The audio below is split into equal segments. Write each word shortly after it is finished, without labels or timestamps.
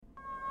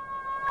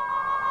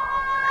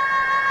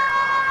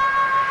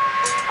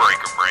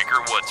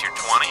Breaker, what's your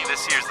 20?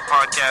 This here's the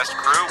podcast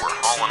crew. We're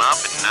hauling up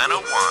at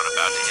 9:01,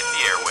 about to hit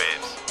the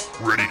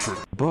airwaves. Ready for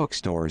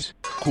bookstores,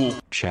 cool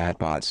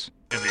chatbots,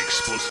 and the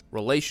explosive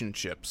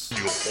relationships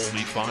you'll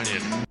only find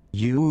in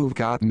You've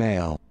Got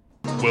Mail,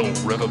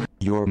 well-rev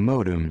your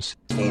modems,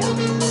 for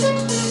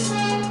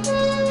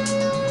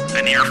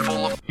An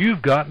earful of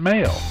You've Got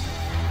Mail.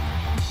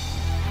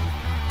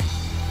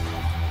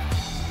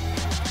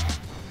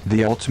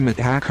 the Ultimate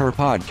Hacker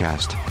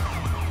Podcast,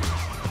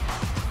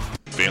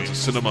 fans of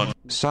cinema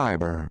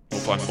Cyber, will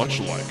find much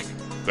alike.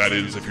 That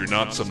is, if you're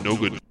not some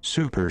no-good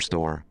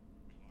Superstore,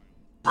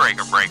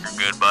 Breaker,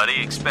 good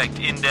buddy. Expect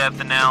in-depth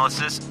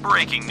analysis,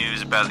 breaking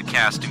news about the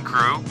cast and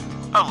crew,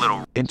 a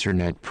little,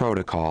 Internet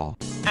Protocol,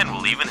 and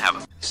we'll even have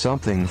a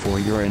something for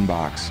your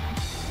inbox.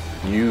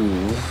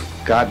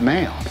 You've got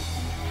mail.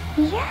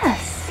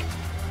 Yes.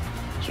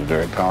 Those are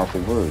very powerful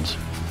words.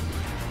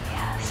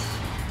 Yes.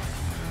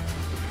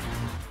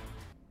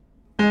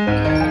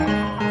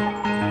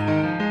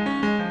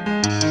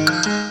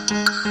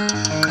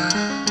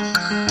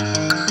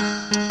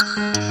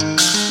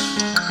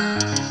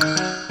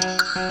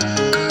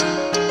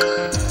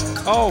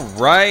 All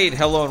right,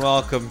 hello and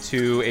welcome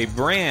to a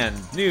brand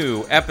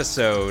new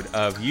episode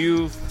of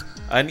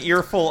An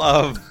Earful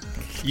of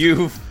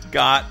You've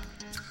Got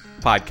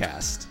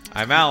Podcast.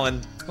 I'm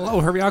Alan. Hello,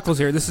 Herbie Ockles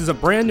here. This is a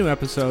brand new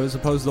episode as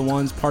opposed to the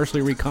ones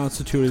partially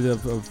reconstituted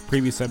of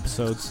previous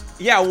episodes.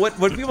 Yeah, what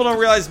people don't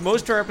realize,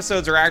 most of our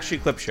episodes are actually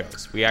clip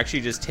shows. We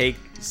actually just take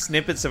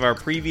snippets of our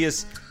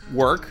previous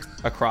work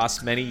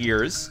across many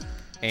years,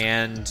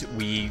 and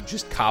we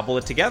just cobble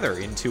it together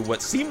into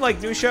what seem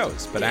like new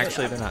shows, but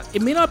actually they're not.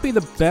 It may not be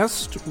the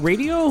best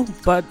radio,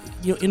 but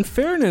in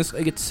fairness,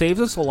 it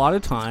saves us a lot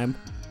of time,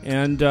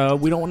 and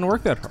we don't want to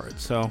work that hard.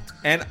 So,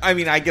 And I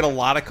mean, I get a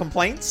lot of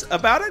complaints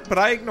about it, but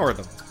I ignore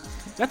them.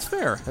 that's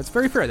fair. That's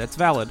very fair. That's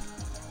valid.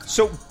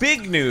 So,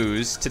 big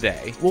news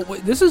today. Well,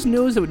 this is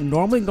news that would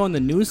normally go in the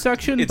news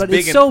section, but big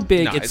it's so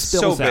big no, it it's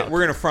spills so big. out. We're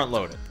going to front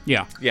load it.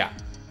 Yeah. Yeah.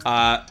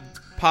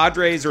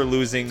 Padres are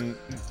losing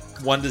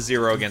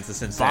 1-0 against the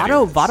Cincinnati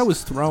Reds. Votto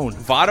was thrown.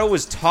 Votto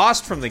was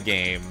tossed from the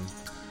game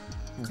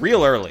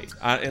real early,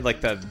 in like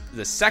the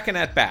second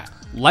at bat.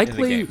 in the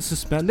Likely game.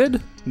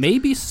 suspended.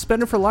 Maybe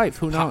suspended for life.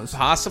 Who knows?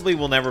 Possibly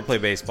will never play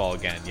baseball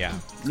again. Yeah.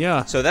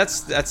 Yeah. So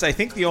that's I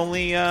think the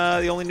only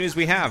news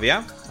we have.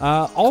 Yeah.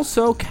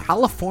 Also,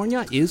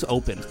 California is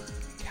open.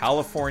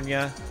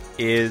 California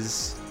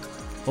is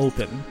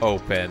Open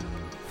open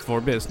for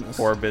business.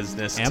 for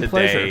business And today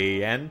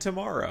pleasure. and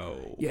tomorrow.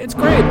 Yeah, it's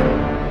great.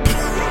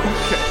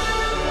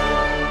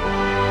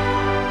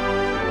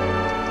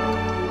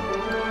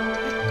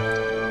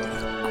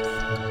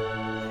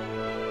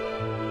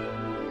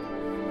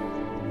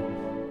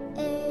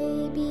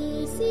 A,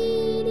 B,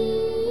 C, D,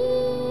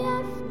 E,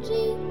 F, G,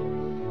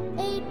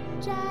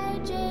 H, I,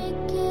 J,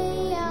 K,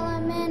 L,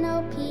 M, N,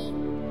 O, P,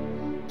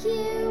 Q,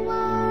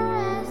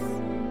 R, S,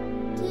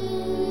 T,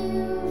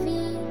 U, V,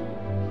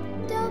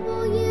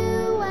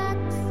 W,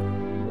 X,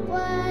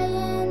 Y,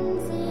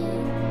 and Z.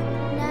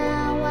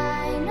 Now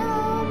I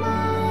know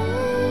my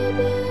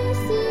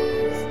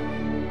ABCs.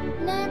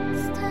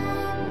 Next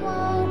time,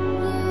 won't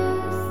you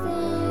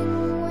sing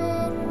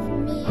with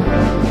me?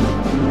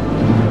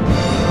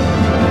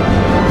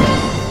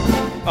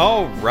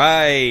 All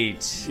right.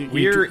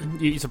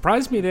 You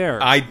surprised me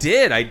there. I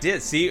did.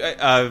 See,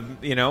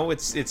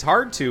 it's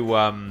hard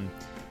to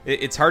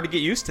it's hard to get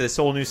used to this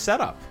whole new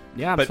setup.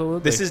 Yeah, but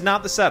absolutely. this is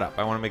not the setup.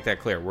 I want to make that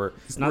clear.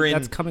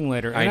 That's coming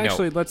later. I And know.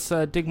 actually, let's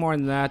dig more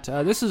into that.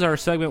 This is our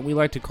segment we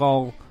like to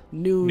call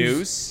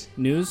news,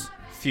 fuse,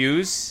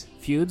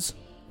 feuds,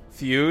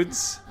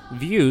 feuds,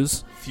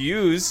 views,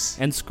 fuse,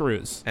 and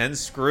screws. and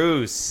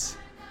screws.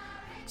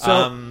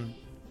 So,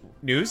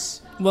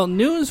 News. well,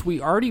 news.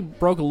 We already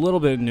broke a little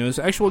bit of news.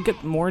 Actually, we'll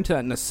get more into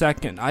that in a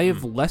second. I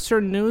have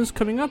lesser news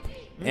coming up,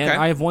 and Okay.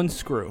 I have one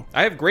screw.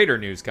 I have greater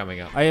news coming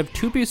up. I have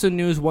two pieces of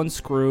news, one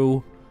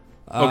screw.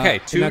 Okay,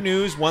 and two that-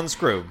 news, one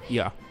screw.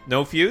 Yeah.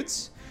 No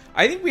feuds.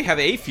 I think we have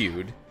a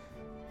feud.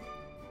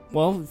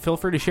 Well, feel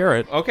free to share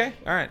it. Okay,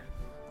 all right.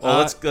 Well,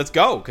 let's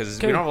go because we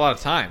okay. don't have a lot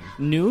of time.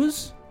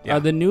 News. Yeah.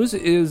 The news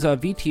is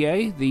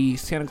VTA, the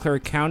Santa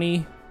Clara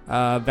County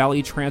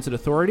Valley Transit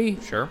Authority,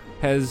 Sure.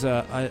 has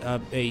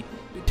a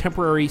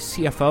temporary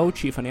CFO,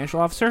 Chief Financial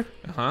Officer,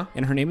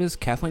 and her name is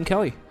Kathleen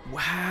Kelly.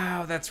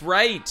 Wow, that's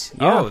right.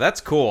 Yeah. Oh, that's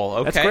cool.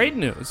 Okay. That's great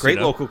news. Great you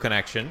know. local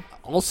connection.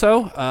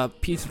 Also,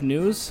 piece of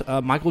news: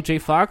 Michael J.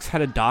 Fox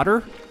had a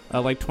daughter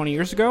like 20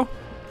 years ago.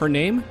 Her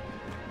name,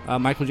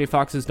 Michael J.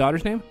 Fox's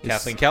daughter's name, is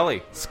Kathleen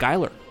Kelly.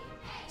 Skylar.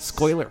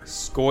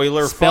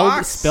 Scoiler.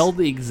 Fox? Spelled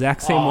the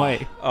exact same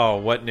way. Oh,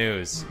 what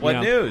news? What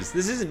Yeah. news?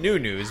 This isn't new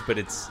news, but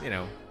it's,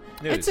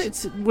 news.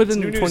 It's within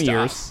It's new 20 news to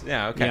years. us.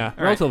 Yeah, okay. Yeah, All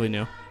right. relatively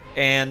new.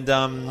 And,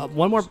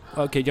 One more.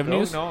 Okay, do you have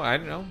news? No, I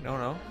don't know.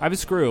 No. I have a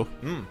screw.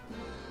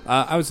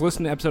 I was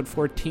listening to episode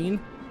 14.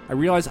 I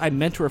realized I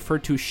meant to refer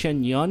to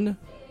Shen Yun,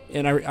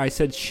 and I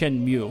said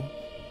Shen Mu.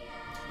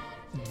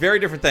 very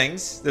different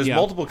things. There's Yeah.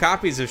 multiple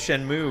copies of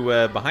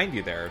Shenmue behind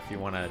you there if you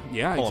want to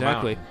Yeah, pull 'em out.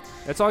 exactly.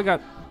 That's all I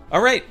got.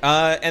 All right,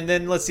 and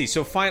then let's see.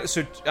 So, final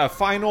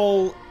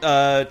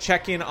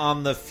check-in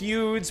on the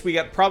feuds. We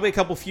got probably a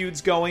couple feuds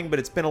going, but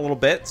it's been a little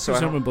bit, so I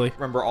Presumably. don't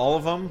remember all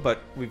of them.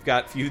 But we've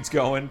got feuds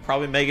going.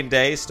 Probably Megan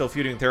Day still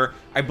feuding with her.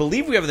 I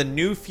believe we have the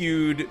new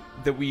feud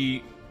that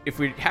if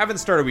we haven't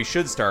started, we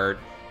should start.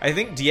 I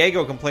think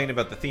Diego complained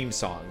about the theme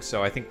song,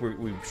 so I think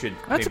we should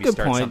That's maybe a good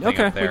start point. something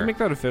Okay, up we there. can make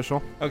that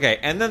official. Okay,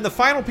 and then the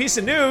final piece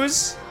of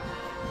news.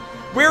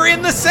 We're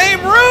in the same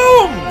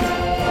room!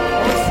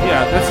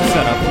 Yeah, that's the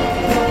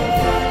setup.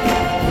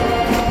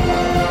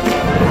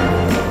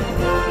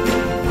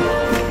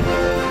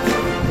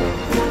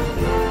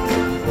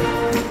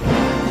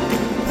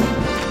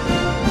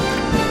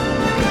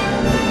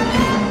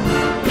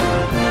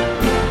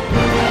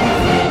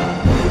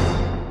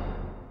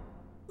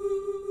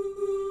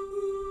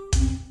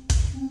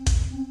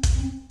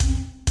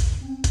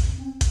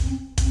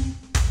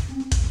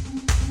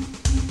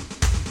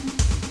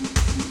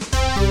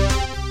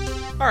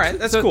 All right,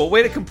 that's So- cool.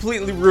 Way to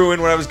completely ruin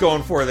what I was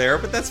going for there,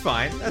 but that's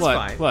fine. That's What?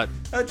 fine. What?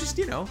 Just,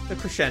 the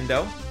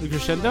crescendo. The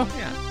crescendo?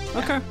 Yeah.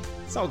 Okay.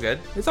 It's all good.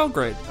 It's all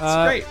great. It's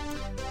great.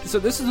 So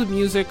this is the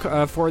music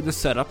for the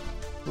setup,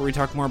 where we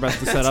talk more about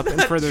the setup and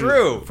not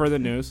true. further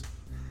news.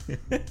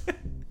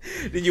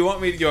 Do you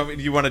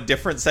want a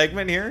different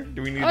segment here?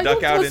 Do we need to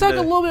duck out Let's talk a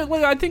into... little bit.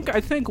 Like, I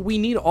think we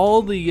need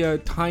all the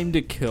time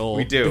to kill.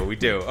 We do.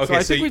 Okay,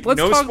 I so, think let's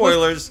no talk-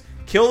 spoilers.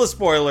 Kill the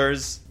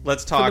spoilers.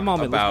 Let's For talk the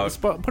moment, about... let's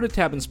put a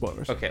tab in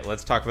spoilers. Okay,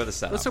 let's talk about the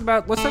setup.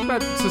 Let's talk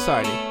about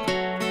society.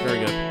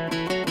 Very good.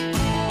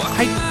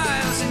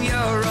 Miles in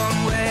your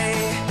own way.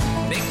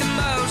 Make the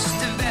most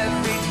of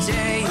every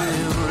day.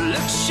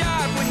 Look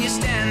sharp when you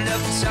stand up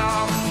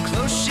tall.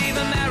 Close shave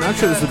America. I'm not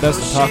sure this is the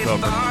best to talk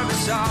over.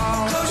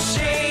 Close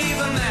shave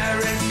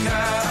America.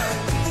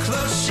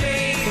 Close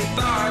shave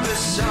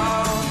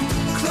Barbasol.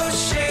 Close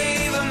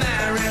shave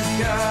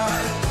America.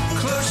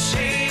 Close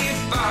shave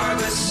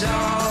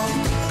Barbasol.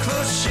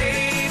 Close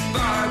shave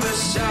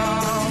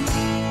Barbasol.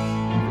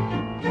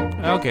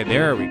 Okay,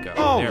 there we go.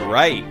 All There we go.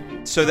 right.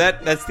 So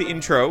that's the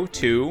intro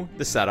to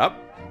the setup.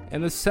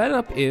 And the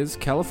setup is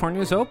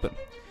California's open.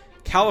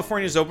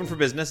 California's open for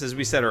business, as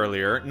we said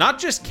earlier. Not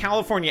just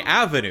California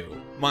Avenue,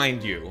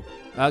 mind you.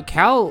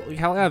 Cal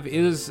Ave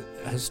is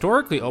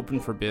historically open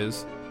for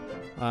biz,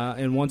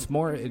 and once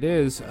more it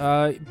is.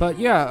 But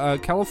yeah,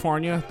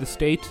 California, the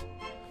state,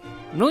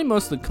 really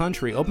most of the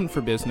country, open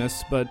for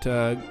business. But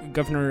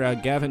Governor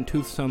Gavin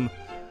Toothsome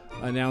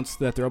announced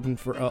that they're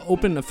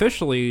open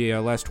officially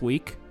last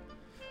week.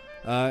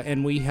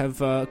 And we have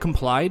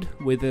complied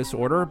with this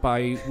order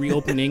by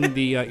reopening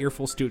the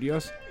Earful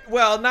Studios.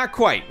 Well, not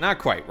quite,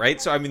 right?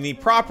 So, I mean, the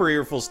proper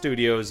Earful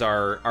Studios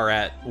are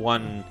at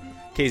 1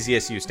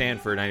 KZSU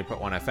Stanford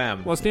 90.1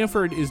 FM. Well,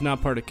 Stanford is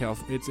not part of Cal.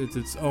 It's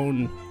its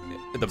own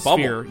The bubble.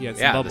 sphere. Yeah, it's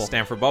the bubble. The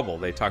Stanford bubble.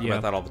 They talk Yeah.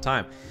 about that all the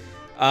time.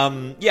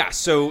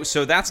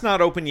 So that's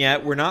not open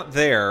yet. We're not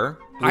there.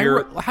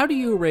 How do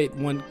you rate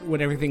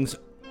when everything's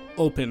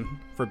open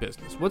for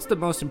business? What's the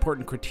most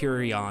important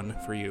criterion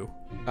for you?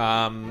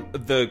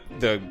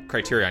 The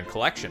Criterion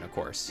Collection, of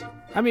course.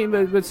 I mean,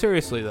 but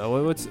seriously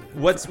though,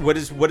 What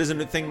is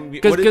a thing?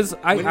 Because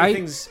when are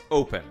things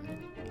open?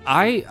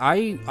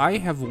 I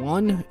have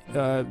one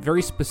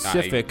very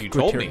specific You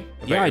told criterion. me.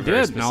 about Yeah, your I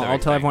very did. And I'll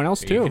specific tell thing. everyone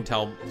else You too. can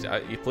tell.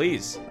 You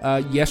please.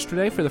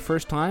 Yesterday, for the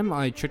first time,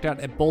 I checked out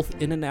at both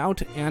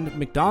In-N-Out and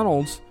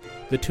McDonald's.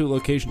 The two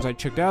locations I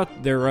checked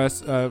out, their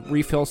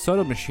refill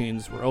soda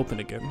machines were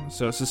open again.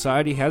 So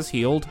society has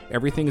healed.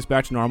 Everything is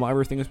back to normal.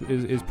 Everything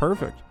is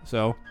perfect.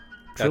 So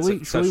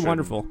truly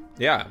wonderful.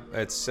 Yeah,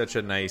 it's such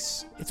a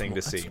nice thing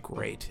to see. It's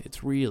great.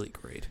 It's really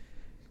great.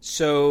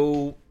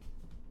 So,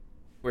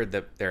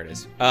 there it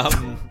is.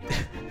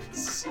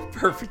 It's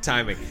perfect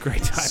timing.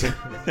 Great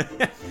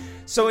timing.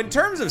 So in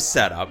terms of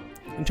setup,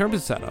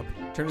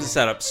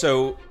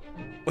 so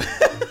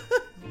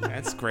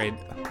That's great.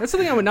 That's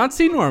something I would not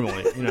see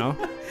normally, you know?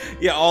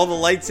 yeah, all the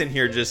lights in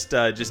here just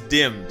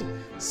dimmed.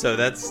 So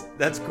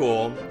that's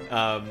cool.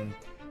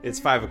 It's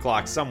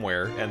 5:00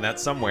 somewhere, and that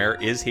somewhere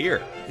is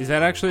here. Is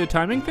that actually a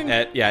timing thing?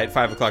 At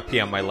 5:00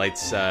 p.m. my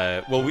lights.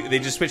 They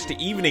just switched to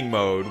evening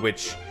mode,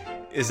 which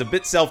is a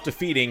bit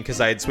self-defeating because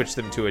I had switched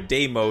them to a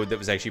day mode that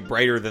was actually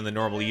brighter than the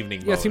normal evening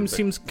mode. Yeah,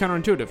 seems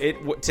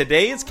counterintuitive.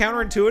 Today it's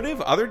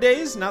counterintuitive. Other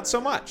days, not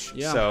so much.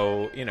 Yeah.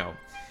 So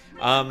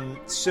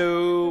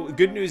so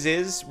good news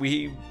is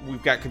we've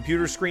got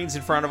computer screens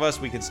in front of us.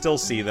 We can still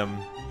see them.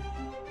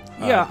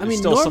 Yeah, I there's mean,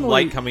 still some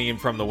normally- light coming in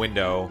from the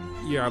window.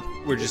 Yeah.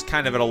 We're just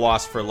kind of at a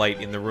loss for light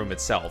in the room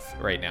itself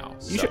right now.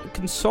 You should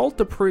consult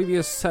the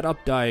previous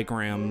setup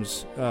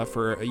diagrams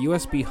for a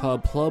USB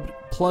hub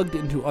plugged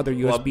into other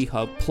USB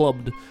hub,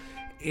 plugged,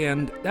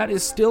 and that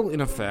is still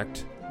in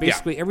effect.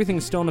 Basically,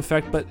 everything's still in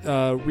effect, but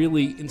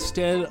really,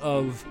 instead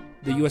of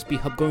the USB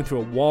hub going through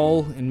a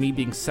wall and me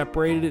being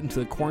separated into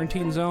the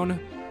quarantine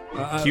zone,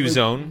 Q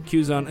zone,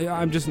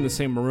 I'm just in the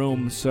same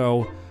room,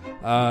 so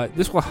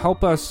this will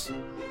help us.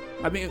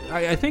 I mean,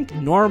 I think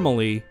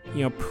normally,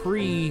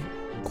 pre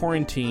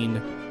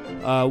quarantine,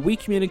 we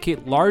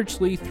communicate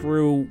largely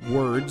through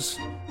words,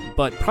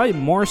 but probably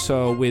more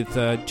so with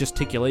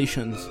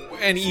gesticulations.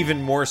 And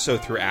even more so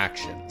through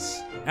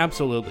actions.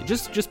 Absolutely.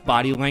 Just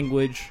body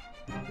language,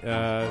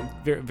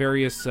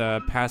 various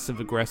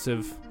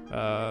passive-aggressive,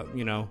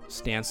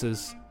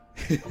 stances,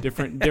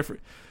 different.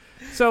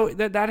 So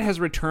that has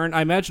returned.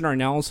 I imagine our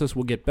analysis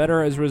will get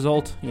better as a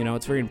result.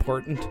 It's very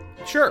important.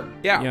 Sure.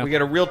 Yeah, Yeah. we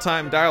get a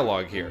real-time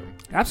dialogue here.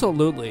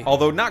 Absolutely.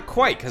 Although not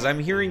quite, because I'm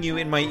hearing you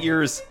in my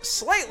ears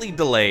slightly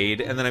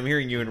delayed, and then I'm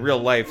hearing you in real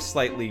life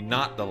slightly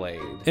not delayed.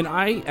 And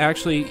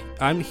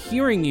I'm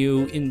hearing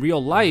you in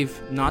real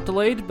life, not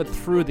delayed, but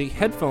through the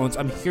headphones,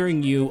 I'm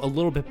hearing you a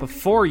little bit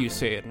before you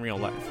say it in real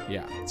life.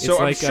 Yeah. It's So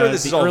I'm like sure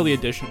this the is all early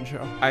edition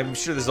show. I'm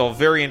sure this is all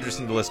very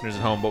interesting to listeners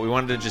at home, but we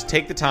wanted to just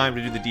take the time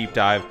to do the deep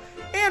dive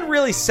and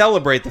really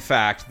celebrate the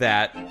fact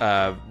that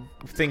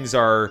things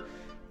are,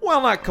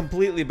 well, not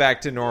completely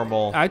back to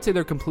normal. I'd say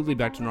they're completely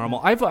back to normal.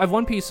 I've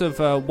one piece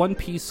of I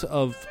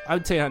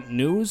would say not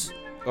news,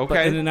 but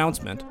Okay. an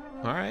announcement.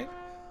 All right.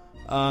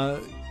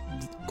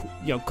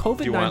 COVID-19.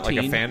 Do you want like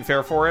a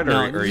fanfare for it, or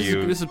No, are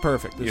you? this is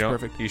perfect. This you is don't-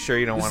 perfect. You sure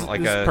you don't This want is-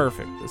 like this a? is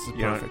perfect. This is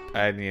You don't- perfect.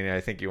 I mean, I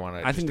think you want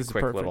I just think a this is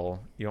quick perfect. little.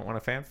 You don't want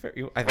a fanfare?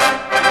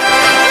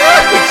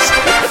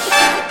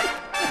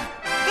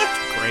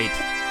 Great.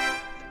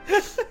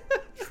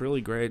 It's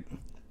really great.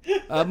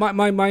 My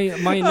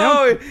announcement.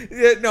 Oh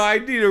yeah, no! I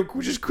need to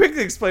just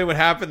quickly explain what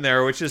happened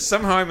there, which is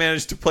somehow I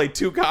managed to play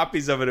 2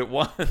 copies of it at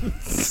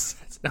once.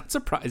 That's not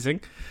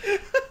surprising.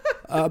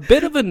 A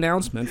bit of an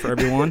announcement for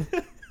everyone.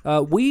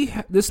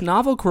 This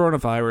novel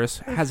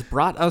coronavirus has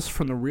brought us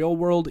from the real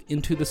world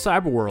into the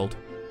cyber world.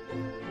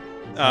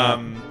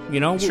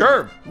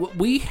 Sure.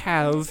 We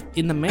have,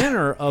 in the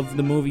manner of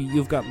the movie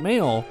You've Got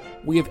Mail,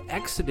 we have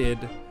exited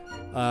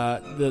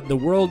the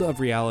world of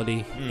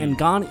reality and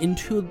gone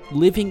into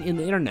living in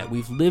the internet.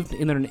 We've lived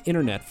in the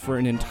internet for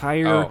an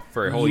entire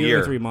for a whole year.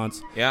 and 3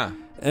 months. Yeah.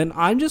 And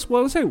I'm just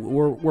want to say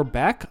we're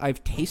back.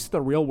 I've tasted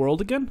the real world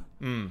again,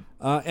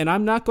 and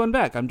I'm not going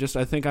back.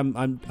 I think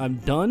I'm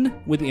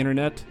done with the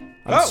internet.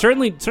 I'm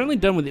certainly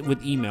done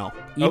with email.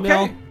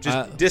 Okay.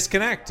 Just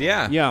disconnect.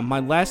 Yeah. Yeah, my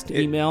last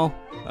email.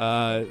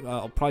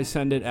 I'll probably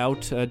send it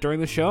out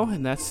during the show,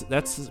 and that's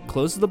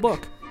closes the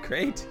book.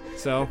 Great.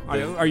 So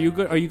are you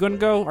good? Are you going to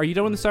go? Are you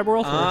done with the cyber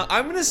world?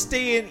 I'm gonna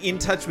stay in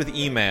touch with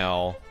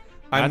email.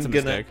 That's a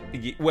mistake.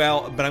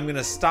 But I'm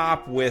gonna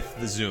stop with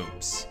the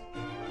Zooms.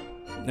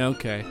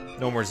 Okay.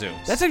 No more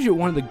Zooms. That's actually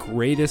one of the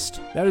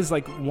greatest. That is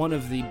like one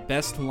of the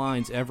best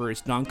lines ever. Is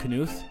Don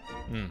Knuth.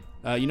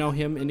 You know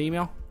him in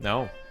email?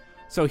 No.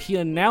 So he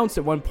announced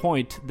at one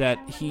point that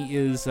he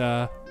is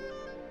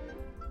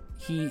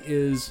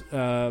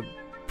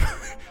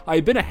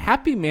I've been a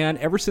happy man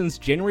ever since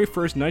January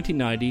 1st,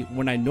 1990,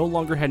 when I no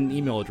longer had an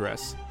email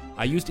address.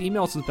 I used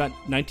email since about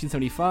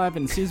 1975,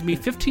 and it seems to me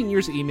 15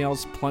 years of email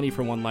is plenty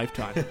for one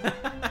lifetime.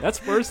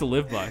 That's words to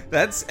live by.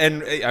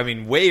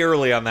 Way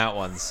early on that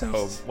one.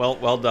 So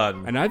well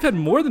done. And I've had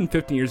more than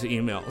 15 years of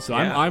email, so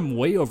Yeah. I'm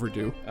way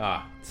overdue.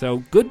 Ah.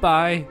 So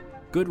goodbye,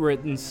 good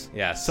riddance.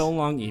 Yes. So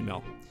long,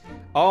 email.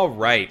 All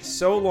right.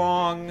 So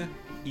long,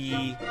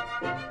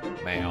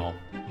 email.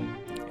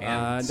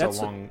 And so that's-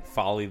 long,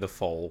 Folly the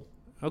Foal.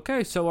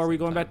 Okay, so are we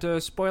going back to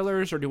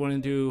spoilers, or do you want to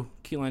do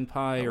key lime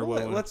pie, or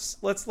what? Let's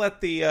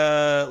let the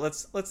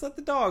let's let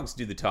the dogs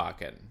do the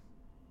talking.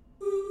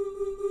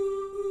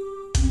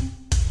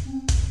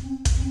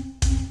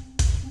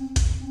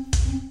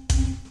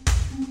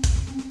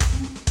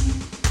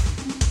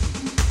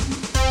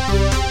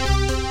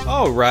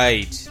 All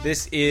right,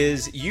 this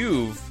is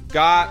You've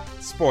Got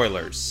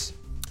Spoilers.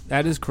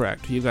 That is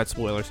correct. You got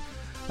spoilers.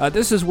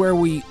 This is where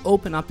we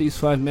open up these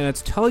 5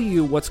 minutes, tell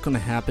you what's going to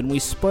happen. We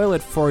spoil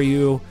it for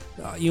you.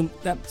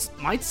 That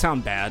might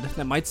sound bad.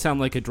 That might sound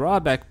like a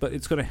drawback, but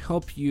it's going to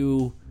help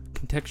you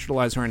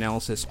contextualize our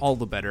analysis all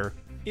the better.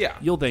 Yeah.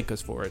 You'll thank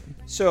us for it.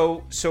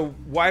 So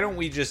why don't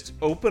we just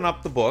open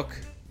up the book?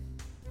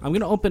 I'm going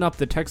to open up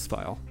the text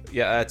file.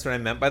 Yeah, that's what I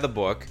meant by the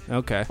book.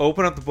 Okay.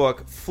 Open up the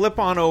book, flip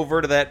on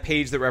over to that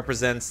page that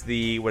represents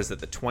the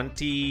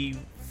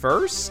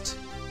 21st?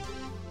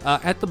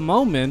 At the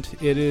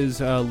moment, it is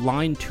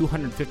line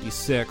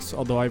 256,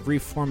 although I've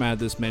reformatted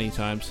this many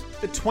times.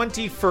 The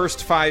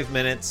 21st 5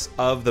 minutes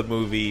of the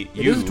movie.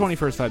 It is the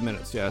 21st 5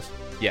 minutes, yes.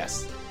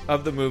 Yes,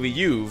 of the movie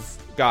You've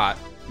Got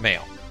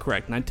Mail.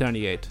 Correct,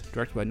 1998,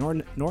 directed by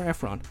Nora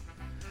Ephron.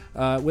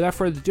 Without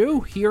further ado,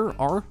 here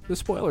are the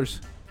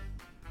spoilers.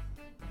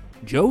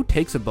 Joe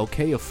takes a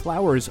bouquet of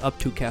flowers up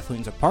to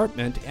Kathleen's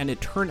apartment, and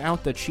it turned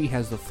out that she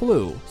has the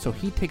flu, so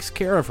he takes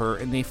care of her,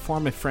 and they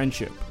form a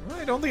friendship.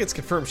 I don't think it's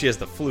confirmed she has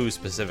the flu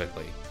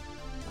specifically.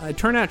 It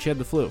turned out she had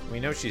the flu. We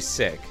know she's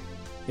sick.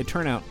 It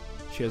turned out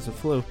she has the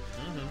flu.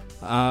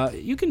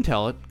 You can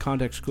tell it,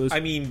 context clues.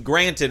 I mean,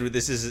 granted,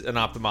 this is an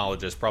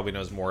ophthalmologist, probably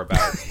knows more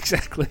about it.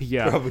 Exactly,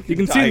 yeah. Probably You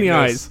can see in the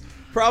eyes.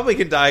 Probably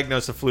can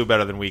diagnose a flu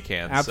better than we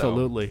can. so,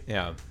 Absolutely.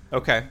 yeah.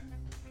 Okay.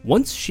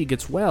 Once she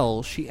gets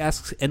well, she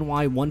asks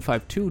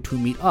NY152 to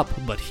meet up,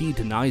 but he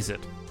denies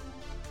it.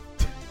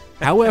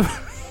 However,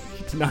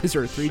 he denies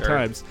her 3 Sure.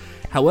 times.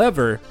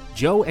 However,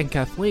 Joe and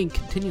Kathleen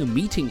continue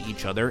meeting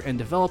each other and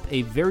develop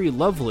a very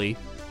lovely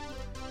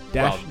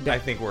dash. Well, I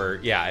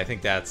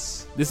think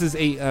that's... This is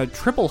a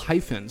triple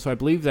hyphen, so I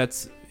believe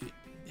is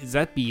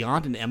that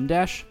beyond an M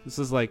dash? This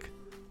is like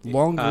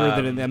longer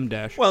than an M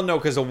dash. Well, no,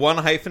 because a 1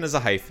 hyphen is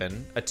a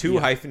hyphen, a 2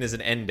 hyphen is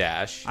an N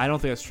dash, I don't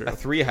think that's true. a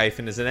 3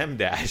 hyphen is an M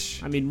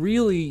dash. I mean,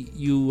 really,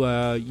 you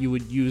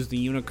would use the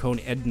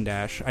Unicode Eden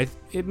dash.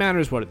 It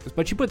matters what it is,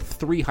 but you put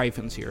 3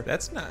 hyphens here.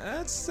 That's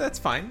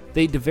fine.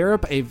 They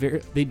develop a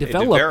very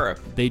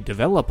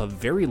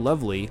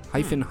lovely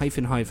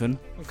hyphen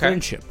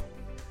friendship.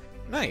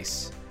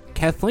 Nice.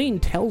 Kathleen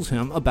tells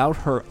him about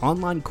her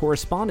online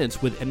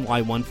correspondence with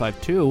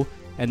NY152,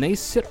 and they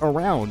sit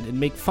around and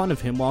make fun of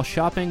him while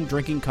shopping,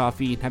 drinking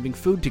coffee, and having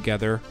food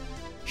together.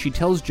 She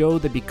tells Joe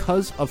that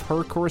because of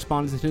her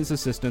correspondence and his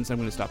assistance, I'm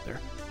going to stop there.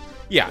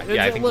 Yeah,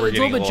 I think we're it's a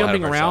getting little bit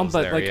jumping around,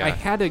 but there, like yeah. I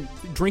had a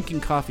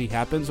drinking coffee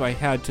happen, so I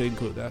had to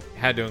include that.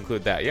 Had to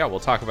include that. Yeah, we'll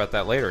talk about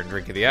that later in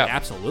Drink of the App.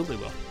 Absolutely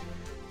will.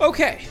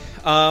 Okay.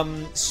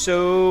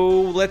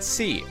 So let's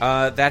see.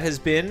 That has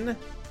been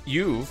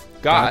You've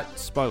Got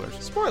Spoilers.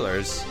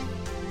 Spoilers.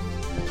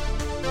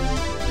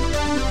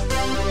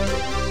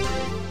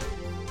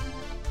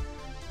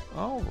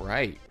 All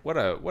right. What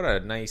a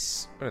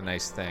nice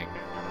thing.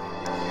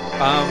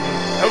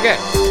 Okay.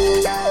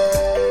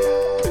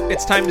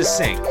 It's time to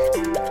sync.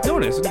 No,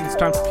 it isn't. It's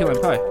time for Key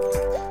Lime Pie.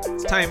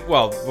 It's time.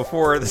 Well,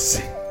 before the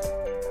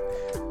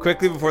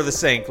quickly before the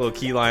sync, little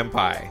key lime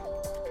pie.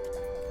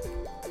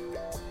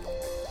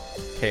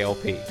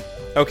 KLP.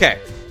 Okay.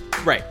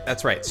 Right.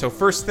 That's right. So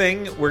first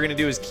thing we're gonna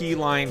do is key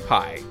lime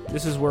pie.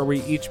 This is where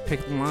we each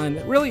pick the line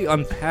that really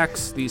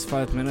unpacks these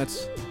 5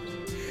 minutes.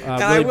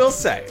 And I will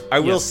say.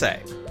 You will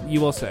say.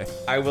 You will say.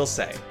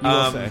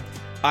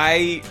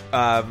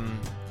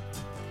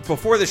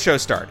 Before the show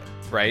started,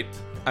 right?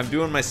 I'm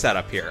doing my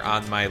setup here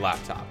on my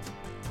laptop.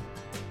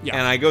 Yeah.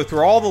 And I go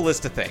through all the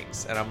list of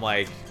things, and I'm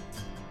like,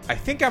 I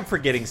think I'm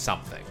forgetting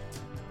something.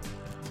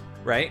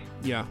 Right?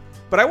 Yeah.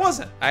 But I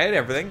wasn't. I had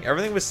everything.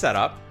 Everything was set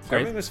up.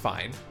 Great. Everything was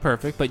fine.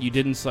 Perfect, but you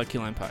didn't select Key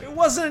Lime Pie. It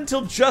wasn't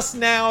until just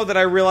now that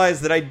I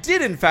realized that I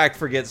did, in fact,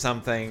 forget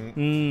something.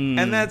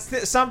 And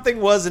that's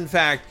something was, in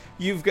fact,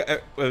 you've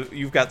got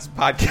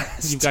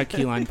podcast. You've got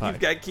Key Lime Pie. You've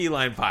got Key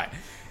Lime Pie.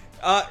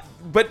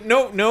 But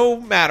no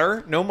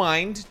matter, no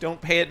mind. Don't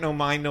pay it no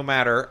mind, no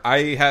matter.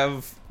 I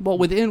have... Well,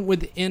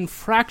 within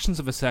fractions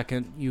of a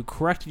second, you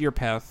corrected your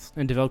path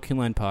and developed Key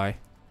Lime Pie.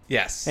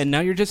 Yes. And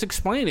now you're just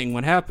explaining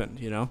what happened,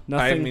 you know?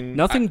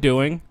 Nothing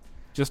doing.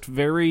 Just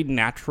very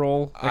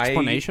natural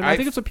explanation. I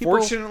think it's what people...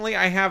 Fortunately,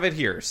 I have it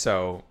here,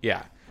 so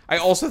yeah. I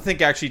also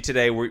think actually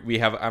today we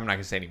have... I'm not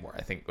going to say anymore.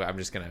 I think I'm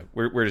just going to...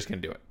 We're just going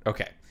to do it.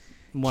 Okay.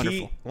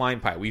 Wonderful. Key lime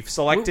pie. We've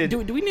selected... Do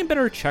we need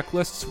better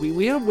checklists?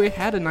 We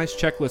had a nice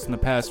checklist in the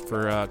past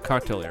for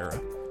Cocktail Era.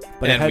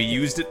 But we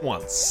used it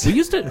once. We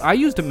used it. I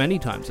used it many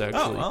times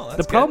actually. Oh, well,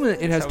 that's the problem good.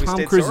 is it has That's how we Tom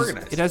stayed so Cruise's.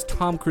 organized. It has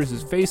Tom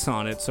Cruise's face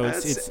on it, so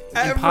it's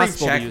every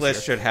impossible to use checklist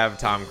here. should have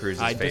Tom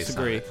Cruise's I face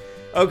disagree. on it.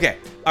 Okay.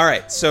 All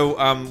right. So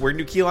we're going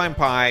to do key lime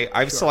pie.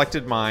 I've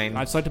selected mine.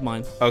 I've selected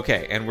mine.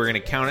 Okay, and we're going to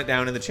count it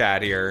down in the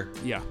chat here.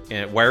 Yeah.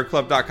 At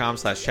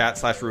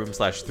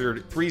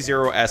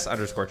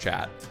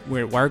wireclub.com/chat/room/30s_chat.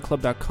 We're at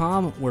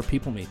wireclub.com where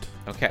people meet.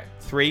 Okay.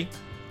 3,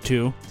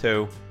 2,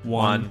 2,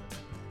 1. 1.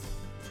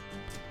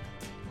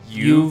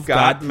 You've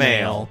got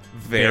mail.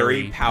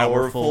 Very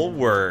powerful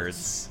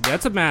words.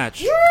 That's a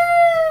match.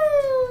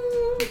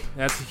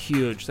 That's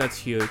huge. That's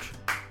huge.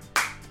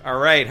 All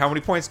right. How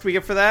many points do we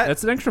get for that?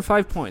 That's an extra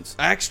 5 points.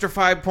 Extra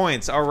 5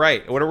 points. All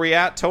right. What are we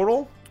at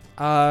total?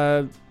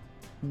 I'm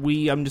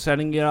just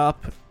adding it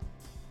up.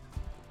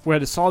 We're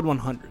at a solid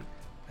 100.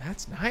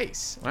 That's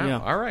nice. Wow.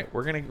 Yeah. All right.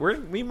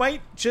 We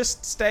might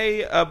just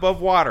stay above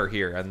water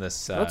here on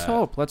this. Let's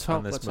hope.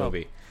 On this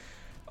movie.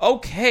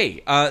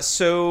 Okay.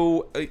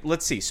 So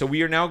let's see. So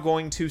we are now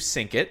going to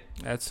sync it.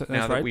 That's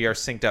now that right. we are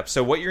synced up.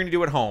 So what you're going to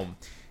do at home?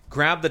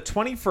 Grab the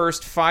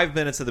 21st 5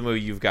 minutes of the movie.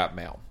 You've got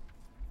mail.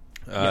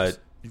 Yes.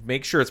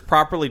 Make sure it's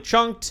properly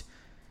chunked.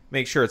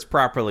 Make sure it's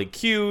properly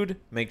queued.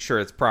 Make sure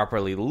it's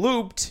properly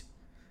looped.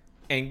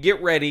 And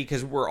get ready,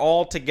 because we're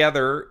all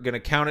together, going to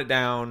count it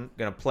down,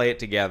 going to play it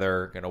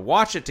together, going to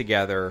watch it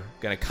together,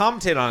 going to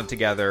commentate on it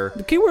together.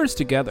 The key word is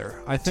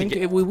together. I think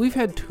we've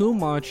had too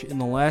much in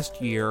the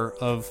last year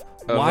of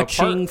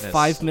watching apartness.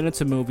 5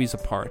 minutes of movies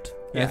apart.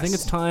 And I think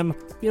it's time,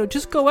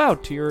 just go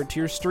out to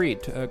your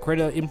street,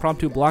 create an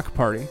impromptu block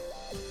party,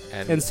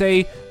 and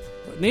say,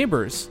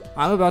 neighbors,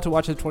 I'm about to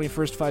watch the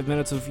 21st 5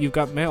 minutes of You've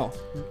Got Mail.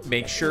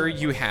 Make sure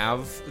you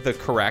have the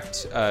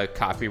correct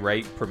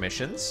copyright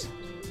permissions.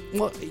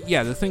 Well,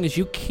 yeah, the thing is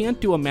you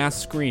can't do a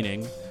mass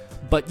screening,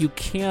 but you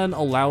can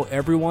allow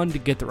everyone to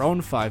get their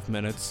own 5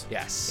 minutes.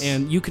 Yes.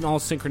 And you can all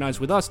synchronize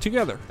with us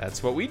together.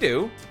 That's what we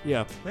do.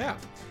 Yeah. Yeah.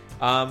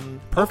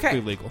 Perfectly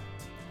okay. legal.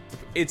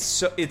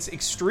 It's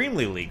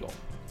extremely legal.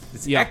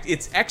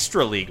 It's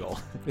extra legal.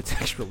 It's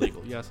extra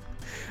legal, yes.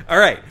 All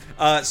right.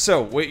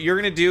 So what you're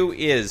gonna do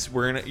is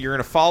you're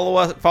gonna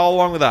follow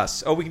along with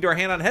us. Oh, we can do our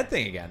hand on head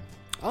thing again.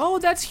 Oh,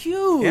 that's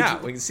huge.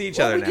 Yeah, we can see each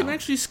Well, other we now. can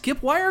actually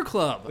skip Wire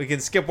Club. We can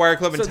skip Wire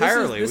Club So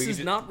entirely. This We is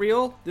can not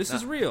real. This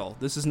is real.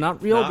 This is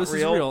not real. not This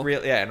real, is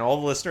real. Yeah, and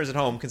all the listeners at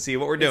home can see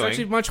what we're It's doing.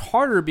 actually much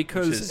harder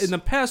because Which is- in the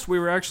past we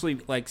were actually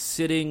like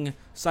sitting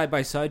side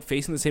by side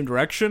facing the same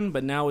direction,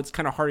 but now it's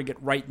kind of hard to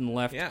get right and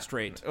left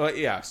straight. Well,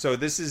 yeah, so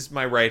this is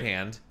my right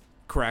hand.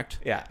 Correct.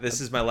 Yeah, this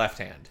is my left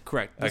hand.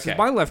 Correct. This Okay. is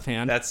my left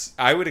hand.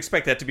 I would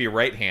expect that to be a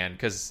right hand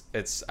because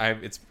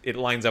it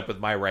lines up with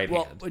my right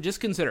well, hand.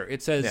 just consider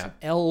it says Yeah.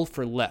 L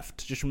for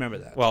left. Just remember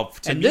that. Well,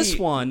 to and me, this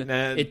one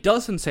nah, it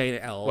doesn't say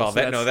L. Well,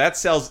 so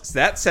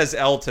that says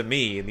L to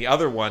me, and the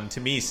other one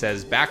to me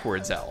says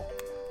backwards L.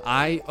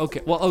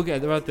 okay. Well, okay.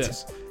 About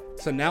this.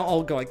 So now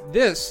I'll go like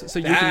this, so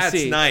you can That's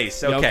see.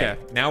 nice. Yeah, Okay.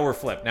 Now we're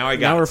flipped. Now I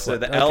got Now it. we're So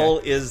flipped. the Okay. L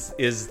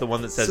is the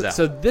one that says L.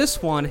 So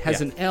this one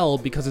has Yeah. an L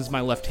because it's my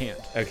left hand.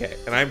 Okay,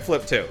 and I'm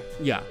flipped too.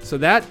 Yeah. So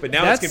that. But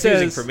now that it's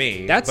confusing says- for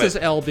me, That but- says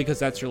L because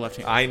that's your left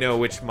hand. I know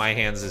which my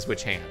hands is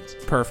which hand.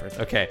 Perfect.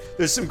 Okay,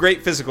 there's some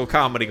great physical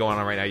comedy going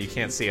on right now. You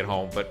can't see at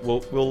home, but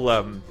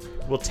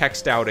we'll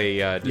text out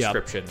a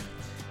description.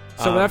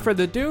 So without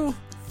further ado,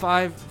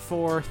 5,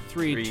 4,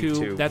 3, 3, 2.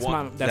 2, That's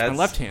 1. my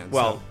left hand.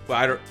 Well,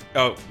 I don't.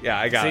 Oh, yeah,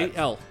 I got see it.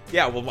 L.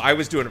 Yeah, well, I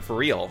was doing it for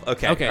real.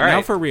 Okay. Okay. all right.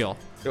 Now for real.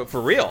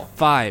 For real.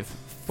 5,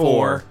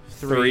 4,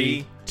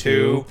 3,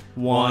 2,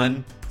 1.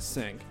 1.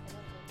 Sing.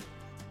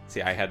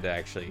 See, I had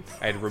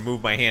to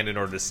remove my hand in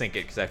order to sync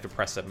it because I have to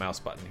press that mouse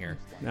button here.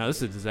 Now this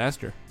is a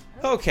disaster.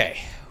 Okay.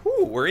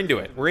 Whew, we're into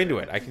it.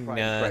 I can.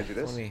 Let's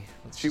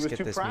She just was get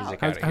too this proud.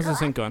 music How's out of the here.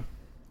 sync going?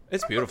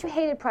 It's beautiful. You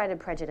hated Pride and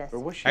Prejudice.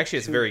 Actually,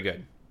 it's very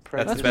good.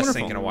 That's That's the best wonderful.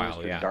 sync in a while.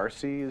 Mr. Yeah.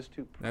 Darcy is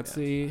too. That's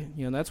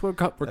that's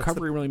what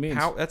recovery really means.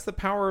 That's the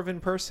power of in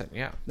person.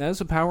 Yeah. That is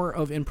the power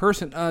of in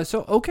person. Let's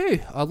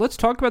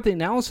talk about the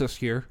analysis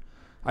here.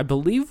 I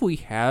believe we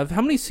have.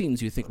 How many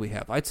scenes do you think we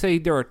have? I'd say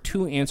there are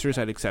 2 answers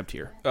I'd accept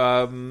here.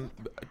 4.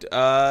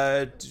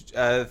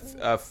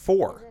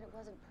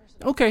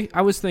 Okay,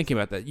 I was thinking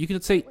about that. You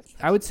could say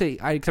I would say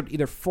I accept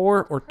either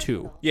 4 or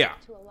 2. Yeah,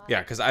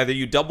 because either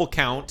you double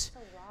count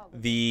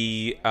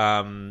the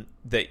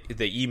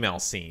email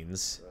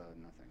scenes.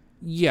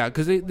 Yeah,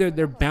 because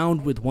they're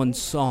bound with one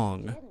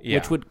song, Yeah.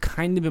 which would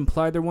kind of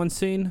imply they're one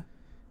scene.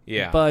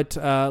 Yeah, But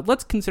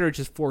let's consider it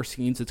just 4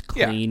 scenes. It's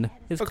clean.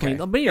 It's Okay.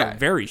 clean. But Yeah,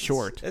 very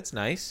short. It's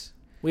nice.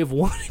 We have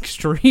one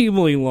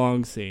extremely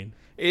long scene.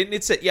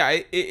 It's a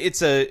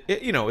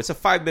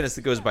 5 minutes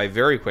that goes by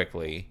very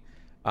quickly.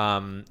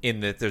 In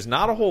that there's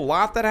not a whole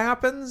lot that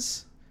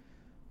happens.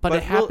 But it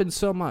we'll- happens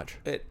so much.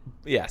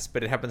 Yes,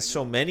 but it happens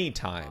so many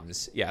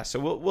times. Yeah, so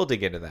we'll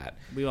dig into that.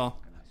 We all.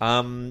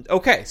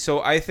 Okay,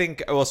 so I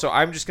think so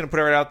I'm just gonna put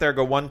it right out there.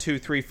 Go 1, 2,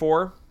 3,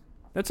 4,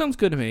 That sounds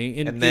good to me.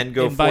 and then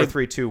go 4,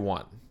 3, 2,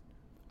 1.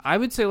 I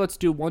would say let's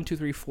do 1, 2,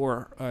 3,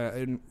 4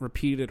 in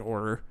repeated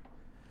order.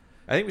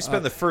 I think we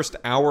spend the first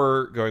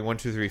hour going 1,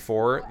 2, 3,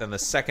 4. Then the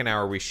second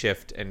hour we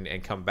shift and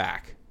come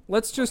back.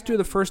 Let's just do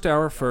the first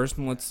hour first,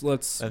 and let's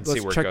And see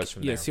where it check, goes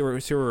from yeah, there. see where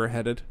we're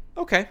headed.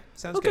 Okay,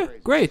 sounds Okay,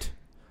 good. great.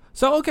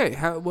 So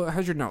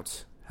how's your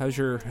notes? How's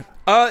your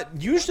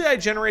Usually I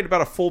generate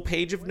about a full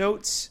page of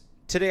notes.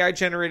 Today I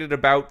generated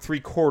about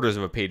 3/4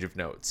 of a page of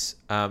notes,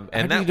 and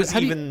do that you do- was how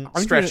do you- even aren't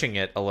you stretching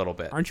it a little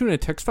bit. aren't you in a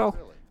text file?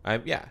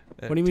 Yeah.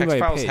 What do you mean text by a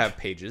files page? have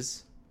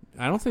pages.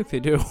 I don't think they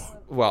do.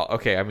 Well,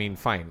 okay. I mean,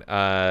 fine.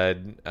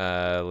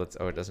 Let's.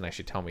 Oh, it doesn't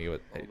actually tell me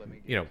what.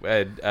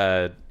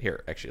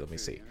 Here, actually, let me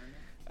see.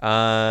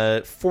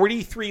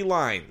 43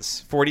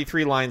 lines.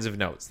 43 lines of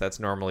notes. That's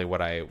normally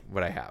what I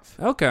have.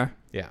 Okay.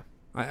 Yeah.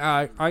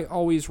 I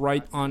always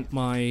write on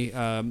my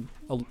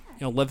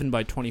 11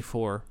 by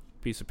 24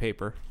 piece of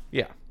paper.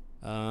 Yeah.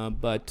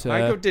 But I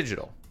go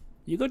digital.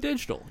 you go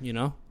digital.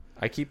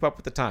 I keep up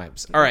with the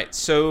times. All right.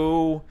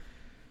 So,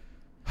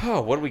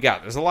 what do we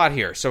got? There's a lot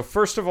here. So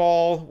first of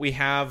all, we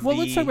have. Well,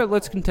 let's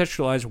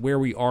contextualize where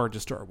we are to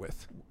start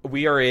with.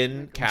 We are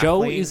in Kathleen.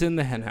 Joe is in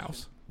the hen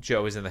house.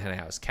 Joe is in the hen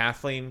house.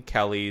 Kathleen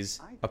Kelly's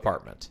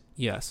apartment.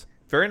 Yes.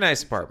 Very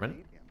nice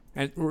apartment.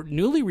 And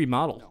newly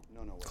remodeled.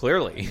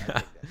 Clearly.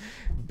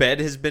 Bed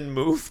has been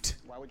moved.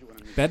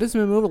 Bed has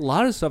been moved. A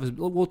lot of stuff is.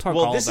 We'll talk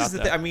Well, all this about is the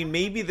that. I mean,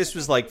 maybe this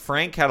was like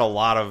Frank had a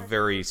lot of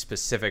very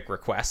specific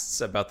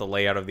requests about the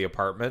layout of the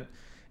apartment,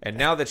 and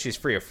now that she's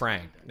free of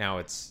Frank, now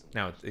it's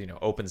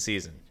open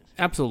season.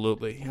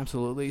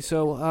 Absolutely.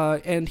 So,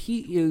 and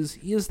he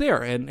is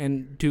there,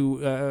 and to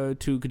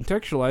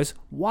contextualize,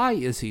 why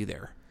is he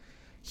there?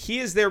 He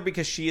is there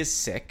because she is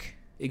sick.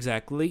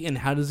 Exactly. And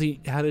how does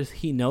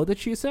he know that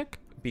she's sick?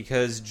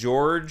 Because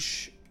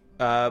George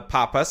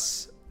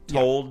Pappas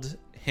told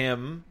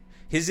him,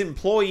 his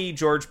employee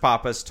George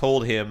Pappas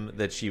told him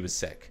that she was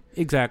sick.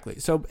 Exactly.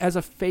 So, as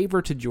a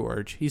favor to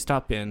George, he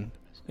stopped in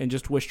and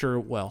just wished her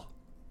well.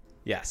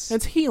 Yes.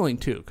 It's healing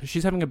too, because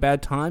she's having a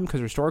bad time because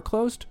her store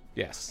closed.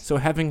 Yes. So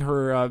having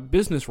her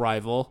business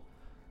rival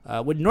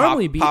would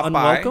normally be pop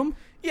by. unwelcome.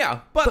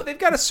 Yeah, but they've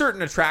got a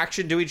certain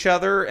attraction to each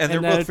other, and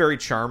they're And both very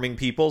charming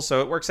people,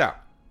 so it works out.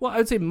 Well,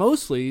 I'd say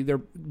mostly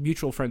they're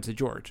mutual friends of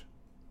George.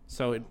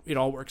 So it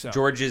all works out.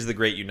 George is the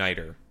great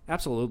uniter.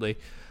 Absolutely.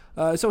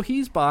 So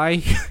he's by.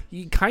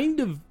 He kind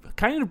of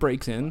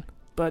breaks in,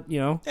 but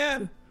Yeah,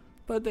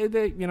 but they're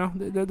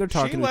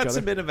talking she to each lets other.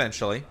 him in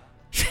eventually.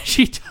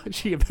 she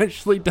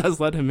eventually does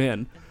let him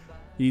in.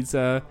 He's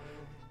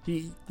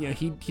he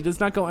does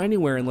not go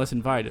anywhere unless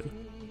invited.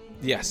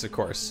 Yes, of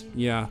course.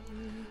 Yeah,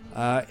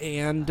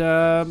 and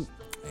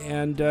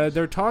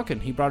they're talking.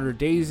 He brought her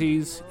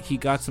daisies. He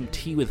got some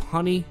tea with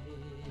honey,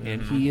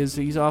 and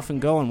he's off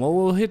and going. Well,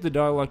 we'll hit the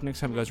dialogue next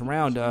time it goes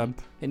around.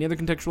 Any other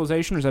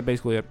contextualization, or is that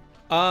basically it?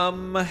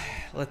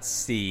 Let's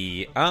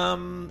see.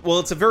 Well,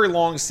 it's a very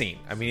long scene.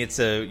 I mean, it's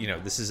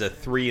this is a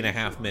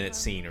 3.5 minute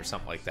scene or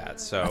something like that.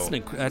 So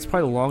That's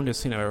probably the longest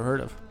scene I've ever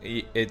heard of.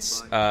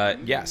 it's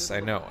yes,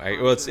 I know.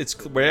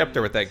 It's way up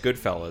there with that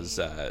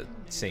Goodfellas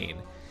scene.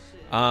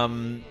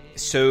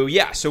 So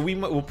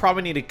we'll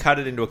probably need to cut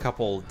it into a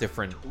couple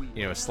different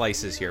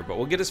slices here, but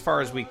we'll get as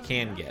far as we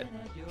can get.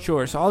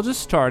 Sure. So I'll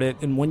just start it,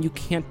 and when you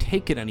can't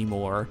take it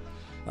anymore,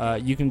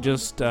 you can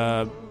just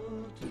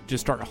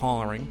start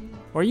hollering.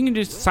 Or you can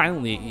just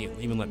silently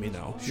even let me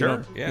know.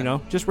 Sure, yeah.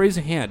 Just raise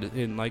a hand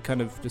and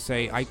kind of to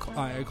say, I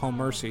call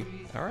mercy.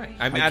 All right.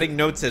 I'm adding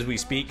notes as we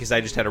speak because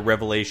I just had a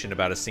revelation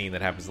about a scene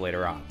that happens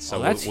later on. So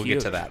that's we'll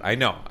get to huge. that. I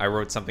know. I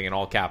wrote something in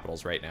all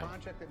capitals right now.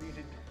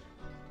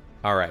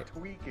 All right.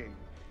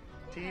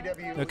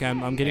 Okay,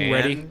 I'm getting And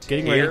ready.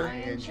 Getting here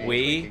ready.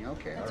 we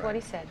Okay, all That's right. what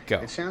he said. go.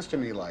 It sounds to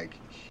me like,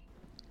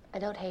 I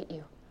don't hate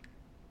you.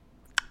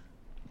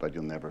 but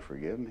you'll never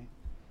forgive me.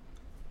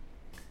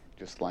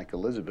 Just like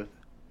Elizabeth.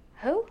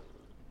 Who?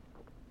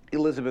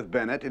 Elizabeth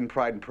Bennet in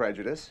Pride and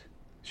Prejudice.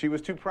 She was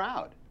too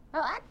proud. Oh,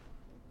 I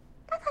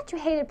thought you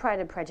hated Pride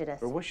and Prejudice.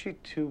 Or was she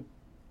too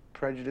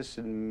prejudiced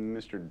and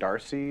Mr.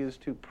 Darcy is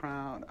too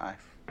proud? I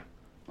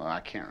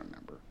can't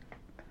remember.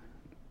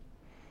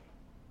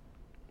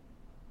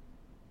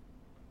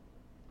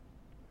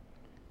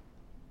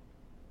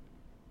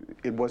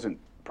 It wasn't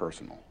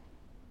personal.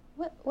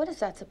 What is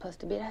that supposed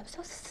to be? I'm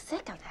so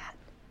sick of that.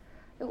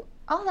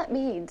 All that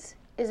means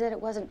is that it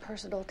wasn't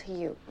personal to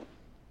you.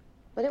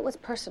 But it was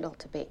personal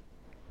to me.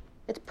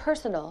 It's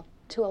personal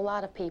to a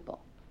lot of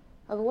people.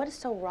 I mean, what is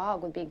so wrong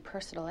with being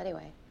personal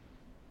anyway?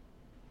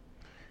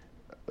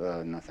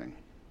 Nothing.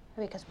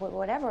 Because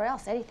whatever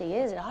else anything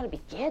is, it ought to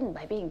begin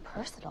by being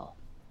personal.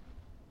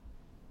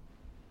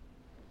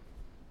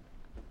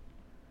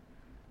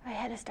 My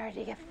head is starting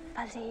to get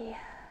fuzzy.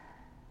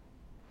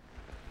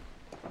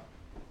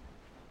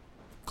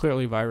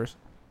 Clearly virus.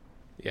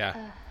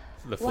 Yeah.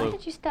 The Why flu.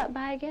 did you stop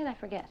by again? I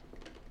forget.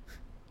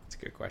 That's a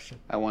good question.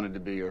 I wanted to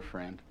be your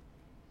friend.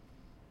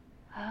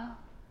 Oh.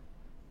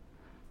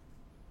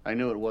 I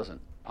knew it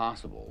wasn't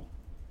possible.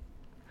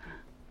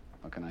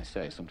 What can I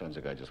say? Sometimes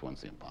a guy just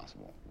wants the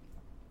impossible.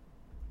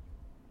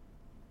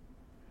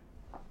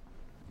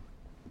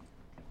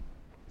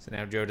 So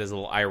now Joe does a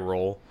little eye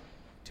roll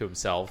to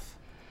himself.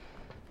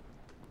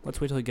 Let's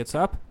wait till he gets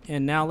up.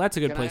 And now that's a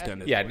good Can place I- to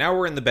end it. Yeah, now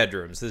we're in the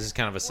bedrooms. This is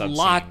kind of a sub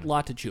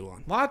Lot to chew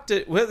on. Well,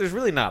 there's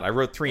really not. I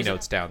wrote 3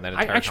 notes down that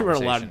I entire actually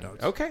wrote a lot of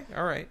conversation. notes. Okay,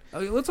 all right.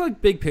 Let's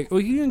big picture.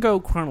 We can go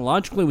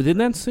chronologically within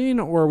that scene,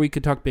 or we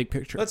could talk big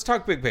picture. Let's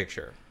talk big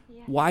picture.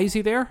 Why is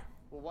he there?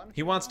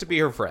 He wants to be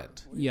her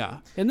friend.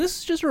 Yeah. And this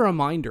is just a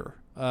reminder.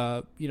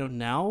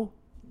 Now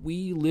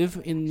we live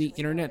in the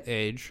internet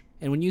age,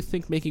 and when you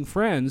think making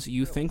friends,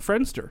 you think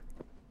Friendster.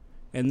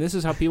 And this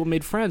is how people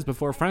made friends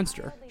before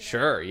Friendster.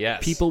 Sure,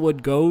 yes. People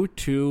would go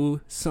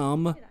to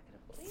some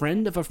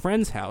friend of a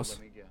friend's house,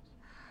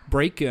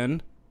 break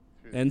in,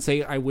 and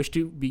say, I wish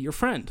to be your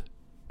friend.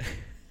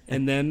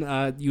 And then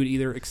you would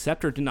either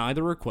accept or deny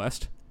the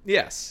request.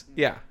 Yes,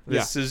 yeah.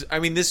 This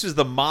is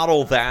the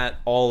model that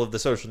all of the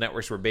social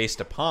networks were based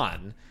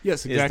upon.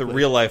 Yes, Is exactly. the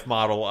real life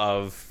model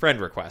of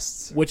friend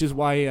requests. Which is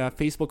why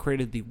Facebook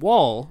created the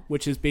wall,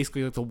 which is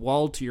basically like the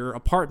wall to your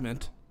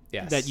apartment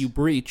Yes. that you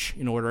breach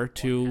in order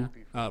to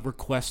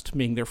request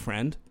being their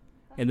friend.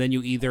 And then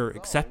you either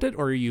accept it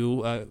or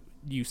you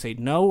say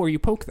no or you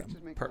poke them.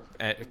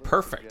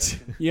 Perfect.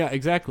 Yeah,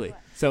 exactly.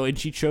 So, and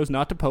she chose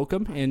not to poke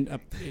him, and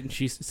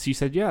she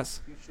said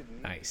yes.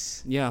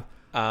 Nice. Yeah.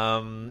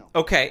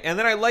 Okay, and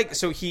then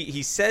so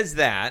he says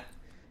that.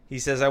 He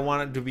says, I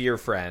wanted to be your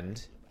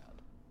friend.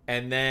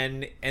 And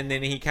then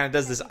he kind of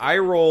does this eye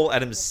roll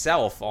at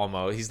himself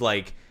almost. He's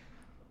like,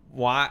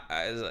 why?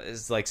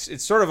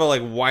 It's sort of a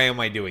like, why am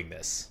I doing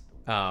this?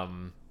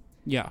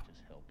 Yeah.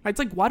 It's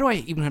like, why do I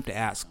even have to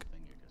ask?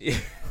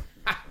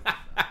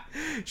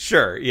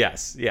 Sure,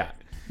 yes, yeah.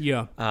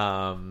 Yeah.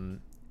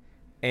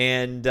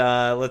 And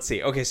let's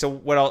see. Okay, so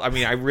what else? I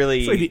mean, I really...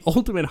 It's like the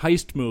ultimate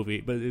heist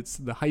movie, but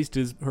the heist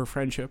is her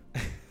friendship.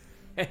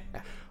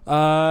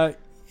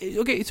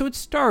 Okay, so it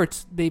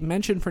starts, they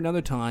mention for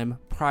another time,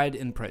 Pride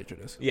and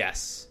Prejudice.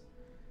 Yes.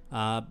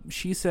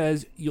 He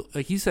says,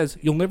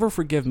 you'll never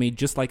forgive me,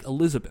 just like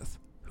Elizabeth.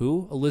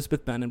 Who?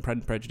 Elizabeth Bennet in Pride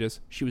and Prejudice.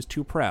 She was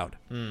too proud.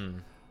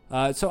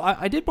 So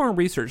I did more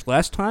research.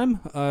 Last time,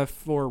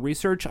 for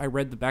research, I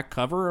read the back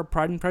cover of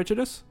Pride and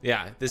Prejudice.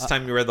 Yeah, this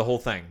time you read the whole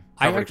thing,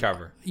 cover to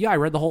cover. Yeah, I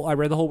read the whole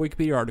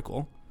Wikipedia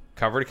article.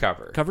 Cover to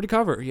cover. Cover to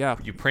cover, yeah.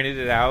 You printed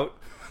it out.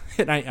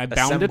 and I bound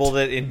assembled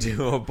it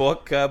into a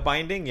book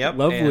binding. Yep.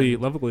 Lovely,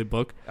 And- lovely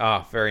book.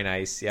 Oh, very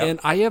nice. Yep. And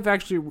I have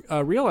actually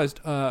realized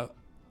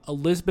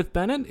Elizabeth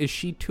Bennet, is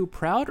she too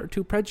proud or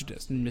too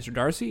prejudiced? And Mr.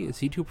 Darcy, is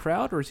he too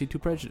proud or is he too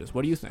prejudiced?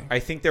 What do you think? I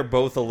think they're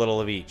both a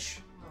little of each.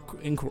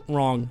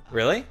 Wrong.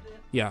 Really?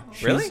 Yeah.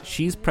 Really?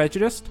 She's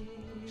prejudiced.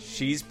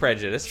 She's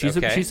prejudiced. She's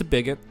okay. she's a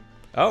bigot.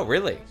 Oh,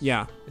 really?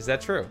 Yeah. Is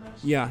that true?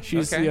 Yeah.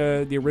 She's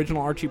Okay. the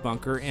original Archie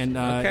Bunker, and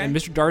Okay. and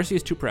Mr. Darcy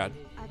is too proud.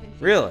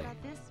 Really?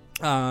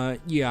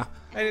 Yeah.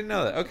 I didn't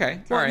know that.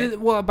 Okay. Well, All right.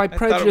 well, by I thought it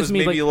prejudice was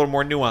means maybe like a little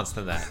more nuanced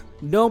than that.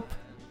 nope.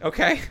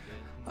 Okay.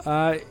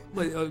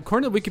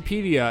 According to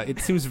Wikipedia, it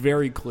seems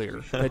very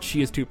clear that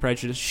she is too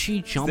prejudiced.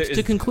 She jumps there-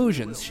 to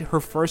conclusions. Her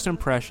first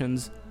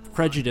impressions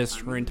prejudice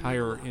her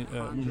entire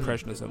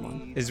impression of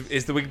someone.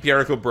 Is the Wikipedia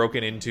article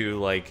broken into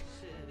like?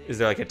 Is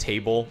there like a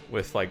table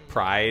with like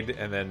pride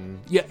and then?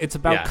 Yeah, it's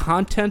about Yeah.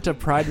 content of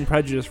Pride and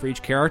Prejudice for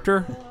each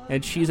character,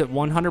 and she's at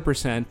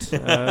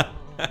 100%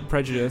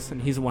 prejudice,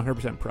 and he's at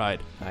 100%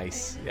 pride.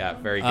 Nice. Yeah.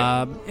 Very good.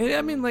 And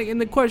I mean, like, in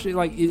the question,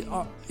 like,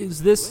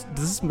 is this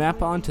does this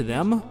map onto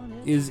them?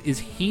 Is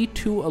he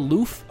too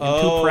aloof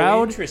and too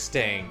proud?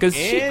 Interesting. 'Cause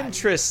she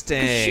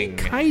Interesting.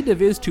 kind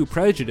of is too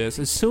prejudiced.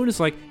 As soon as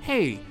like,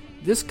 hey,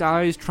 this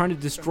guy's trying to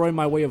destroy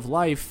my way of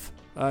life.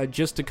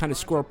 Just to kind of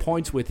score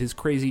points with his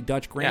crazy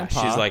Dutch yeah.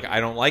 grandpa. She's like, I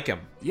don't like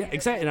him. yeah,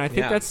 exactly. And I think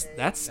Yeah. that's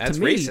That's to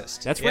me,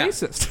 racist. That's Yeah.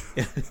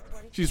 racist.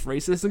 She's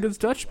racist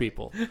against Dutch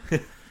people,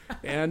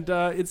 and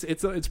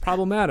it's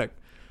problematic.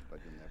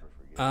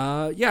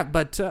 Yeah,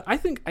 but I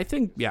think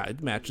yeah,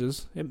 it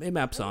matches. It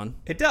maps on.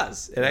 It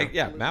does.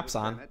 Yeah. Maps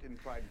on.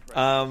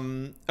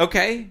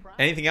 Okay.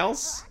 Anything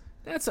else?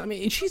 I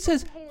mean, and she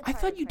says, I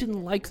thought you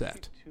didn't like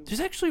that. There's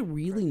actually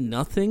really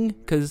nothing,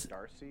 because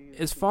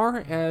as far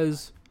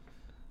as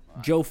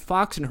Joe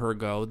Fox and her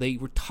go, they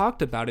were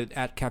talked about it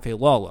at Cafe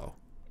Lolo.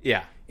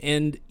 Yeah.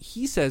 And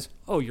he says,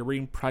 oh, you're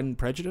reading Pride and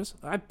Prejudice?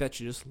 I bet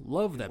you just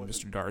love that,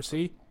 Mr.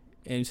 Darcy.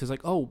 And he says, like,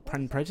 oh,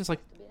 Pride and Prejudice?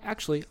 Like,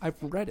 actually, I've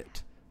read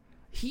it.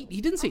 He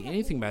didn't say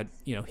anything about,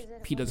 he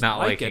doesn't Not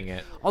like liking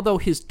it. Although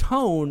his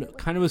tone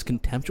kind of was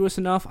contemptuous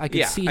enough, I could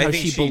Yeah. see how I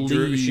think she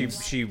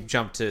believes. she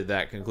jumped to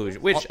that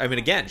conclusion. Which I mean,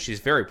 again,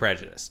 she's very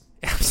prejudiced.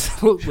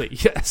 Absolutely,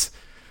 yes.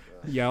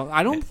 Yeah,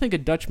 I don't think a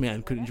Dutch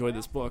man could enjoy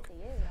this book.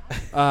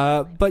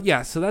 But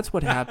yeah, so that's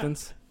what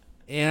happens.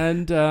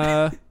 And,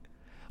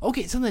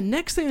 okay, so the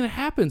next thing that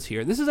happens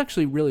here, this is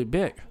actually really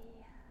big.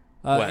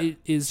 What?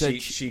 Is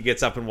that she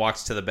gets up and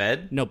walks to the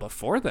bed? No,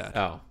 before that.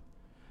 Oh.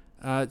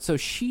 So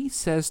she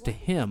says to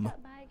him,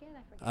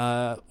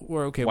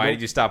 Why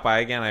did you stop by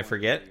again? I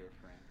forget.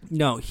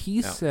 No,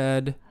 he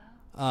said,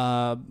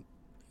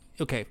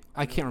 okay,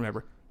 I can't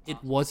remember.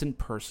 It wasn't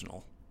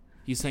personal.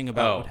 He's saying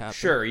about what happened.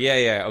 Sure,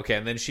 yeah, okay.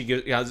 And then she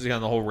goes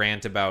on the whole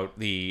rant about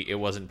the it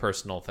wasn't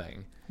personal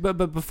thing. But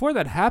before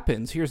that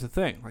happens, here's the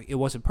thing: like, it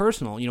wasn't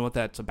personal. You know what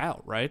that's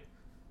about, right?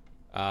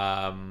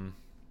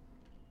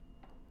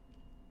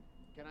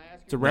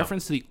 It's a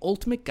reference to the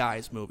Ultimate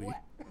Guys movie.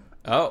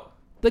 Oh,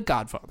 The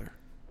Godfather.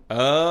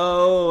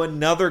 Oh,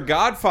 another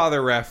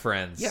Godfather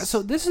reference. Yeah,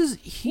 so this is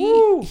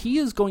he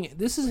is going.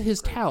 This is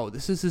his Tao.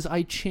 This is his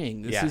I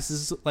Ching. This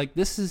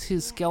is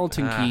his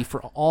skeleton key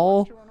for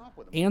all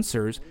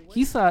answers.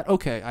 He thought,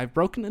 okay, I've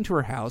broken into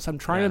her house. I'm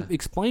trying to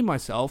explain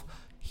myself.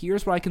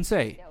 Here's what I can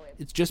say.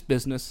 It's just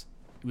business.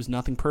 It was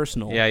nothing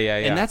personal. Yeah.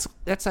 And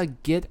that's a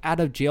get out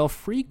of jail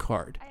free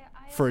card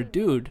for a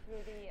dude.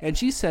 And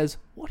she says,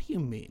 "What do you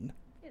mean?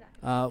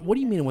 What do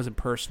you mean it wasn't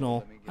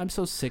personal? I'm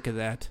so sick of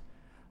that.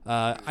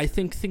 I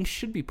think things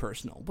should be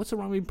personal. What's the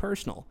wrong with being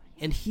personal?"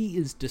 And he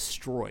is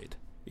destroyed.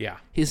 Yeah.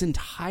 His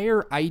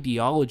entire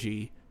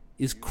ideology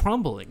is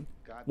crumbling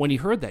when he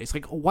heard that. He's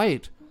like, oh,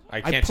 wait. I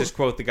can't just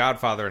quote The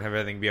Godfather and have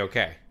everything be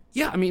okay.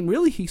 Yeah, I mean,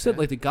 really, he said,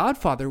 like, The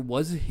Godfather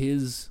was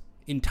his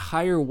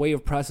entire way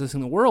of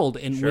processing the world.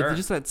 And with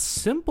just that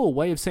simple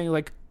way of saying,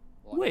 like,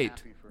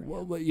 wait,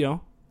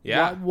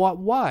 Yeah.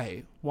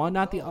 Why? Why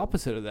not the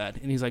opposite of that?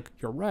 And he's like,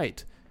 you're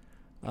right.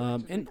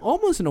 And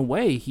almost in a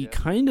way, he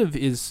kind of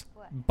is,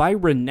 by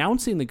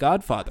renouncing The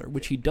Godfather,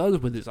 which he does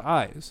with his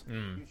eyes,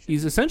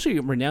 he's essentially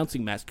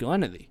renouncing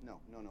masculinity.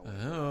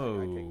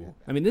 Oh.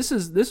 I mean, this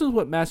is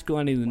what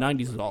masculinity in the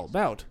 90s was all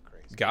about.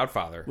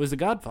 Godfather. Was The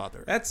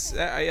Godfather. That's,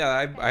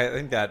 I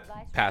think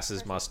that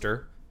passes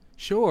muster.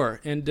 Sure.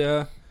 And,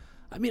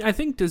 I mean, I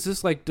think, does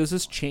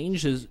this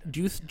change?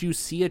 Do you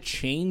see a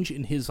change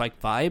in his,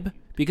 like, vibe?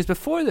 Because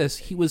before this,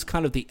 he was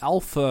kind of the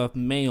alpha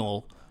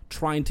male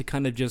trying to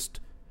kind of just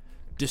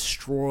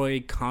destroy,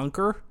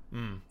 conquer.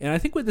 And I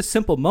think with this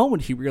simple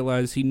moment, he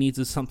realized he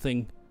needs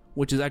something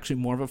which is actually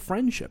more of a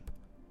friendship.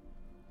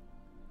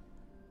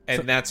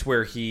 And that's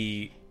where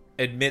he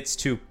admits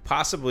to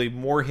possibly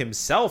more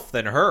himself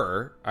than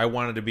her. I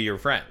wanted to be your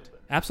friend.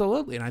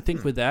 Absolutely. And I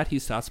think with that, he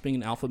stops being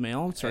an alpha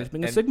male and starts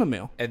being a sigma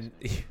male. And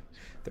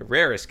the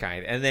rarest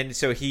kind. And then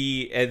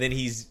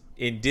he's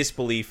in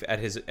disbelief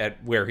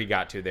at where he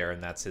got to there,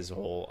 and that's his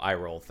whole eye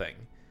roll thing.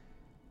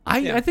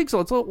 I think so.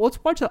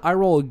 Let's watch the eye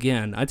roll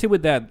again. I'd say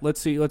with that,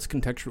 let's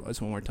contextualize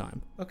one more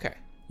time. Okay.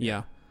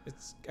 Yeah.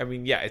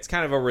 It's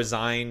kind of a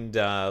resigned,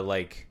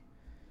 like,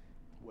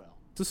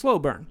 It's a slow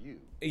burn.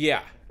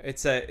 Yeah,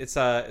 it's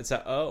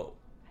a O.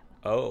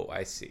 Oh,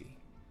 I see.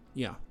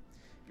 Yeah.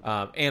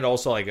 And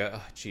also like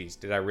geez,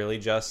 did I really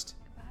just?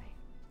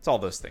 It's all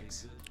those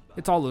things.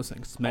 It's all those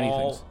things. Many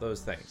all things.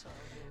 those things.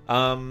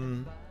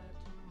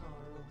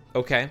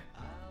 Okay.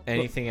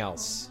 Anything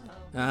else?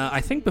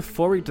 I think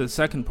before we get to the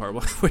second part,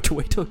 we'll have to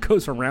wait till it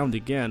goes around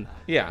again.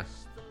 Yeah.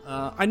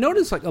 I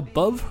noticed, like,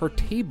 above her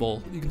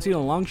table, you can see in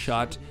a long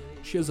shot,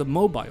 she has a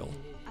mobile.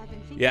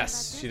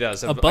 Yes, she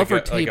does. Above her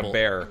like table. like a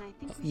bear.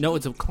 No,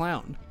 it's a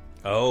clown.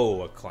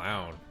 Oh, a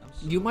clown.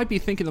 You might be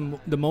thinking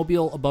the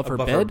mobile above her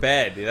Above bed. her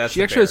bed. That's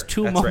She a actually bear. has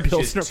two That's right.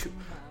 mobiles. She has two-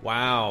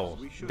 Wow.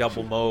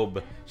 Double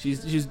mob.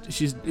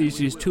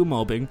 She's two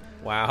mobbing.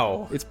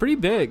 Wow. It's pretty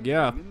big,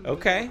 yeah.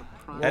 Okay.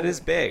 That is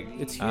big.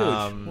 It's huge.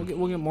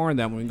 We'll get more on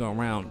that when we go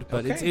around.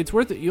 But Okay. it's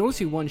worth it. You only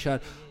see one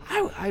shot.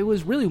 I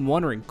was really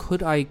wondering,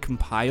 could I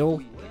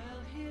compile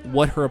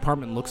what her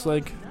apartment looks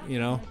like? You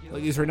know,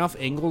 like, is there enough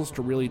angles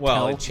to really Well,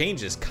 tell? it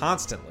changes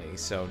constantly,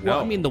 so no. Well,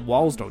 I mean, the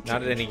walls don't change.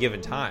 Not at any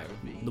given time.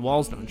 The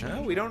walls don't change.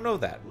 No, we don't know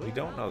that. We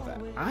don't know that.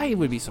 I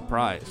would be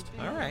surprised.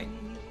 All right.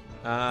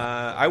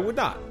 I would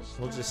not.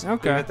 We'll just leave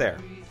Okay. it there.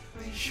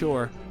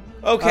 Sure.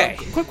 Okay.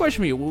 Quick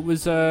question for you: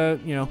 was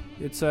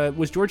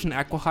was George an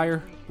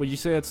acqui-hire? Would you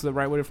say that's the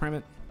right way to frame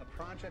it?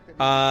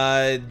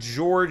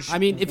 George. I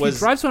mean, if was, he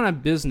drives around on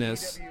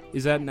business,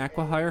 is that an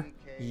acqui-hire?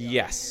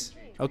 Yes.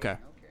 Okay.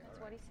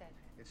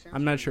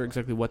 I'm not sure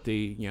exactly what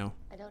the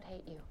I don't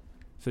hate you.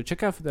 So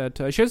check out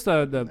that. She has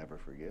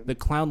the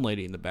clown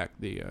lady in the back,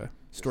 the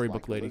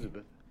storybook lady.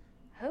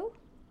 Who?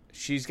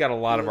 She's got a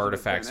lot of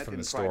Elizabeth artifacts Bennet from the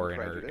in Pride store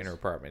and in her Prejudice.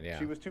 apartment. Yeah.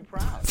 She was too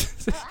proud.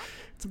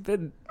 It's a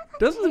bit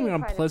doesn't seem like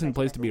an unpleasant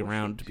place to be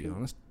around, to be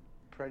honest.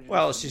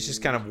 Well, she's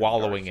just kind of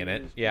wallowing in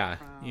it. Yeah.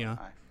 Yeah.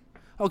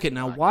 Okay,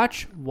 now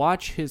watch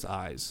his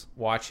eyes.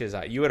 Watch his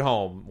eye. You at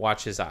home,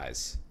 watch his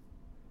eyes.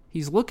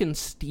 He's looking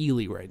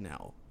steely right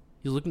now.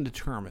 He's looking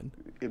determined.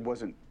 It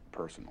wasn't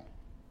personal.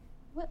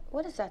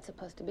 What is that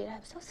supposed to be?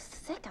 I'm so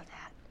sick of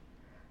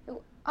that.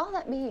 All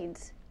that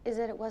means is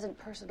that it wasn't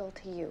personal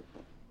to you.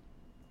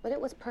 But it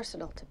was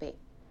personal to me.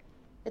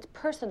 It's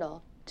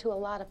personal to a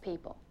lot of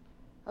people.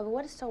 I mean,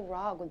 what is so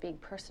wrong with being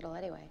personal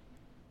anyway?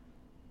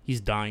 He's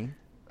dying.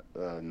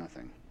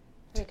 Nothing.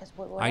 Because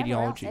whatever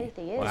Ideology. else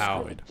anything is,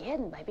 Wow. should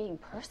begin by being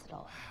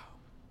personal.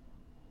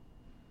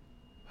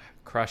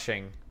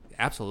 Crushing.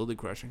 Absolutely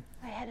crushing.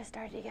 My head is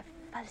starting to get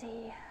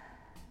fuzzy.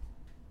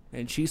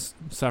 And she's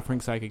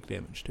suffering psychic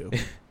damage too.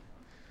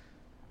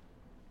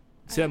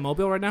 See that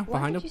mobile right now Why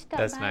behind did him? you stop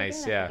That's by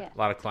nice. again? I Yeah. forget. A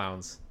lot of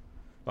clowns.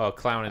 Well, a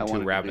clown and I two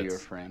wanted rabbits. to be your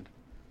friend.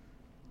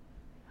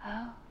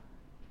 Oh.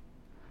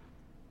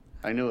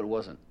 I knew it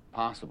wasn't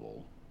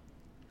possible.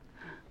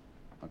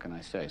 What can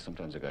I say?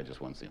 Sometimes a guy just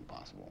wants the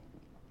impossible.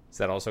 Is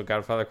that also a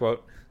Godfather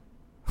quote?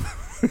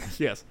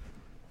 Yes.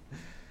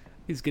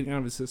 He's getting out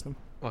of his system.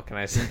 What can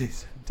I say?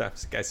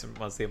 Sometimes a guy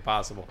wants the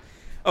impossible.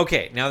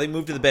 Okay, now they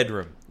move to the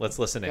bedroom. Let's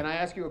listen in. Can I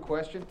ask you a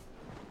question?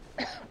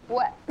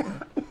 What?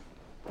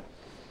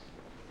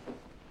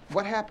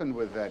 What happened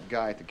with that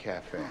guy at the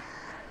cafe?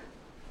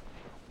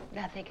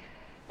 Nothing.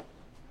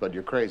 But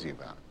you're crazy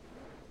about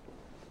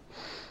it.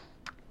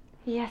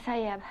 Yes, I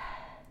am.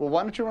 Well,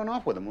 why don't you run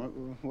off with him?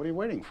 What are you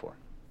waiting for?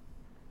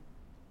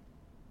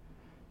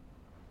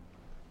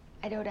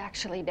 I don't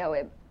actually know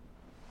him.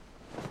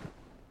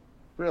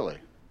 Really?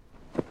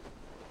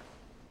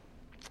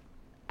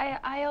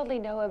 I only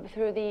know him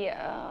through the,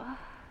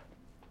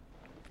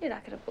 You're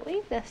not going to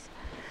believe this.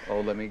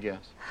 Oh, let me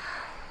guess.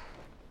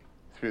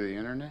 Through the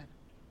internet?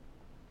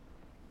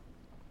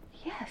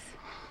 Yes.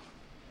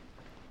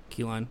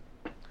 Keyline.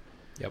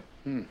 Yep.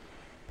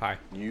 Pie.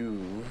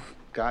 You've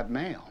got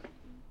mail.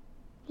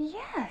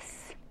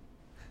 Yes.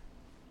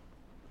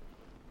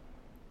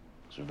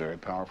 Those are very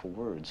powerful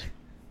words.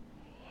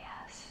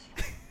 Yes.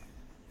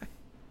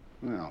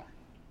 No.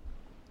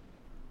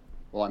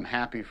 Well, I'm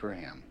happy for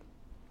him.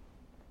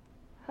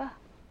 Huh.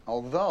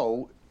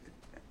 Although,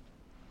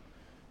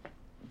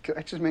 could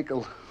I just make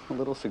a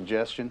little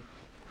suggestion?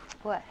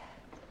 What?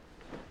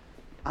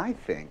 I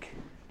think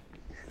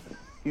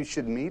you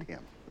should meet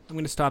him. I'm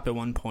going to stop at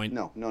one point.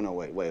 No,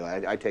 wait.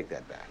 I take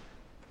that back.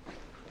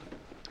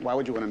 Why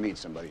would you want to meet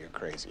somebody you're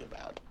crazy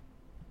about?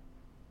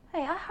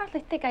 Hey, I hardly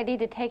think I need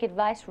to take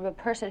advice from a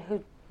person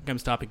who... I'm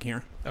stopping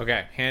here.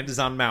 Okay, hand is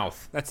on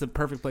mouth. That's the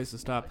perfect place to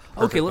stop.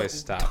 Perfect Okay, place to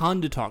stop.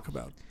 ton to talk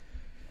about.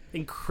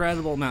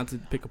 Incredible amount to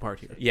pick apart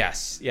here.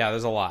 Yes. Yeah,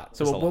 there's a lot.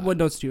 So There's a lot. what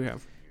notes do you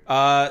have?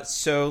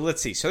 So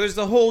let's see. So there's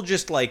the whole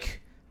just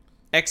like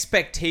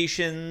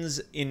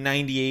expectations in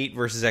 98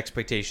 versus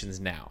expectations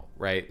now,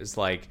 right? It's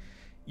like,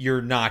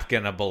 you're not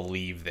going to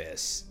believe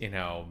this,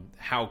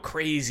 how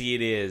crazy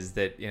it is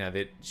that,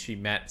 that she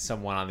met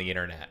someone on the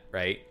internet,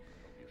 right?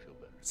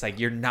 It's like,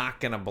 you're not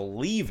going to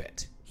believe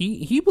it.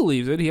 He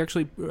believes it. He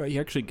actually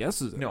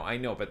guesses it. No, I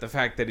know, but the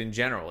fact that in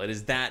general it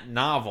is that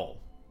novel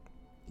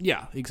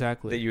Yeah,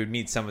 exactly. that you would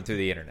meet someone through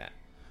the internet.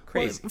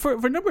 Crazy. Well,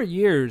 for a number of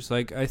years,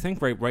 like I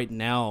think right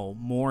now,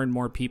 more and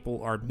more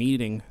people are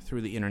meeting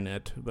through the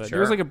internet. But there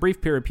was Sure. like a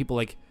brief period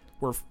people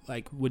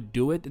would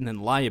do it and then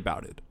lie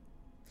about it.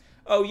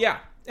 Oh yeah,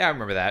 Yeah, I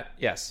remember that.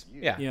 Yes.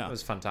 Yeah. Yeah. It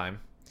was a fun time.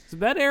 It's a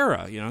bad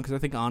era, because I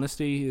think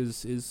honesty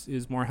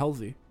is more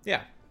healthy.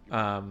 Yeah.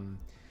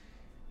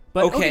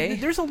 But Okay.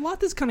 there's a lot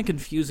that's kind of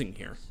confusing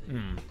here.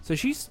 So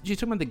she's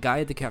talking about the guy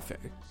at the cafe.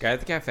 Guy at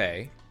the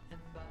cafe.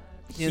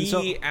 And He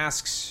so-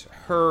 asks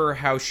her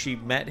how she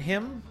met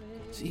him.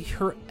 See,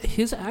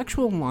 his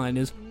actual line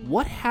is,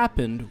 "What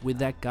happened with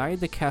that guy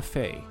at the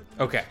cafe?"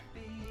 Okay.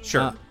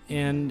 Sure.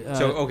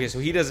 So so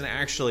he doesn't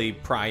actually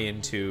pry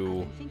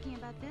into.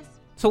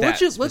 So let's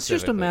that just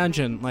specifically.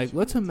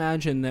 let's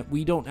imagine that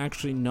we don't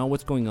actually know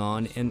what's going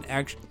on, and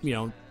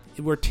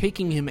we're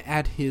taking him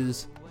at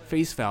his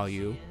face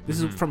value. This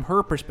is from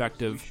her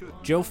perspective.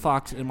 Joe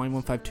Fox and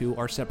NY152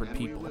 are separate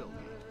people.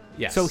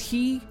 Yes. So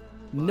he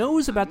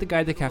knows about the guy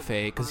at the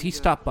cafe because he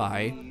stopped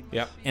by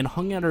Yep. and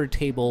hung out at her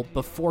table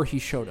before he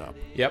showed up.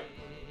 Yep.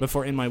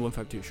 Before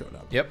NY152 showed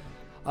up. Yep.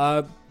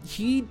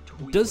 He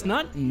does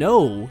not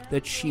know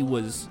that she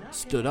was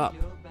stood up.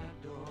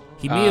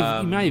 He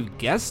might have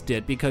guessed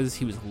it because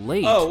he was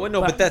late. Oh well,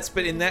 no, but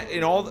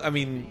in all, I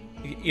mean,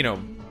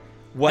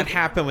 what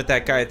happened with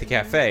that guy at the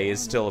cafe is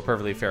still a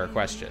perfectly fair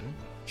question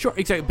Sure,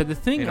 exactly. But the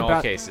thing in about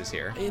all cases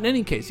here. in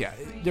any case, yeah,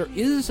 there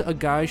is a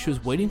guy she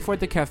was waiting for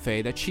at the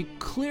cafe that she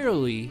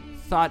clearly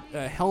thought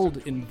held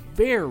in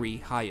very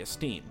high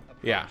esteem.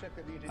 Yeah.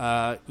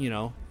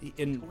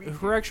 In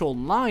her actual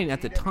line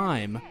at the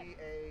time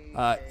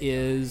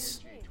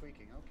is,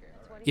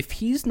 if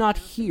he's not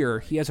here,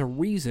 he has a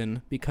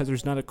reason because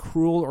there's not a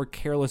cruel or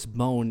careless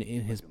bone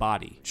in his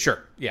body.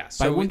 Sure. Yeah. By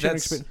So one general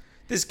that's, expe-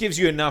 this gives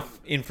you enough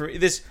info.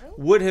 This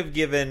would have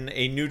given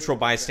a neutral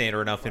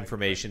bystander enough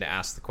information to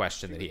ask the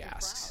question that he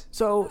asks.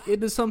 So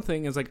it is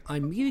something as like,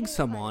 I'm meeting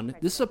someone.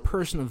 This is a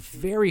person of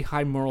very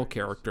high moral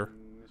character.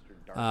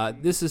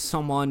 This is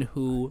someone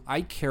who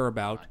I care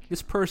about.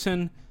 This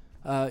person,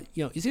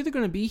 is either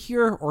going to be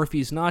here, or if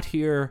he's not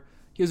here,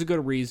 he has a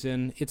good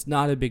reason. It's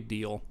not a big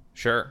deal.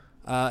 Sure.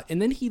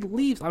 And then he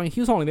leaves. I mean, he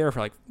was only there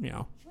for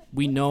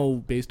we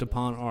know based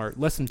upon our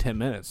less than 10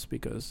 minutes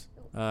because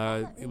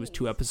it was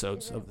 2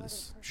 episodes of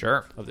this.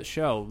 Sure. Of the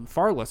show,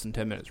 far less than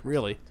 10 minutes,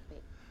 really.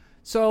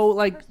 So,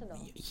 I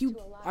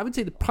would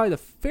say probably the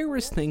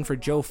fairest thing for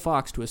Joe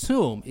Fox to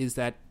assume is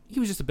that he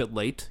was just a bit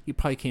late. He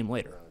probably came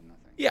later.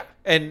 Yeah,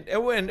 and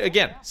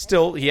again,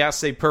 still, he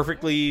asks a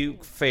perfectly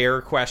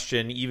fair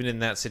question, even in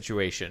that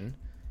situation,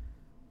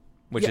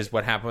 which is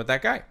what happened with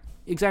that guy.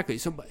 Exactly.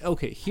 So,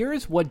 okay,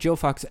 here's what Joe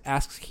Fox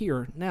asks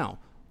here now.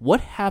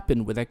 What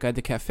happened with that guy at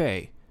the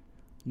cafe?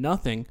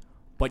 Nothing,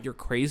 but you're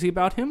crazy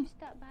about him?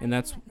 And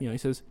that's, he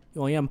says,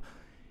 oh, I am.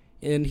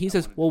 And he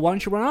says, well, why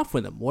don't you run off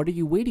with him? What are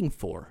you waiting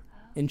for?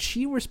 And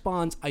she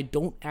responds, I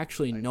don't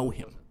actually know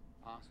him.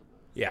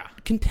 Yeah.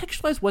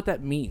 Contextualize what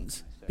that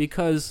means,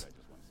 because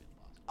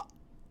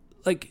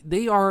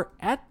they are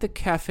at the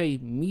cafe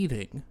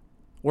meeting,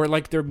 or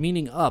they're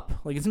meeting up.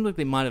 It seems like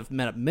they might have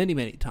met up many,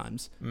 many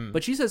times.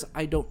 But she says,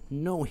 I don't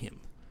know him.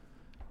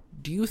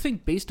 Do you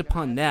think based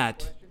upon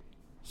that,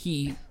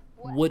 he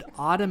would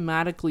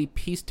automatically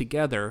piece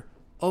together,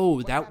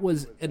 oh, that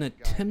was an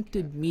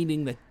attempted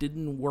meeting that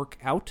didn't work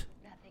out?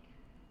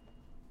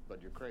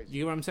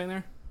 You know what I'm saying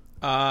there?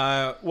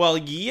 Well,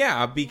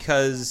 yeah,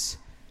 because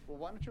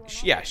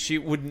she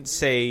wouldn't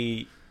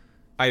say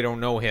I don't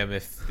know him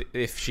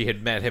if she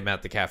had met him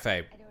at the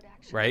cafe,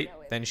 right?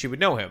 Then she would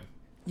know him.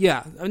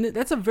 Yeah, I mean,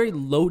 that's a very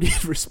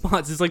loaded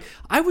response. It's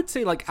I would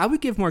say I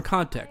would give more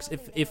context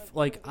if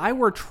I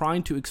were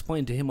trying to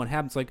explain to him what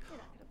happens.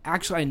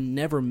 Actually, I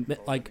never met.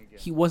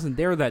 He wasn't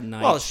there that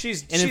night. Well, and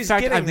she's in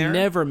fact, getting I've there.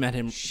 never met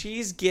him.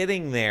 She's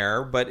getting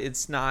there, but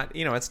it's not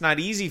it's not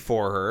easy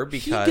for her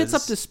because he gets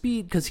up to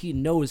speed because he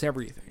knows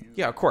everything.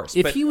 Yeah, of course.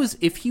 If he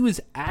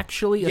was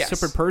actually a Yes,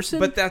 separate person,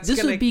 but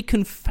this would be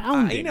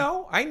confounding.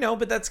 I know,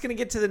 but that's going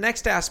to get to the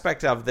next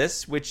aspect of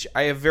this, which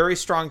I have very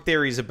strong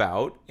theories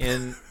about.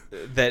 In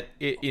that,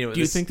 Do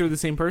you think they're the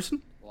same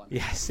person?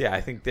 Yes, yeah,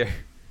 I think they're.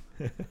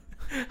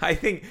 I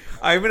think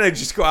I'm gonna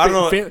just go. I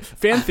don't know.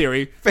 Fan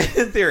theory.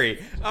 Fan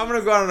theory. I'm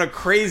gonna go out on a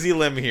crazy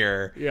limb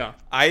here. Yeah.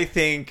 I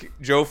think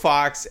Joe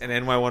Fox and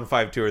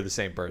NY152 are the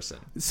same person.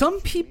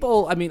 Some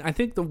people, I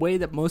think the way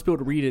that most people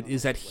would read it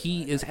is that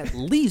he is at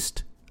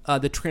least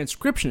the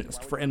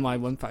transcriptionist for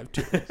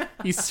NY152.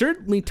 He's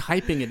certainly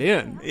typing it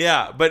in.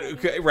 Yeah, but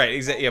right,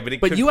 exactly. Yeah,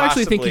 but you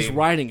actually think he's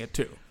writing it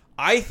too?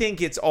 I think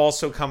it's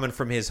also coming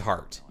from his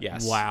heart.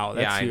 Yes. Wow.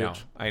 That's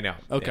huge. I know.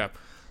 Okay.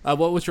 Yeah.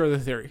 What was your other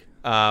theory?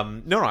 No,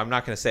 I'm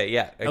not going to say it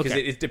yet because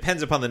Okay. it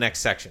depends upon the next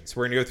section. So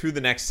we're going to go through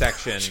the next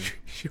section,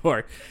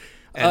 Sure.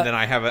 and then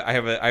I have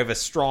a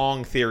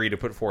strong theory to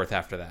put forth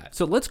after that.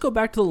 So let's go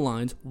back to the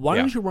lines. Why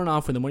don't Yeah. you run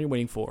off with him? What are you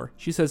waiting for?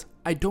 She says,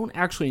 I don't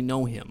actually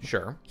know him.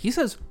 Sure. He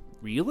says,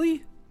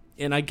 really?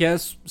 And I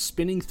guess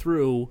spinning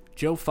through,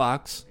 Joe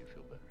Fox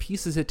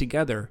pieces it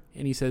together,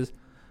 and he says,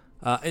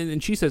 and then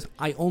she says,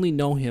 I only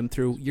know him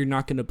through, you're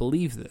not going to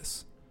believe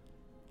this.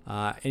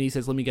 And he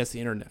says, let me guess, the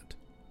internet.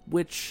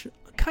 Which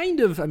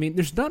I mean,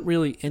 there's not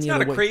really any It's not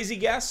other a way. crazy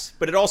guess,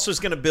 but it also is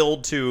going to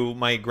build to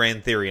my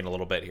grand theory in a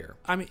little bit here.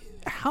 I mean,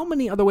 how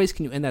many other ways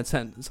can you end that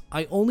sentence?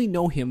 I only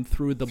know him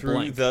through the Through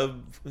blank.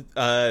 through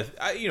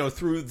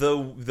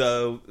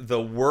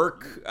the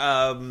work,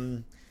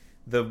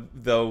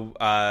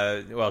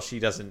 well, she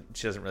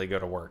doesn't really go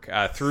to work.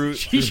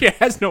 She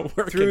has no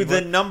work through the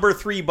anymore. number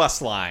 3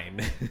 bus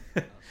line.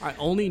 I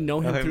only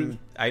know him through.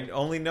 I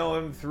only know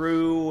him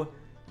through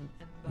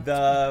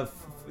the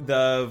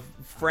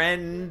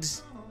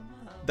friends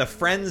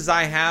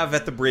I have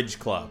at the bridge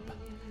club.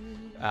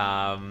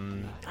 I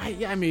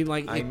mean,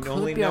 like, I it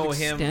only could be know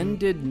him-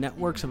 extended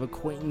networks of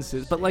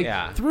acquaintances, but like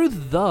Yeah. through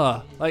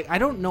I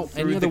don't know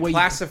Through any the other way.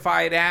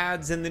 classified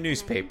ads in the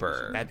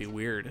newspaper. That'd be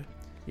weird.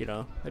 You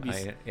know, that'd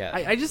be. yeah.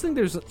 I just think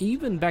there's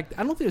even back.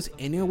 I don't think there's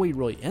any other way to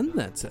really end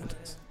that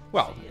sentence.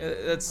 Well,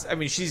 that's. I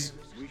mean, she's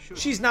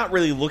not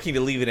really looking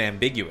to leave it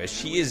ambiguous.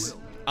 She is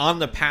on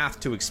the path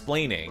to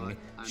explaining.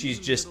 She's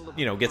just,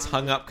 gets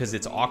hung up because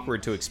it's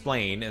awkward to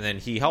explain, and then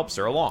he helps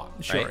her along.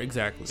 Sure, right?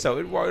 exactly. So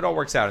it all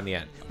works out in the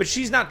end. But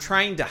she's not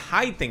trying to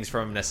hide things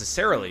from him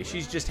necessarily.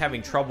 She's just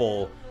having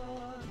trouble,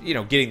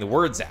 getting the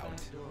words out.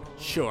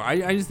 Sure,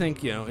 I just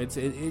think it's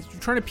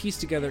trying to piece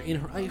together in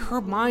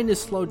her mind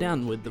is slowed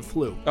down with the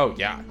flu. Oh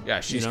yeah.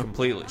 She's You know?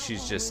 completely.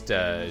 She's just.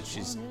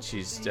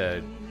 She's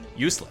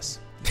useless.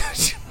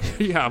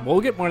 Yeah,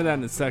 we'll get more to that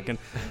in a second.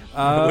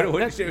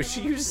 What did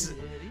she use?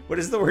 What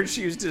is the word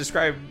she used to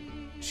describe?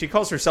 She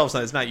calls herself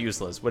something. It's not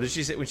useless. What does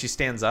she say when she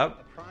stands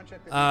up?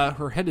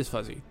 Her head is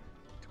fuzzy.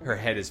 Her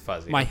head is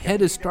fuzzy. My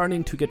head is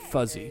starting to get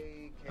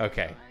fuzzy.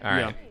 Okay. All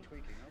right.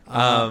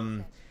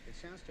 Yeah.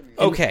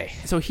 Okay.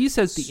 So he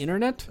says the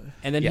internet,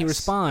 and then he Yes.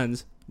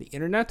 responds, "The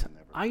internet?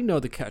 I know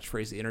the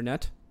catchphrase, the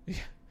internet.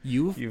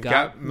 You've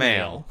got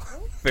mail."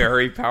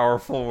 Very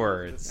powerful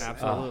words.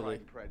 Absolutely.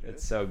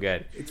 It's so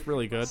good. It's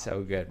really good.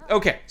 So good.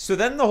 Okay. So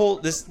then the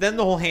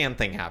whole hand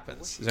thing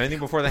happens. Is there anything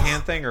before the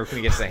hand thing, or can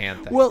we get to the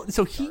hand thing? Well,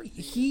 so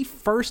he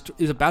first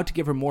is about to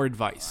give her more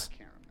advice,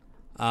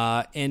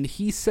 and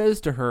he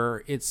says to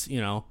her, "It's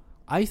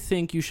I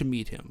think you should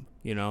meet him.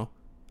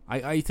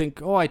 I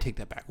think I take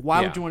that back.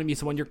 Why Yeah. would you want to meet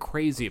someone you're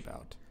crazy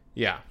about?"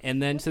 Yeah.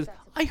 And then says,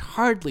 "I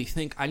hardly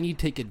think I need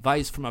to take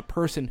advice from a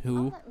person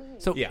who."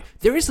 So Yeah.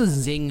 there is a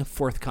zing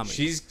forthcoming.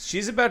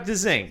 She's about to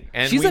zing,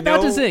 and She's we about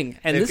to know zing,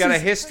 and they've this got a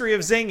is- history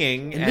of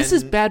zinging, and this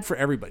is bad for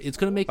everybody. It's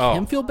going to make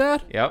him feel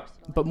bad. Yep.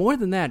 But more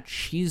than that,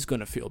 she's going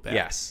to feel bad.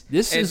 Yes.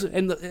 This And-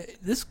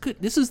 is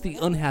this is the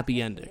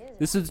unhappy ending.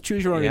 This is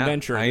choose your own Yeah,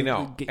 adventure. I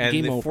know. Game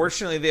And over.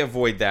 fortunately, they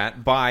avoid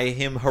that by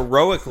him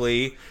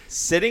heroically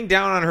sitting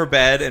down on her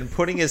bed and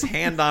putting his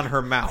hand on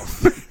her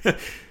mouth.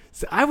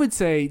 So I would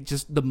say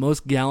just the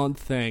most gallant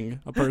thing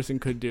a person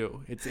could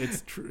do.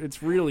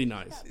 It's really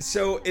nice.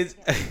 So it's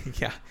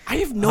yeah. I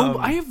have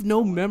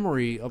no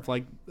memory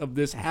of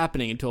this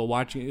happening until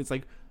watching it. It's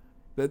like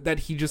that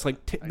he just maybe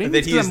That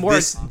it's he 'cause is I'm more,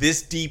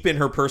 this deep in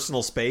her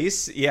personal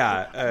space.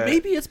 Yeah.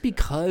 maybe it's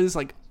because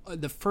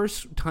the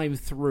first time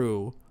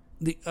through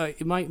the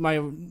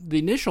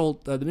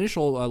initial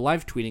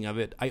live tweeting of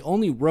it, I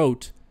only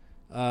wrote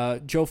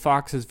Joe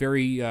Fox's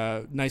very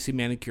nicely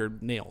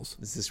manicured nails.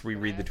 Is this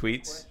reread the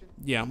tweets?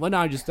 Yeah, well,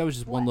 no, that was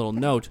just one little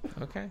note.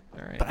 Okay,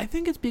 all right. But I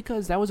think it's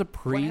because that was a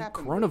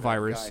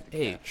pre-coronavirus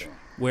age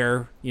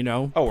where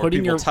where putting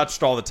people your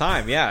touched all the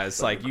time. Yeah, it's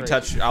like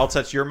I'll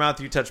touch your mouth,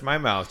 you touch my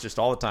mouth, just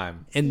all the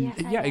time. and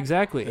yeah,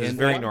 exactly. It's And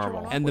very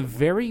normal. And the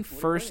very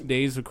first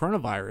days of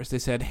coronavirus, they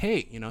said,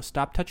 "Hey,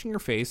 stop touching your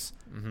face."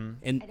 Mm-hmm.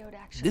 And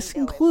this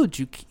includes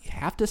you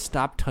have to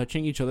stop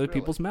touching each other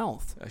people's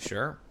mouth.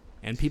 Sure.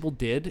 And people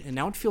did, and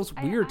now it feels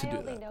weird to do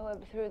I that. only know him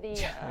through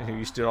the. He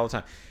used to do it all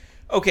the time.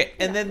 Okay,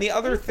 and then the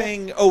other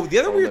thing. The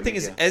other weird thing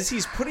is as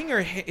he's putting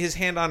his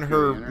hand on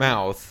her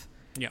mouth.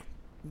 Yeah.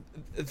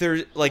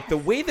 There's the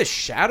way the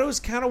shadows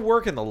kind of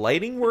work and the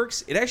lighting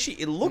works.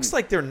 It looks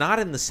like they're not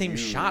in the same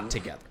shot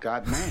together.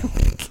 Got mail.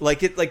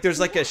 There's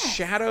a It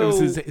shadow.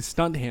 was his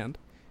stunt hand.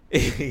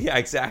 Yeah,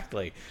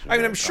 exactly. I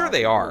mean, I'm sure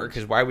they are,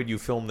 because why would you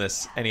film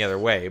this any other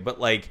way? But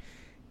I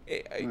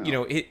don't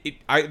know.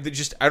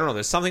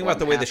 There's something about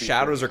the way the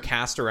shadows are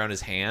cast around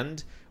his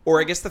hand, or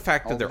I guess the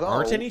fact that there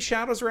aren't Although- any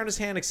shadows around his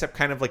hand except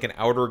kind of like an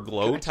outer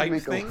glow type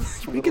thing. I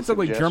think it's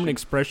like German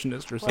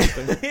expressionist or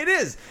something. It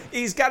is.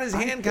 He's got his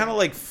hand kind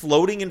of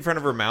floating in front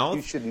of her mouth.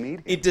 You should meet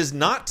him. It does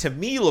not, to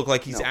me, look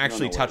like he's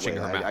actually wait, touching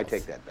wait, her mouth. I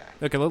take that back.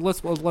 Okay,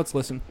 let's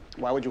listen.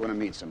 Why would you want to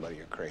meet somebody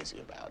you're crazy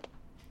about?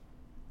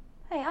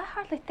 Hey, I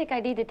hardly think I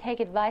need to take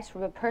advice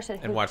from a person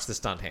who. And watch the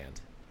stunt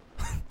hand.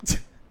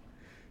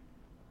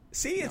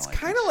 See, it's No, I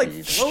kind can of like see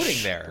the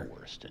floating there. The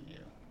worst in you.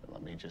 But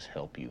let me just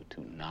help you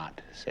to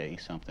not say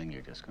something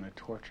you're just going to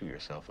torture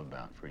yourself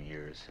about for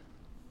years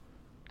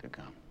to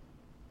come.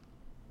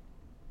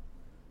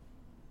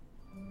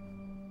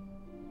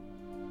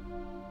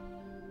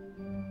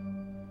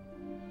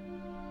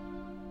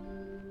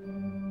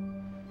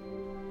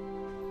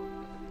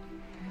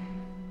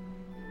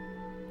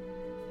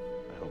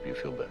 I hope you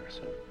feel better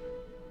soon.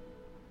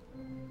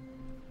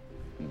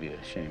 You'd be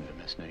ashamed to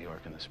miss New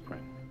York in the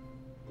spring.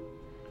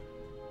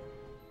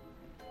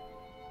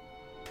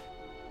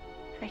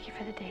 Thank you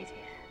for the daisies.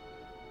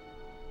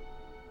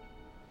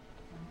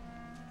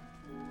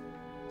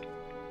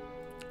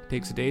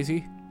 Takes a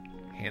daisy.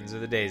 Hands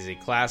of the daisy.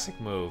 Classic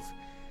move.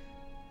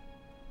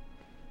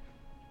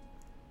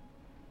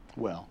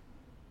 Well,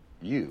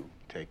 you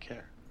take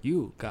care.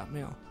 You got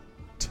mail.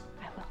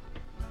 I will.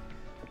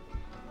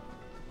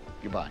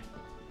 Goodbye.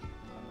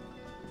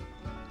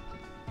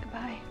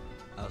 Goodbye.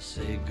 I'll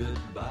say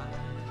goodbye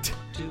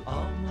to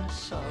all my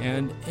sorrow.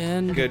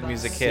 And Good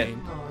music hit.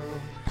 scene.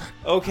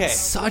 Okay.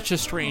 Such a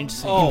strange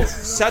scene. Oh,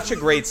 such a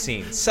great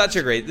scene. Such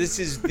a great. This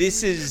is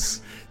This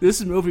is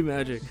movie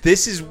magic.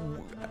 this is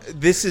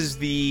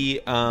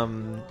the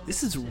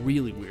This is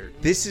really weird.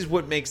 this is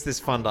what makes this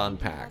fun to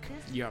unpack.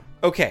 Yeah.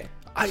 Okay.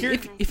 Here,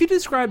 If you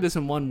describe this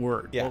in one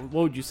word, Yeah. what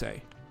would you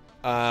say?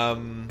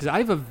 um Because I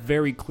have a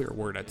very clear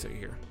word I'd say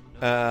here.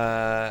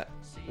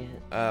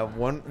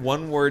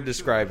 one word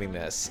describing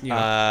this.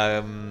 Yeah.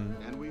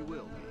 And we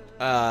will.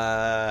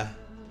 Uh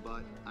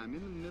But I'm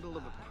in the middle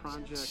of a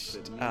project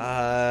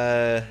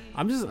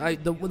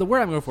that The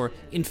word I'm going for,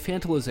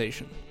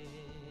 infantilization.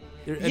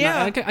 And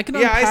yeah, I can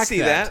yeah, I unpack see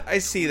that. I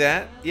see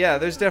that. Yeah,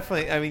 there's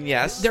definitely. I mean,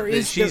 yes, There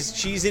is-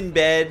 She's in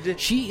bed.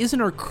 She is in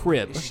her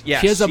crib.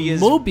 Yes, she has a she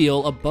is-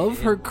 mobile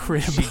above her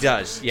crib. She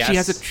does. Yes. She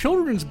has a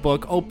children's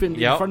book opened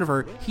in Yep. front of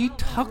her. He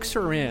tucks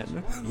her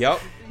in. Yep.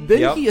 Then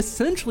Yep. he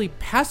essentially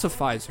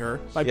pacifies her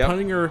by Yep.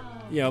 putting her,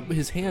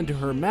 his hand to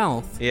her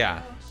mouth.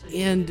 Yeah.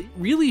 And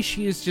really,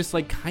 she is just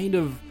like kind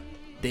of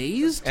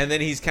dazed. And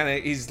then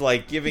he's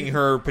like giving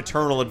her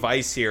paternal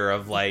advice here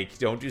of like,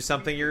 don't do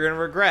something you're gonna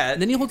regret.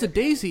 And then he holds a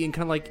daisy and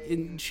kind of like,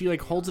 she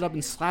like holds it up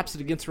and slaps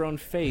it against her own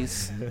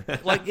face.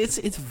 Like it's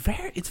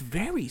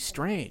very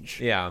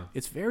strange. Yeah.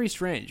 It's very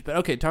strange. But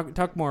okay,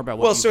 talk more about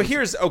what. Well, you so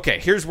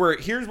think. here's where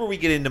we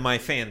get into my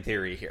fan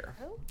theory here.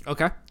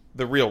 Okay.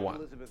 The real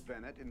one.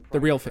 The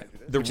real fan.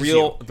 The Which is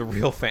real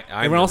you. fan.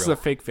 I'm Everyone the else is real- a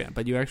fake fan,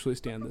 but you actually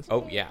stand this.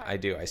 Oh yeah, I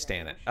do. I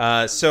stand it.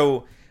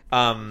 So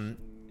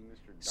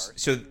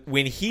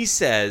when he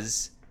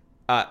says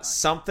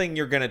something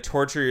you're going to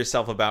torture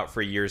yourself about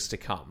for years to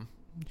come,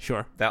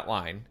 Sure. that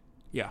line,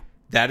 Yeah.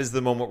 that is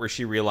the moment where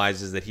she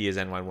realizes that he is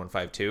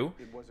NY152.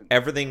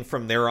 Everything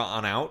from there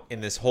on out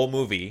in this whole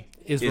movie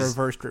Is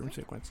reverse dream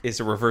sequence. Is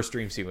a reverse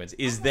dream sequence.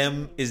 Is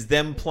them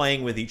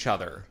playing with each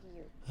other.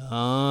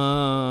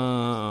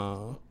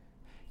 Oh.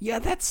 Yeah,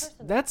 that's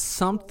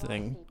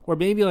something. Or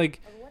maybe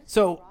like,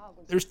 so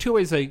there's two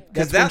ways like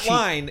Because that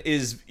line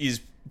is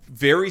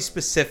very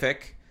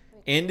specific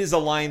and is a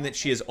line that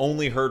she has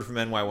only heard from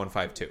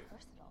NY152.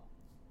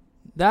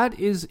 That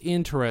is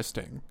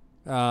interesting.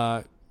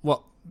 Well,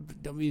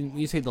 I mean, when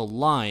you say the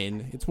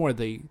line, it's more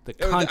the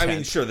content. I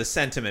mean, sure, the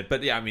sentiment,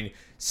 but yeah, I mean,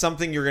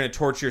 something you're going to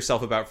torture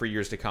yourself about for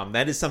years to come.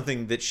 That is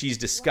something that she's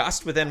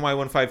discussed with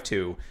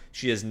NY152.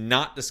 She has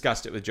not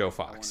discussed it with Joe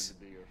Fox.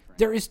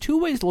 There is two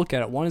ways to look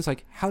at it. One is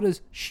like, how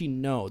does she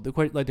know?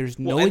 Like, there's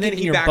Well, knowing and then it in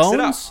he your backs it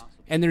up. bones,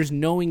 and there's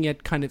knowing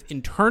it kind of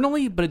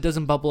internally, but it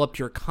doesn't bubble up to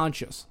your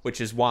conscious. Which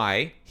is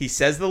why he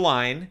says the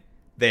line,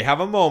 they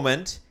have a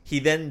moment, he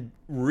then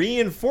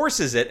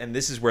reinforces it, and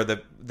this is where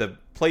them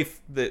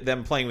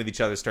playing with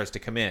each other starts to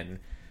come in,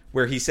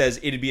 where he says,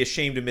 it'd be a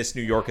shame to miss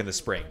New York in the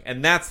spring.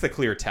 And that's the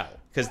clear tell,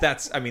 because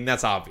that's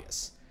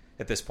obvious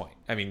at this point.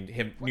 I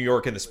mean, New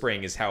York in the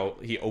spring is how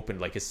he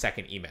opened like his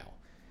second email.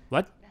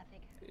 What?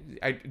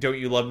 Don't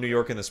you love New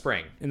York in the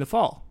spring? In the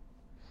fall.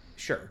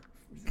 Sure.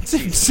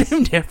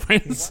 Same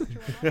difference.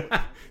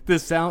 The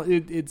sound,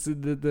 it's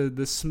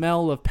the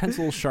smell of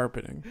pencil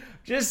sharpening.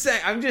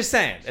 I'm just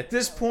saying. At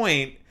this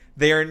point,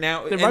 they are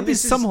now. There might be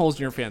some holes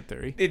in your fan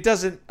theory. It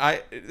doesn't.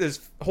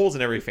 There's holes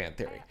in every fan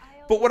theory.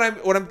 But what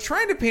I'm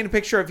trying to paint a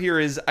picture of here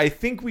is, I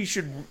think we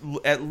should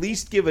at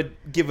least give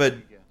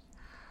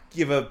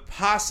a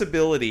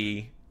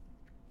possibility.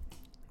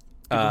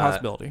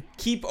 Possibility.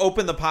 Keep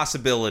open the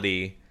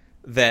possibility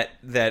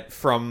that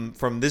from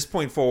this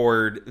point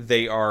forward,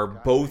 they are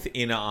both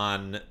in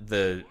on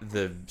the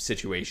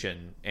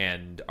situation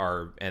and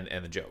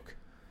the joke.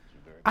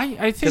 I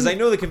think, because I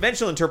know the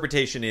conventional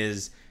interpretation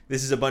is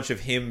this is a bunch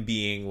of him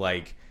being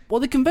like. Well,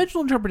 the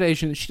conventional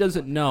interpretation, she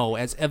doesn't know,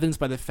 as evidenced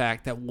by the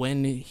fact that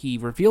when he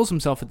reveals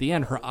himself at the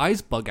end, her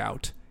eyes bug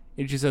out,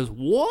 and she says,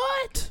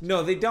 "What?"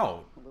 No, they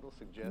don't.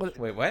 But,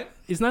 wait, what?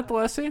 Isn't that the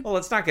last scene? Well,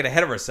 let's not get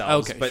ahead of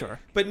ourselves. Okay, but, sure.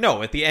 But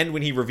no, at the end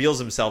when he reveals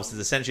himself, it's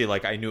essentially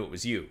like, I knew it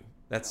was you.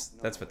 That's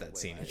what that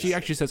scene is. She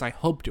actually says, "I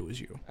hoped it was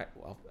you."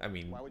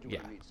 Yeah,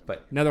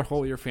 but another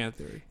hole in your fan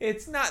theory.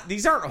 It's not.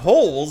 These aren't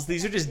holes.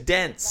 These are just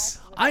dents.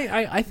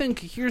 I think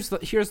here's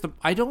the.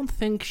 I don't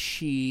think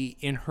she,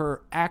 in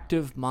her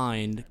active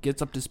mind,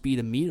 gets up to speed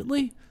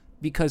immediately,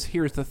 because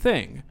here's the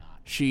thing: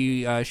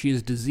 she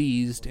is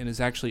diseased and is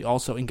actually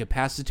also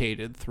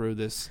incapacitated through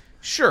this.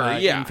 Sure,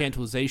 yeah.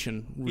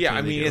 Infantilization. Yeah,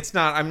 I mean, it's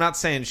not. I'm not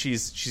saying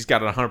she's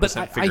got it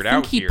 100% figured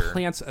out here. I think he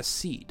plants a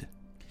seed.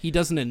 He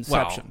does an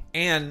inception. Well,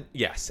 and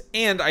yes,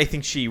 and I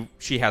think she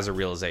has a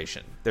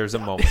realization. There's a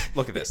moment.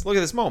 Look at this. Look at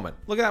this moment.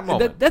 Look at that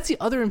moment. That's the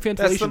other infantilization.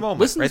 That's the moment.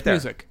 Listen right to there.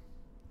 this music.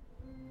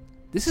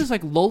 This is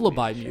like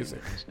lullaby music.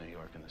 New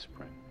York in the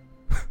spring.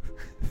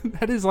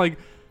 That is like.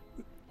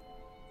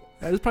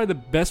 That is probably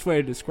the best way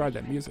to describe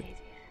that music.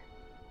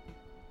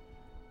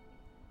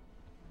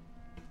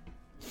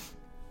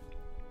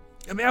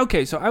 I mean,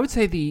 okay, so I would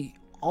say the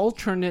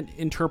alternate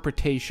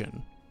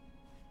interpretation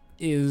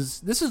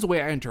this is the way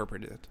I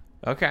interpreted it,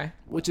 Okay.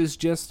 which is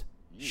just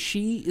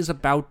she is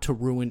about to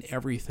ruin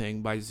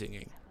everything by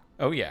zinging.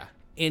 Oh, yeah.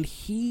 And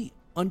he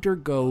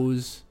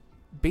undergoes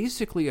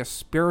basically a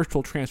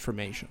spiritual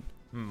transformation.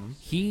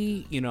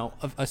 He,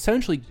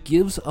 essentially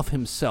gives of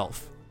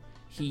himself.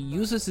 He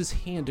uses his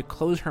hand to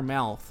close her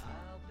mouth,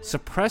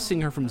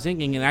 suppressing her from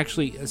zinging and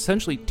actually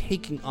essentially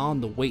taking on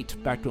the weight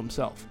back to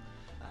himself.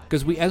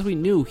 Because as we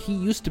knew, he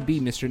used to be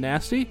Mr.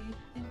 Nasty,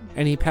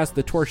 and he passed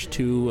the torch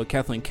to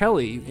Kathleen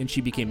Kelly, and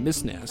she became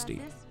Miss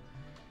Nasty.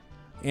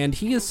 And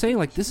he is saying,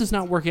 like, this is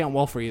not working out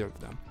well for either of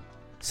them.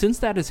 Since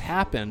that has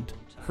happened,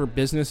 her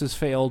business has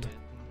failed,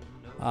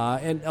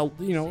 and a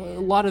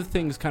lot of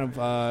things kind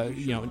of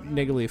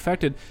negatively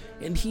affected,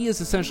 and he is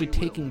essentially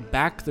taking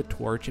back the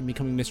torch and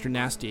becoming Mr.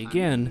 Nasty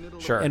again,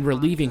 Sure. and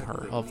relieving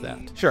her of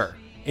that. Sure.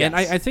 And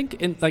Yes. I think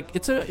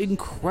it's an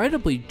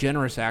incredibly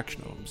generous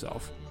action of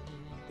himself.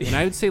 And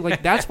I would say,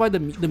 like, that's why the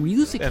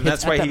music And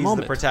hits that's why at that he's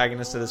moment. the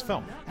protagonist of this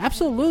film.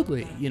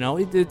 Absolutely,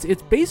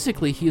 it's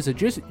basically he's a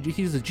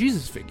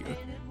Jesus figure.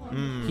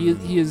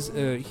 He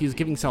is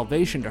giving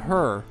salvation to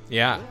her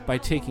Yeah. by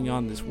taking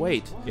on this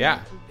weight. Yeah.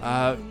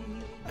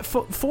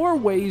 Four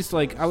ways,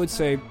 like I would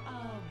say,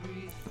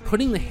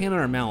 putting the hand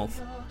on her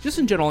mouth, just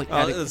in general, like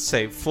Let's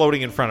say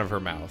floating in front of her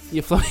mouth.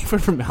 yeah, floating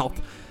from her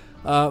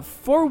mouth.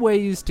 4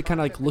 ways to kind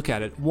of like look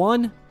at it.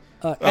 One,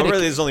 Really,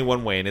 there's only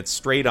one way, and it's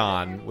straight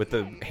on with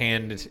the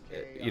hand,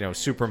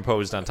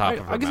 superimposed on top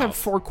of her I guess I have mouth.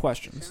 4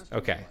 questions.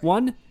 Okay.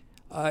 One,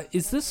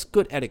 is this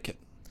good etiquette?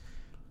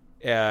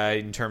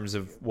 In terms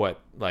of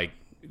what, like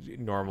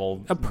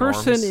normal A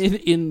person norms?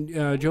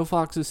 in Joe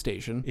Fox's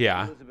station,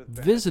 Yeah.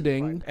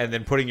 visiting. And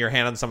then putting your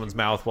hand on someone's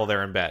mouth while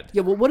they're in bed.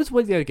 Yeah, well, what is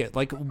etiquette?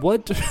 Like,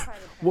 what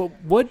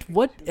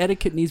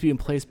etiquette needs to be in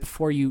place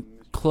before you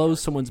close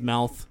someone's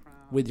mouth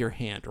with your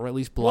hand, or at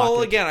least block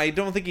Well, it? again, I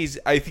don't think he's.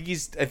 I think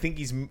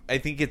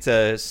it's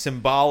a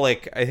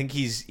symbolic. I think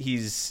he's.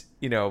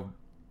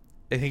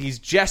 I think he's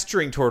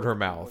gesturing toward her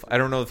mouth. I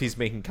don't know if he's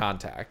making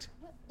contact.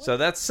 So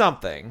that's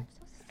something.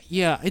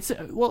 Yeah,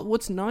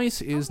 what's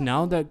nice is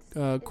now that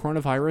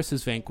coronavirus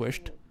is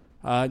vanquished,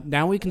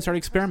 now we can start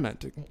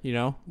experimenting.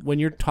 When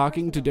you're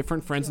talking to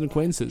different friends and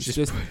acquaintances,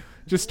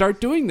 just start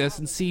doing this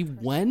and see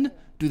when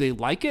do they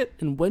like it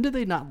and when do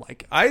they not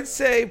like it. I'd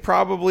say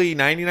probably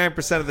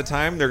 99% of the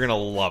time they're gonna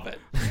love it.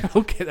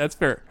 Okay, that's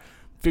fair.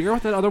 Figure out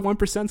what that other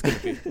 1% is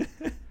going to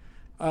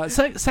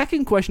be.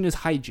 Second question is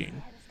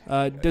hygiene.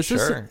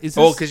 Sure. Is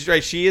this? Because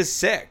right, she is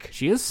sick.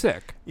 She is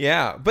sick.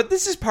 Yeah, but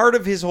this is part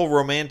of his whole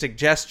romantic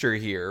gesture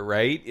here,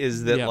 right?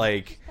 Is that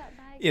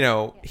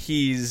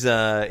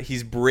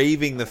he's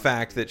braving the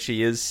fact that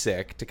she is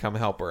sick to come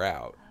help her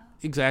out.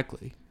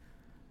 Exactly.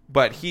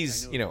 But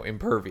he's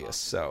impervious,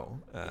 so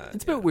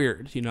It's a bit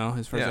weird,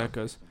 as far as that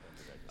goes.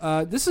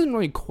 This isn't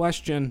really a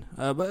question,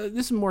 but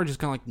this is more just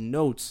kind of like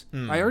notes.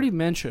 I already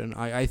mentioned,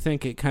 I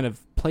think it kind of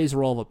plays a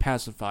role of a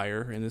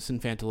pacifier in this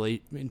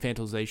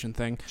infantilization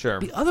thing. Sure.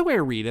 The other way I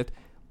read it,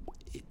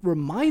 it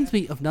reminds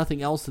me of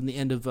nothing else than the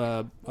end of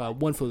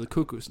One Flew Over the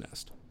Cuckoo's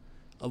Nest.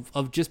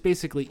 Of just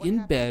basically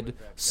in bed,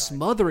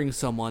 smothering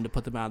someone to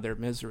put them out of their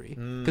misery.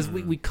 Because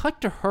we cut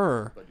to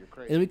her,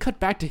 and then we cut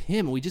back to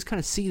him, and we just kind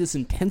of see this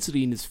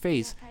intensity in his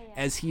face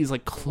as he's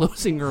like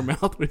closing her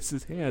mouth with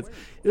his hands.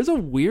 There's a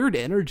weird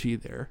energy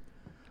there.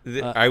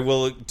 I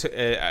will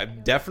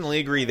definitely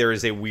agree there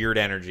is a weird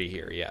energy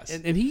here, yes.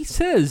 And he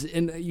says,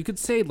 and you could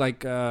say,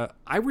 like, I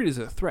read it as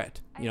a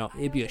threat.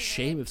 It'd be a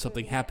shame if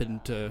something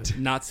happened to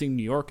not seeing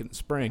New York in the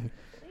spring.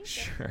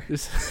 Sure.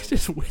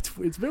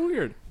 It's been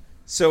weird.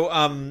 So,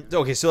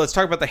 okay, so let's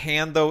talk about the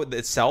hand, though,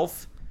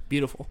 itself.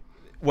 Beautiful.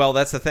 Well,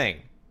 that's the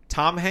thing.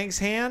 Tom Hanks'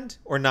 hand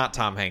or not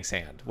Tom Hanks'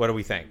 hand? What do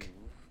we think?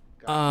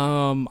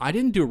 I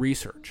didn't do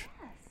research.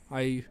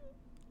 I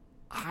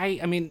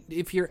mean,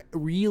 if you're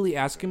really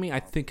asking me, I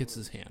think it's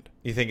his hand.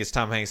 You think it's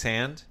Tom Hanks'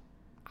 hand?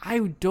 I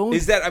don't.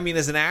 Is that, I mean,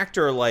 as an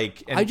actor,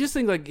 like... I just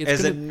think, like, it's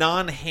as gonna, a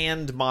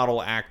non-hand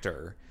model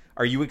actor,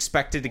 are you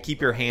expected to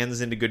keep your hands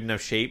into good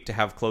enough shape to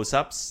have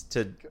close-ups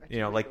to,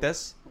 like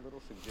this?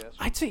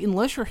 I'd say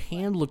unless your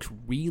hand looks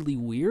really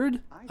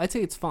weird, I'd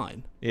say it's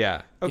fine.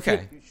 Yeah.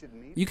 Okay.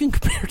 You can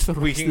compare to the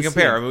rest We can of the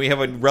compare. scene. I mean, we have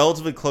a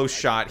relatively close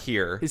shot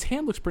here. His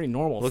hand looks pretty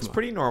normal. Looks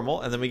pretty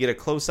normal, and then we get a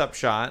close-up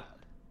shot.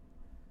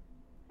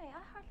 Hey, I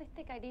hardly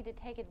think I need to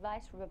take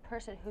advice from a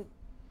person who...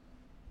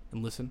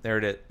 And listen. There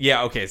it is.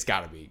 Yeah, okay, it's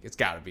got to be. It's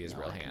got to be his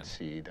real I hand.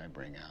 concede I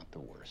bring out the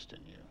worst in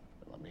you.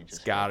 But let me just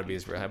It's got to be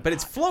his real hand. But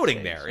it's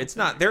floating there. It's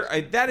not there.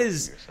 That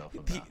is...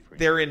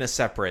 They're in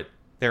separate...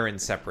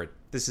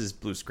 This is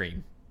blue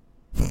screen.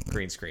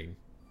 Green screen.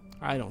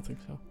 I don't think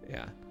so.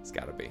 Yeah, it's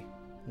got to be.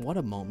 What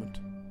a moment.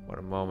 What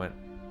a moment.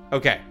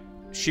 Okay,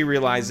 she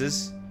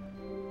realizes.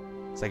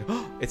 It's like,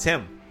 oh, it's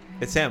him.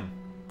 It's him.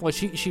 Well,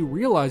 she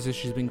realizes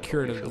she's been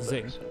cured of the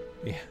zing.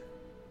 Yeah.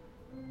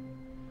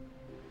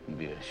 It'd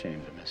be a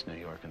shame to miss New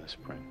York in the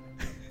spring.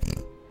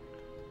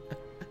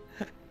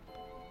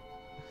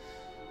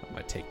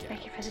 to take you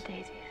Thank out. you for the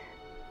daisies.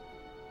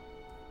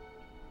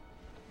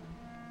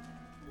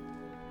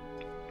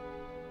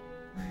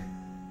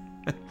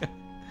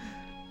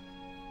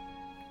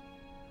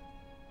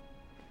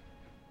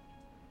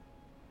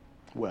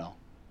 Well,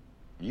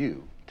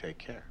 you take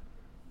care.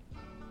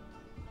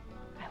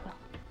 I will.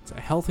 It's a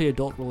healthy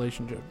adult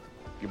relationship.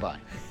 Goodbye.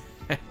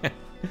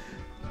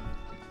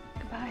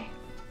 Goodbye.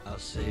 I'll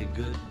say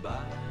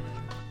goodbye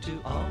to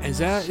all Is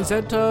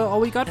that all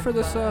we got for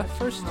this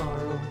first?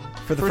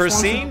 For the First first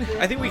one? scene?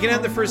 I think we can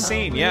end the first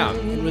scene, yeah.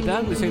 And with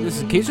that, we say this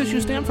is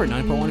KSSU Stanford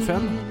 9.1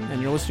 FM,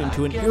 and you're listening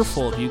to an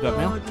earful of You Got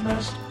Mail.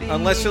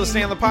 Unless you're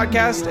listening on the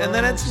podcast, and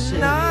then it's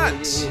not.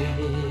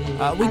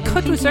 We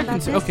cut to a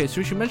second. Okay, so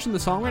we should mention the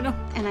song right now.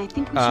 And I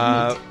think we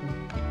should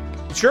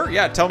meet. Sure,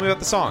 yeah, tell me about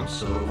the song.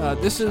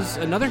 This is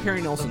another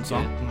Harry Nilsson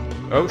song.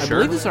 Oh, I sure.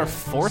 believe this is our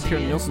fourth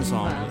Harry Nilsson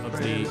song of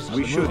the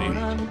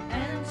movie.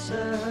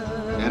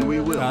 And we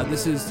will.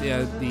 This is the.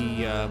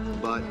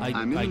 but I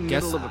I'm in the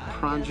guess middle of a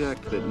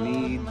project that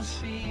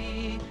needs...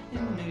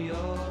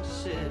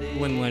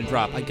 when will it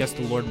drop? I guess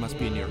the Lord must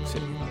be in New York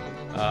City.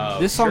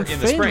 This sure, song in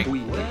the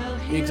spring.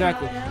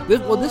 Exactly.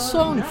 This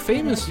song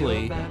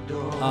famously,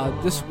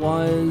 this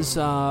was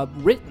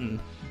written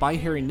by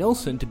Harry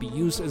Nilsson to be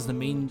used as the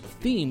main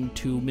theme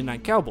to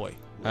Midnight Cowboy.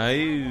 Oh.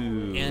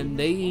 And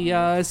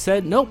they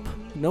said, nope,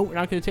 we're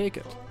not going to take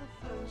it.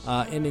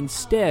 And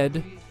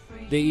instead,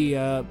 they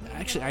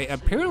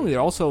apparently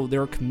they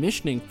were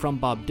commissioning from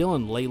Bob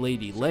Dylan "Lay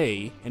Lady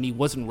Lay," and he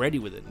wasn't ready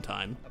with it in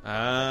time.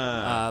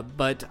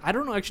 But I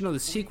don't actually know the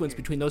sequence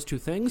between those two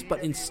things.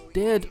 But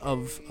instead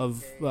of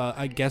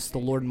I guess the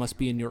Lord must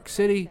be in New York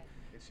City,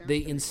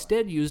 they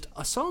instead used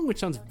a song which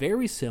sounds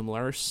very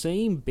similar,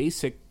 same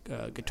basic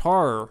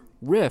guitar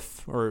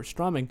riff or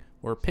strumming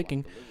or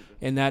picking.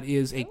 And that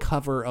is a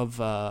cover of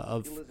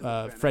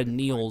Fred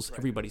Neil's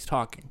 "Everybody's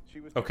Talking,"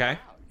 Okay.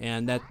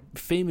 and that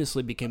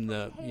famously became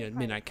the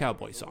Midnight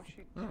Cowboy song.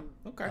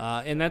 Okay.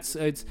 And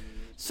it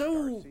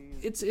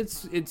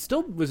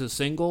still was a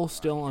single,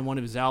 still on one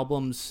of his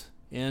albums,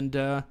 and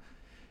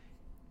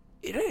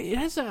it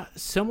has a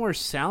similar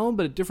sound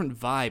but a different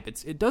vibe.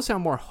 It does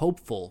sound more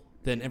hopeful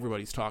than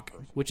 "Everybody's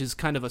Talking," which is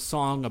kind of a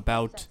song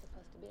about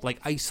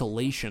like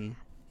isolation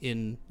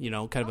in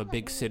kind of a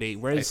big city.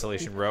 Whereas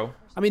Isolation Row.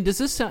 I mean, does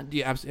this sound?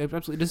 Yeah,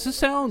 absolutely. Does this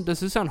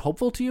sound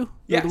hopeful to you?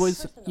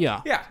 Yes.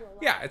 Yeah.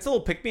 Yeah. It's a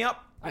little pick me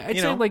up. I'd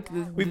say like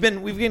we've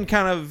been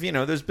kind of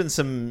there's been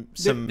some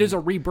there's a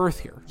rebirth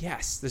here.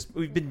 yes,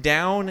 we've been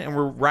down and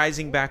we're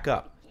rising back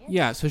up.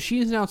 Yeah. So she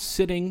is now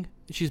sitting.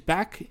 She's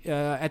back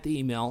at the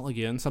email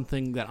again.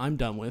 Something that I'm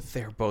done with.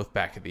 They're both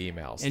back at the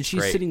emails. And It's she's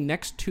great. sitting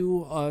next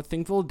to a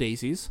thing full of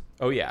daisies.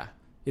 Oh yeah.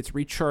 It's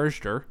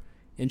recharged her,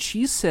 and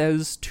she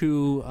says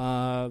to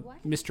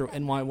Mr.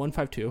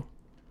 NY152,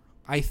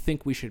 "I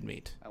think we should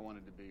meet." I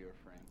wanted to be your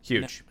friend.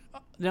 Huge.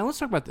 Now let's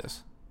talk about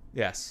this.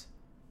 Yes.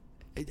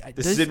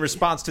 This is in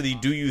response to the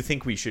 "Do you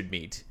think we should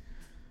meet?"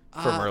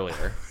 from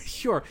earlier.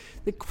 Sure.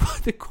 The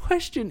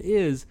question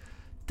is,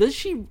 does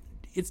she?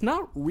 It's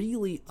not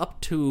really up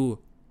to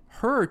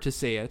her to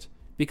say it,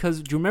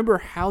 because do you remember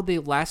how they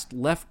last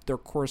left their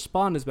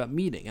correspondence about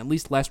meeting? At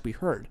least last we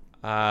heard.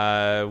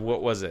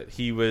 What was it?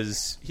 He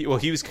was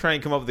trying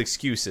to come up with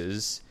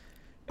excuses,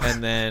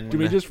 and then Do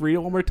we just read it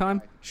one more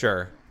time?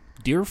 sure.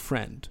 Dear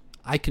friend,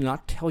 I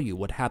cannot tell you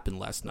what happened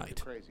last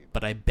night,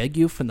 but I beg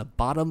you from the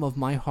bottom of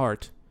my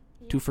heart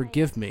to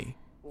forgive me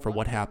for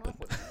what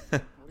happened.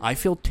 I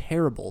feel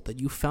terrible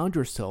that you found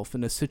yourself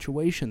in a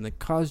situation that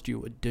caused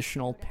you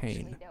additional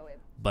pain,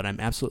 but I'm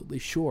absolutely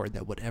sure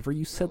that whatever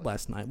you said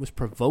last night was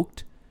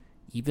provoked,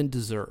 even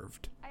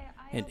deserved.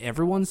 And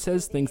everyone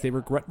says things they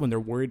regret when they're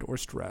worried or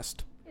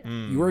stressed.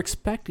 You were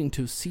expecting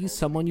to see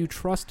someone you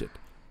trusted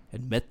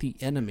and met the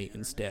enemy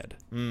instead.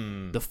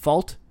 The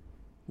fault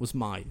was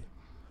mine.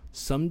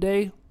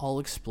 Someday I'll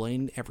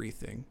explain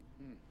everything.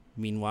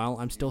 Meanwhile,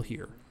 I'm still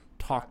here.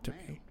 Talk to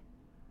me.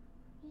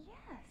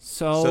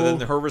 So So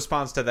then her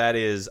response to that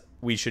is,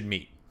 "We should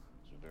meet."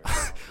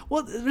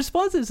 well, the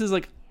response is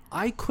like,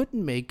 I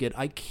couldn't make it.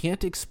 I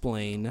can't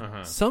explain.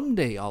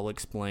 Someday I'll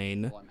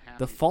explain.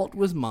 The fault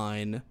was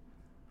mine.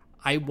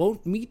 I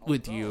won't meet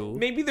with you.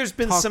 Maybe there's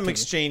been Talk some to me.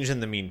 exchange in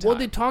the meantime. Well,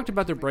 they talked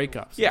about their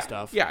breakups yeah, and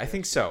stuff. Yeah, I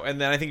think so.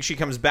 And then I think she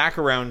comes back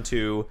around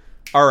to,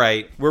 "All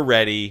right, we're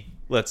ready.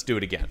 Let's do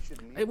it again."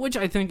 Which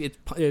I think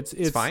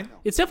it's fine.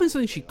 It's definitely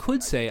something she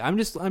could say. I'm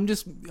just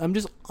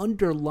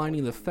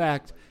underlining the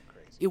fact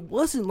it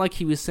wasn't like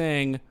he was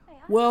saying,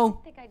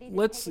 "Well,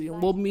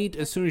 we'll meet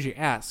as soon as you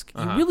ask."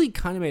 He really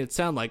kind of made it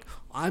sound like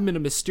I'm in a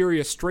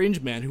mysterious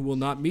strange man who will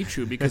not meet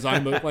you because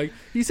I'm like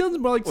he sounds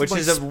more like Which some,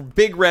 is like, a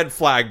big red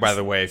flag, by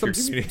the way, if you're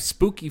some communicating.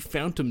 spooky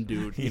phantom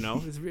dude.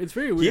 It's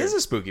very weird. He is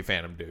a spooky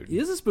phantom dude. He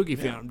is a spooky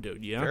phantom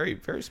dude. Yeah, Very,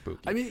 very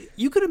spooky. I mean,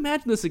 you could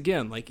imagine this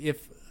again, like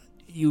if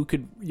you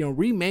could,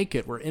 remake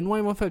it where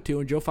NY152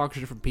 and Joe Fox are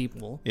different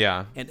people.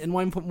 Yeah. And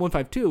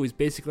NY152 is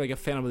basically like a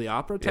Phantom of the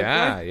Opera type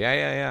guy.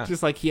 Yeah.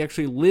 Just like he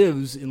actually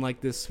lives in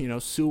like this,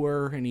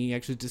 sewer, and he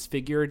actually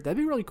disfigured. That'd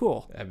be really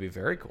cool. That'd be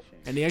very cool.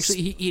 And he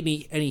actually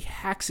he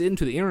hacks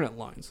into the internet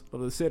lines of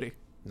the city.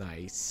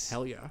 Nice.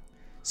 Hell yeah.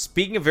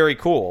 Speaking of very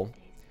cool,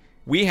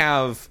 we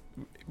have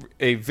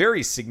a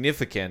very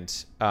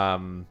significant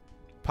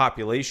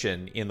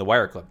population in the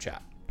Wire Club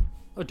chat,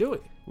 Oh, do we?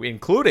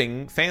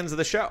 including fans of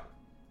the show.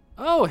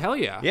 Oh, hell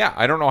yeah. Yeah,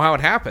 I don't know how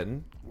it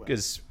happened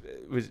because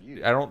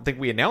I don't think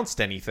we announced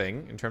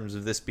anything in terms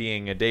of this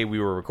being a day we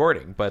were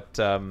recording, but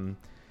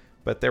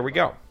there we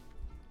go.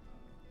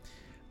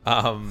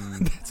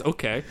 That's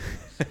okay.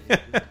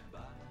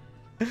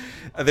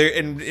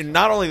 And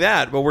not only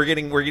that, but we're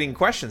getting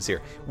questions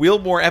here. Will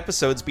more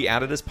episodes be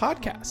added as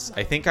podcasts?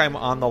 I think I'm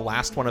on the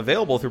last one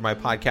available through my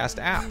podcast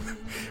app.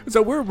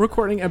 So we're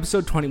recording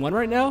episode 21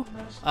 right now.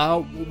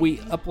 We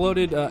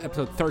uploaded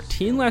episode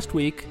 13 last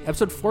week,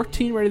 episode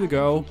 14 ready to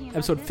go,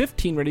 episode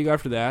 15 ready to go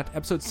after that,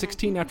 episode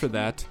 16 after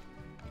that,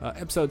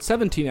 episode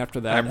 17 after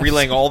that. I'm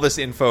relaying all this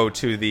info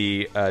to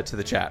the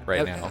chat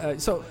right now.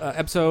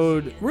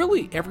 Episode,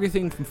 really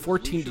everything from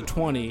 14 to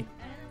 20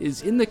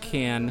 is in the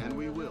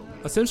can,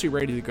 essentially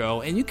ready to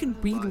go, and you can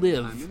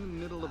relive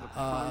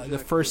the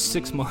first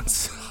 6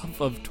 months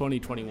of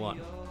 2021.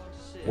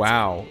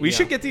 Wow, we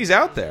should get these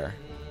out there.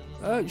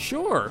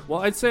 Sure. Well,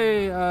 I'd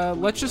say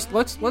let's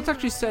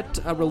actually set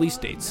release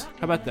dates.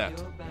 How about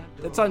that?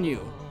 That's on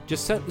you.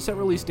 Just set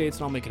release dates,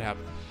 and I'll make it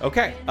happen.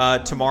 Okay.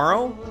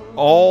 Tomorrow,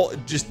 all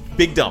just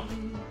big dump,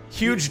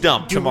 huge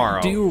dump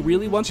tomorrow. Do you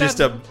really want just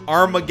that? a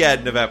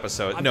Armageddon of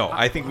episodes? No,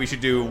 I think we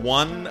should do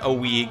one a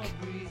week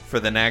for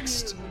the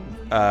next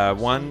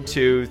 1,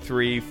 2,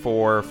 3,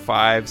 4,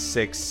 5,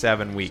 6,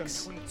 7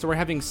 weeks. So we're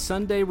having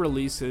Sunday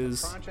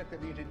releases,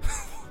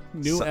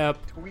 new ep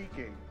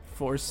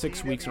for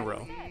 6 weeks in a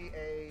row.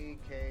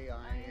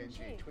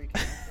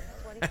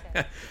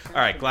 All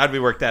right, glad we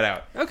worked that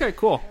out. Okay,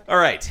 cool. All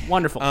right,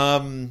 Wonderful.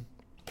 all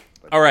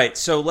right,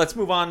 so let's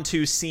move on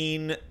to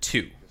scene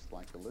 2.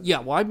 Yeah,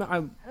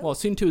 well,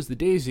 scene 2 is the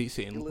Daisy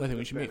scene. I think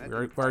we should meet.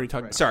 We're already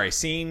talking about. Sorry,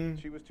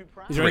 scene.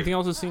 Is there anything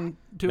else in scene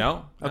 2?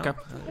 No. Okay.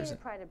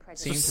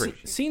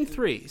 Scene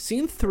 3.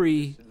 Scene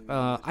 3.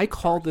 I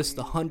call this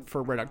the Hunt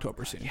for Red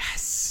October scene.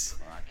 Yes.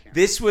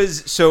 This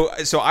was so.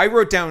 I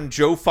wrote down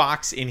Joe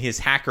Fox in his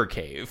hacker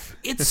cave.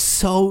 It's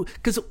so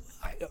because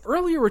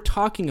earlier we're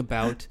talking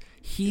about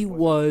he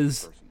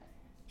was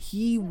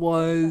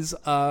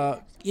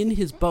in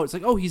his boat. It's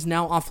like, oh, he's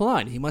now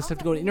offline. He must have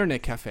to go to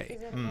internet cafe.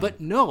 But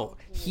no,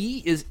 he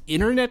is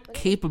internet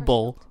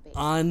capable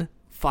on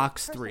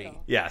Fox 3.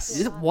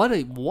 Yes. What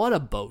a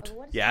boat.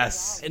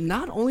 Yes. And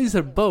not only is it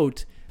a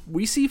boat,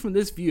 we see from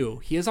this view,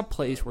 he has a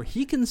place where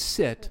he can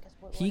sit,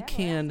 he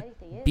can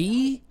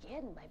be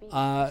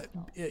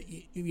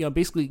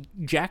basically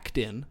jacked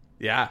in.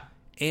 Yeah.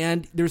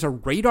 And there's a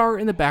radar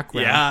in the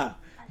background. Yeah.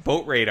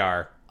 Boat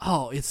radar.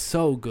 Oh, it's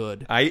so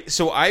good. I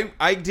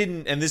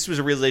didn't, and this was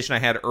a realization I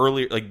had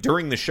earlier, like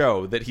during the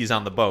show, that he's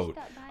on the boat.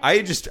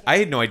 I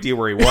had no idea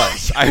where he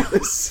was.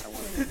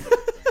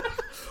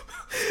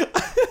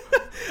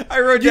 I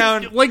wrote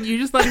down you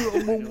just thought.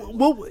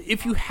 Well,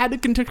 if you had to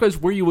contextualize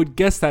where you would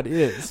guess that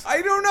is.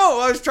 I don't know.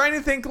 I was trying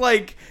to think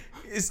like.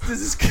 Is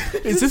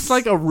this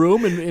like a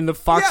room in the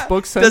Fox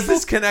Books Central? Does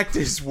this connect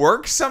his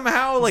work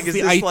somehow? Like, is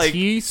the this IT like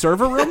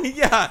server room?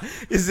 Yeah.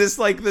 Is this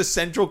like the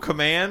central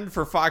command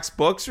for Fox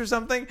Books or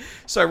something?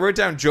 So I wrote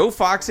down Joe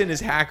Fox in his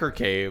hacker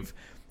cave.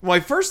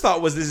 My first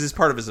thought was, this is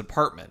part of his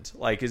apartment.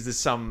 Like, is this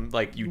some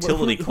like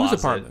utility closet?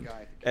 Whose apartment?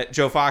 At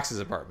Joe Fox's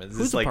apartment. Is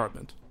Whose this, like,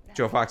 apartment?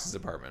 Joe Fox's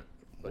apartment.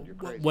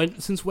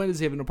 Since when does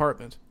he have an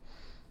apartment?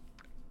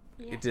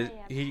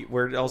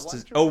 Where else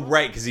does? Oh,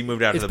 right, because he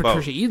moved out of the boat.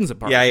 Patricia Eden's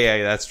apartment.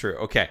 Yeah, that's true.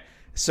 Okay,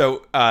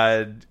 so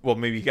well,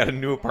 maybe he got a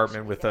new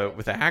apartment with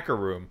a hacker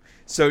room.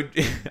 So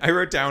I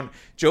wrote down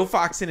Joe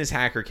Fox in his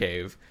hacker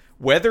cave,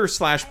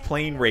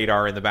 weather/plane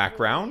radar in the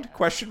background? ?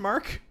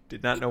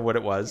 Did not know what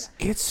it was.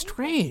 It's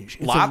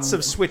strange. Lots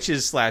of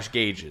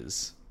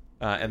switches/gauges,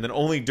 and then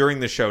only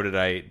during the show did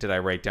I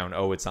write down,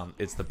 oh, it's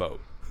the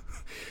boat.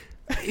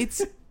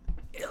 It's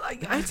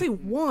like, I'd say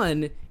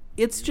one.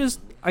 It's just,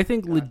 I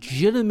think,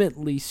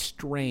 legitimately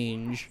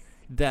strange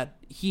that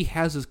he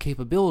has his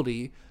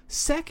capability.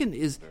 Second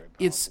is,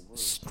 it's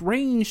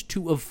strange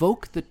to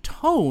evoke the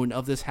tone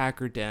of this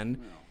hacker den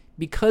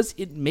because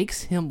it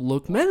makes him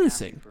look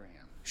menacing.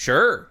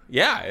 Sure.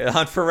 Yeah.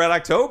 Hunt for Red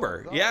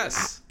October.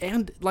 Yes.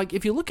 And like,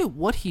 if you look at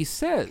what he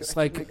says,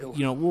 like,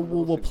 you know,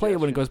 we'll play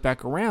it when it goes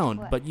back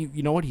around. But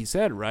you know what he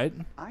said, right?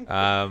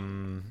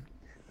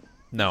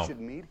 No.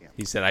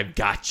 He said, "I've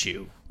got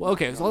you." Well,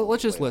 okay. So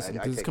let's just listen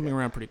because it's coming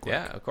around pretty quick.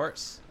 Yeah, of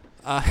course.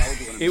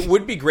 It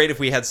would be great if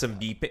we had some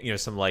beep,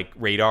 some like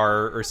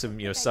radar or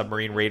some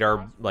submarine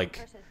radar,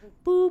 like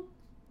boop,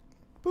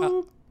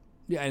 boop.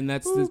 Yeah, and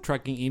that's the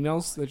tracking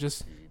emails that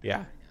just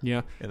yeah.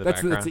 In the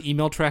background. That's the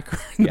email tracker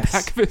in the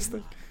back of his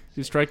thing.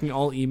 He's tracking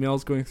all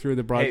emails going through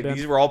the broadband. Hey,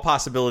 these were all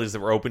possibilities that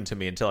were open to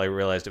me until I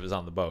realized it was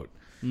on the boat.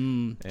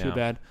 Too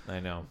bad.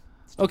 I know.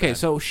 Okay,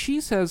 so she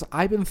says,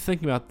 "I've been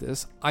thinking about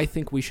this. I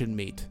think we should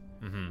meet."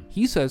 Mm-hmm.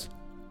 He says,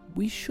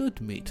 "We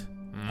should meet,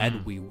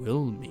 and we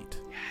will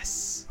meet."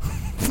 Yes.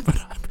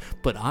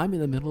 but I'm in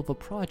the middle of a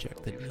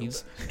project that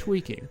needs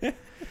tweaking. I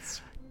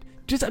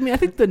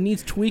think the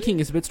needs tweaking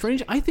is a bit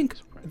strange. I think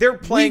They're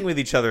playing with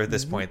each other at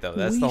this point, though.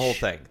 That's the whole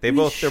thing. They're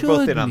both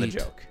in on the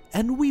joke.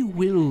 And we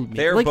will meet.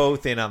 They're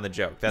both in on the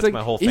joke. That's like,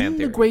 my whole fan in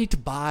theory. the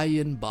great by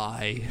and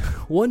by,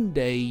 one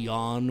day,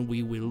 Jan,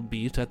 we will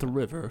meet at the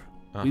river.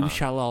 We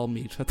shall all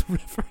meet at the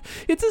river.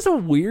 It's just a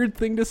weird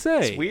thing to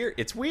say.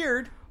 It's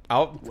weird.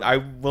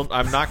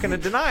 I'm not going to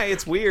deny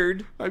it's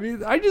weird. I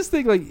mean, I just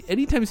think like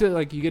anytime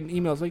you get an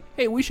email, it's like,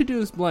 hey, we should do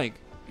this blank.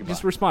 You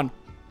just respond,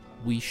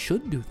 we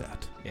should do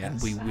that. Yes.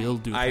 And we will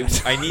do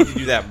that. I need to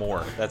do that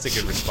more. That's a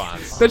good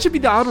response. That should be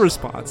the auto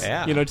response.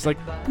 Yeah. Just like,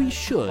 we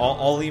should.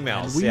 All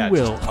emails. We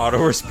will. Just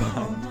auto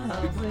respond.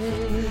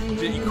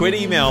 You quit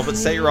email, but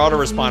set your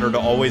autoresponder to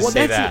always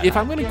say that's that. It. If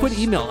I'm going to quit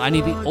email, I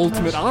need the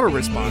ultimate auto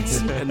response,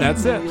 and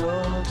that's it.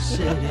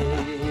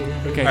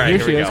 Okay, right, here here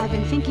she we is. go. I've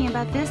been thinking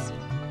about this,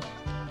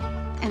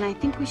 and I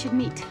think we should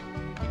meet.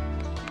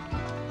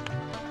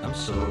 I'm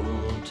so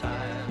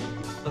tired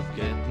of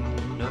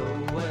getting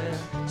nowhere,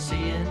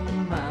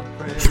 seeing my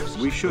prayers.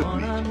 We should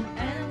meet.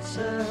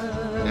 unanswered.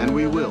 And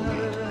we will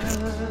meet.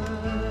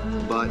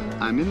 But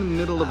I'm in the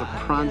middle of a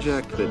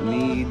project that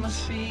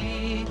needs...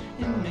 Be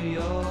in New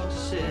York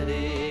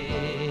City.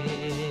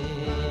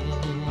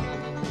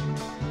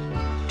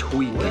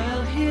 tweaking.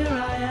 Well, here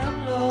I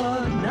am,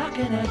 Lord,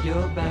 knocking at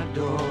your back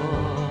door.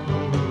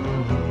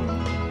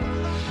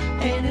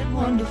 Ain't it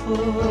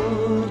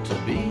wonderful to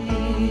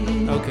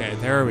be? Okay,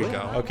 there we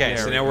go. Okay,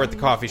 so now we're at the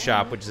coffee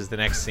shop, which is the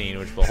next scene,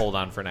 which we'll hold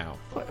on for now.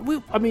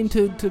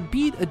 To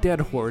beat a dead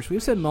horse,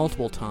 we've said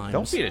multiple times.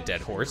 Don't beat a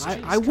dead horse.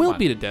 Jeez, I come will on.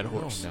 beat a dead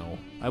horse. Oh, no.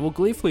 I will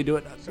gleefully do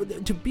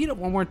it. To beat it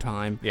one more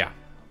time. Yeah.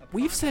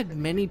 We've said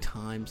many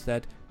times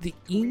that the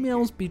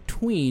emails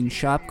between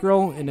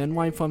Shopgirl and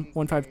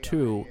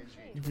NY152,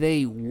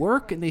 they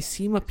work and they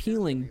seem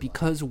appealing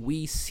because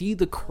we see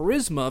the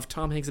charisma of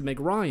Tom Hanks and Meg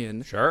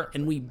Ryan. Sure.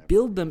 And we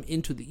build them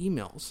into the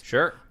emails.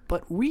 Sure.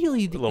 But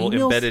really, the little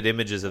emails, embedded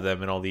images of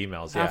them in all the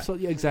emails. Yeah.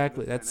 Absolutely,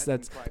 exactly. That's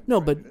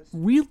no, but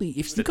really,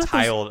 if you A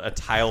got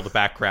tiled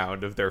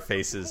background of their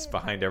faces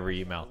behind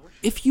every email.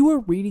 if you were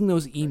reading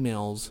those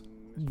emails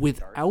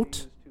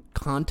without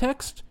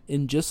context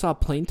and just saw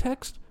plain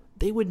text,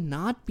 they would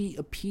not be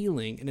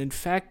appealing. And in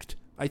fact,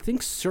 I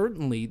think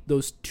certainly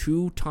those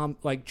two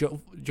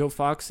Joe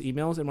Fox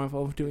emails and my 2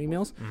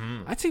 emails,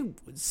 I'd say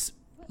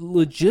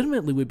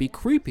legitimately would be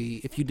creepy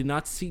if you did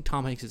not see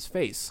Tom Hanks'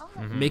 face,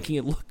 making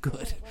it look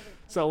good.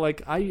 So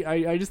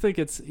I just think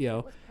it's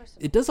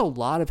it does a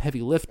lot of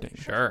heavy lifting.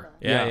 Sure.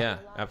 Yeah.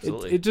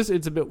 Absolutely.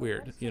 It's a bit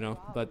weird,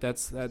 but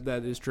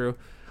that is true.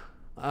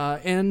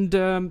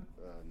 Anything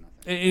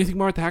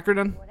more at the Hacker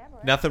Den?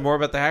 Nothing more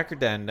about the Hacker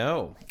Den,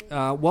 no.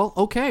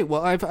 Okay.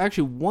 Well, I've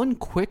actually one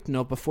quick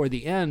note before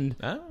the end.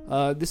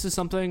 Oh. This is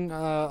something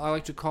I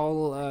like to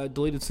call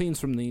deleted scenes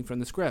from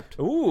the script.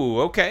 Ooh,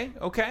 okay.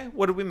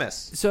 What did we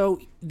miss? So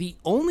the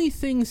only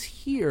things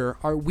here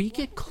are we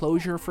get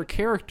closure for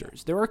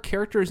characters. There are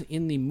characters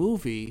in the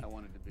movie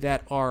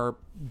that are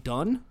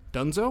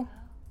Dunzo.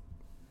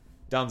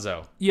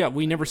 Yeah,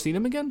 we never seen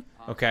him again.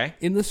 Okay.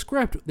 In the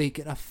script, they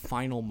get a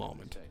final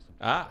moment.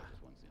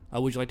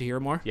 Would you like to hear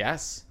more?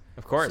 Yes.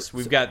 Of course,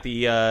 we've got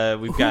the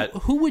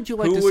Who would you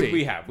like to see? Who would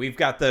we have? We've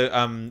got the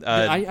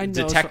I know,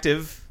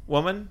 detective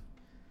woman.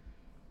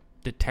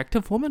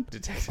 Detective woman?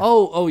 Detective.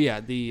 Oh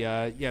yeah,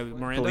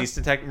 Miranda. Police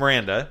detective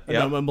Miranda.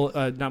 Yeah. Yep.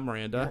 No, not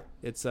Miranda.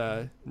 It's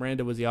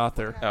Miranda was the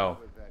author. Oh.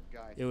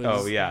 It was,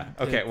 Oh yeah.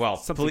 Okay. Well,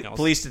 something else.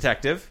 police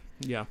detective.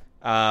 Yeah.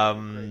 I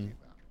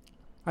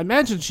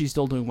imagine she's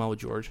still doing well with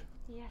George.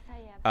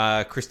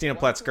 Christina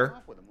Pletzker.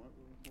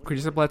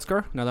 Christina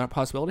Pletzker, another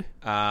possibility.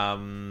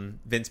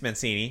 Vince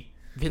Mancini.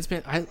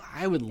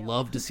 I would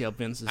love to see how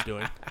Vince is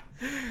doing.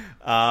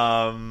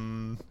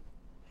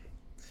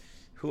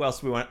 Who else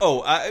do we want?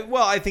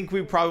 I think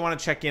we probably want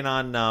to check in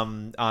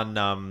on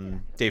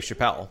Dave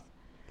Chappelle.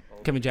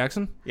 Kevin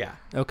Jackson? Yeah.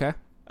 Okay.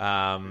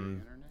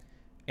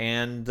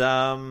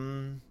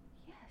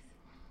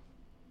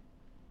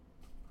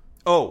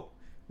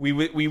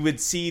 We would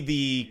see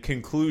the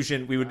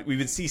conclusion. We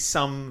would see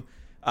some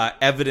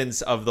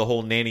evidence of the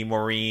whole Nanny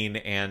Maureen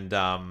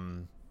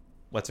and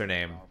what's her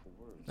name?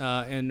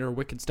 And her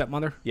wicked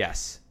stepmother.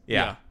 Yes.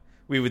 Yeah.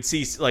 We would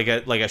see like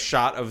a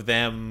shot of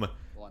them.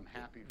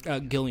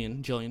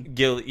 Jillian.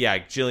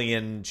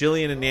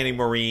 Jillian and Nanny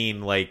Maureen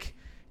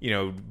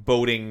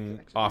boating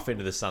off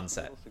into the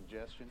sunset.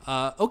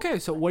 Okay,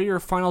 so what are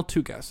your final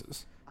 2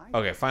 guesses?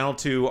 Okay, final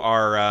 2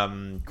 are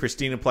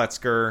Christina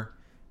Pletzker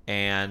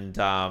and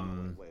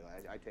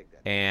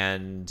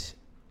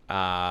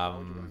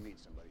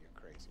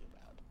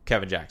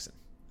Kevin Jackson.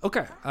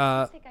 Okay.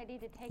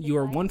 You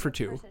are 1 for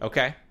 2.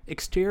 Okay.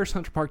 Exterior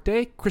Central Park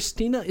Day.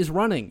 Christina is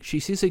running. She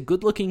sees a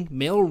good-looking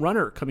male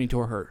runner coming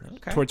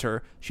towards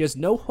her. She has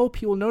no hope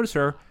he will notice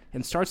her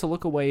and starts to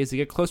look away as they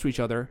get close to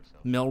each other.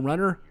 Male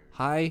runner,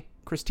 hi.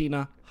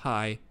 Christina,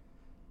 hi.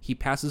 He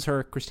passes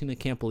her. Christina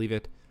can't believe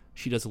it.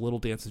 She does a little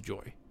dance of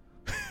joy.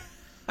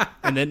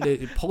 And then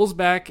it pulls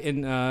back,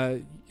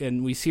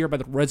 and we see her by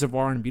the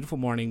reservoir on a beautiful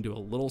morning do a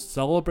little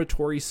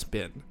celebratory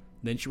spin.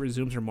 Then she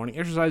resumes her morning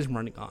exercise and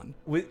running on.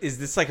 Is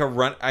this like a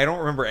run? I don't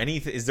remember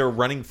anything. Is there a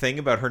running thing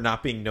about her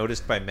not being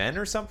noticed by men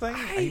or something?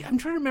 I'm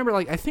trying to remember.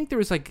 Like, I think there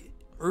was like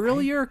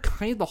earlier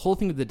kind of the whole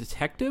thing with the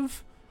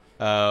detective.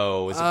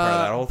 Oh, is it part of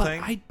that whole but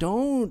thing? I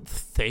don't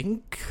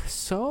think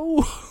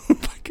so.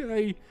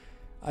 Like,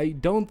 I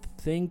don't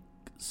think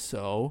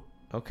so.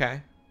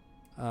 Okay.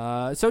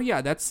 So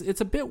yeah, it's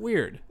a bit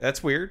weird.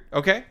 That's weird.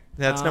 Okay,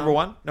 that's number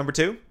one. Number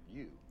two.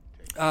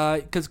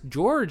 Because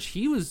George,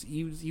 he was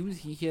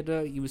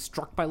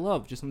struck by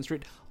love just on the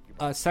street.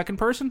 Second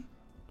person,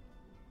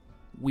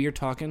 we are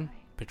talking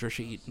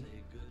Patricia Eden.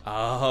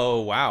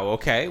 Oh wow.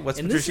 Okay, what's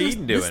Patricia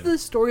Eden doing? This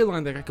is the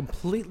storyline that got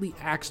completely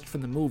axed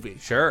from the movie.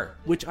 Sure.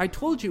 Which I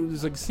told you,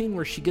 there's like a scene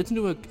where she gets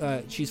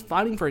into she's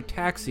fighting for a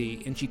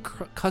taxi and she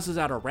cusses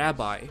out a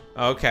rabbi.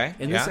 Okay.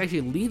 And this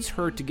actually leads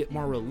her to get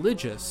more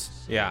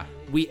religious. Yeah.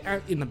 We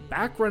in the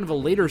background of a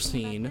later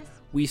scene,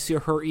 we see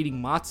her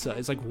eating matzah.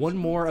 It's like one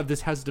more of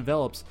this has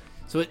develops.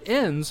 So it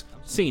ends,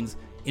 scenes,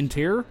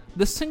 interior,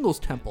 the Singles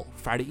Temple,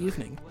 Friday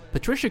evening.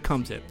 Patricia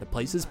comes in. The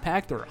place is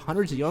packed. There are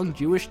hundreds of young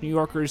Jewish New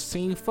Yorkers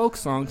singing folk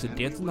songs and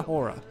dancing the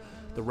hora.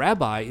 The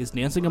rabbi is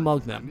dancing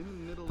among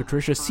them.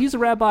 Patricia sees the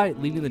rabbi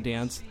leading the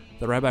dance.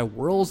 The rabbi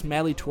whirls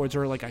madly towards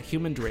her like a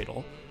human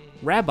dreidel.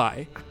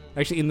 Rabbi,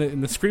 actually in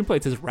the screenplay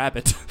it says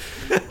rabbit.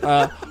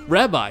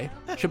 Rabbi,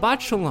 Shabbat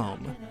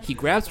Shalom. He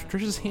grabs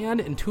Patricia's hand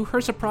and to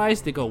her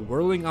surprise they go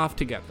whirling off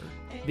together.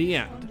 The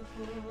end.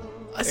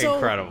 So,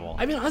 incredible.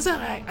 I mean,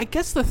 I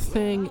guess the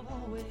thing,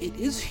 it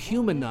is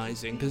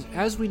humanizing because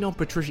as we know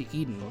Patricia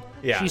Eden,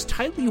 she's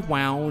tightly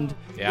wound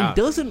and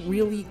doesn't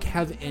really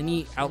have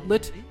any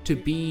outlet to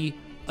be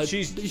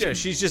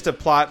she's just a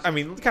plot. I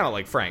mean, kind of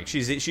like Frank.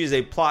 She's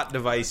a plot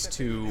device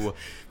to.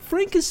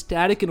 Frank is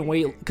static in a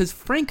way because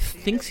Frank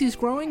thinks he's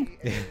growing,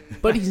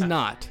 but he's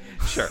not.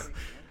 Sure.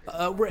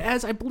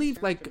 Whereas I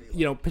believe, like,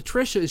 you know,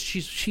 Patricia is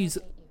she's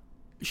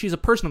a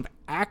person of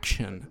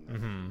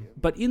action,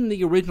 but in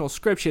the original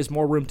script she has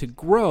more room to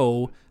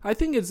grow. I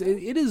think it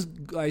is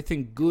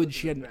good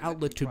she had an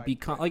outlet to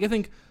become. Like, I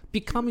think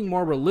becoming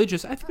more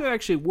religious, I think that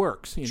actually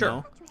works. You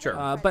know. Sure.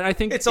 But I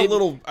think it's a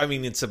little. I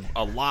mean, it's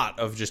a lot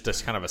of just a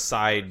kind of a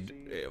side.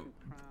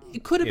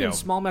 It could have been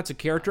small amounts of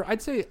character. I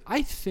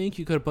think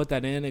you could have put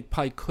that in. It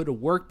probably could have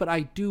worked, but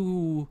I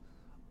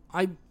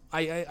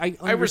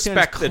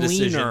respect the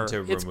decision to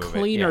remove it. It's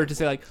cleaner to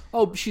say, like,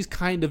 oh, she's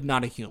kind of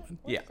not a human.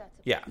 Yeah.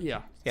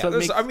 So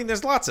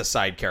there's lots of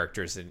side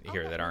characters in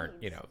here that aren't,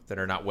 that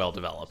are not well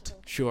developed.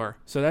 Sure.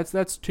 So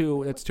that's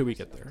two we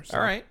get there. So.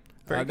 All right.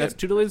 That's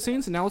two deleted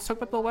scenes, and now let's talk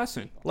about the last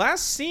scene.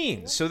 Last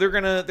scene. So they're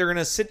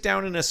gonna sit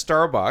down in a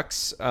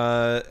Starbucks,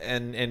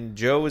 and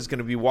Joe is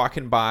gonna be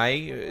walking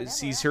by,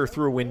 sees her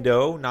through a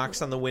window,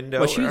 knocks on the window.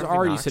 Well, she's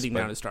already sitting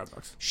down at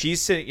Starbucks.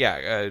 She's sitting.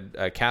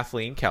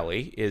 Kathleen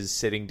Kelly is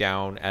sitting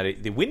down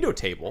at the window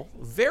table.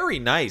 Very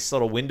nice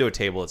little window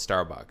table at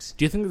Starbucks.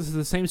 Do you think this is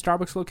the same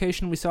Starbucks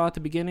location we saw at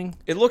the beginning?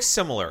 It looks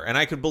similar, and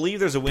I could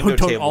believe there's a window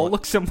don't table. All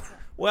look similar.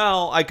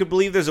 Well, I could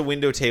believe there's a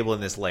window table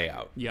in this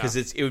layout. Yeah.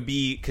 Because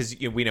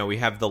we know we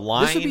have the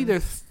line. This would be their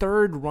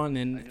third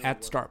run-in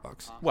at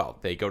Starbucks. Well,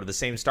 they go to the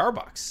same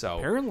Starbucks, so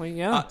apparently,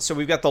 yeah. So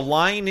we've got the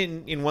line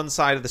in one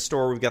side of the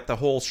store. We've got the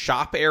whole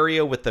shop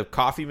area with the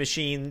coffee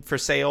machine for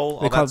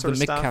sale. They call it the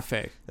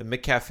McCafe. The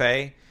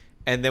McCafe.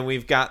 And then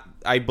we've got,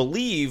 I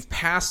believe,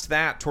 past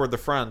that toward the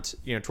front,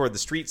 toward the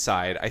street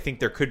side, I think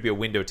there could be a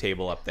window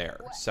table up there.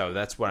 So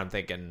that's what I'm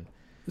thinking.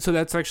 So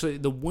that's actually,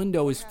 the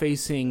window is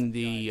facing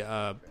the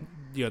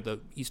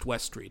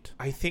east-west street.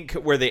 I think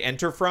where they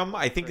enter from,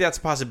 I think that's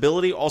a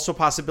possibility. Also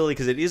possibility,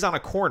 because it is on a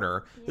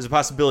corner, there's a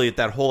possibility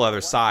that whole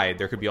other side,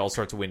 there could be all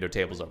sorts of window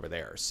tables over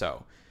there.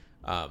 So,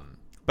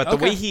 but the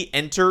way he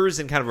enters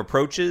and kind of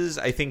approaches,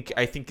 I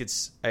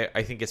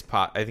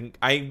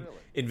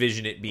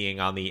envision it being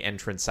on the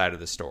entrance side of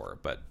the store,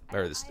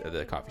 or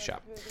the coffee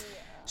shop.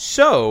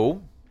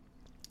 So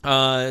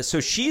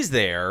she's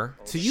there.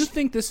 So do you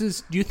think this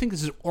is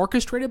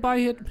orchestrated by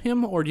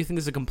him, or do you think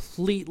this is a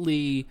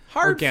completely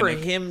hard organic?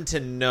 For him to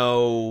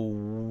know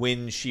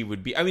when she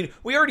would be? I mean,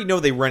 we already know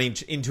they run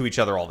into each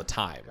other all the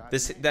time.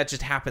 That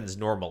just happens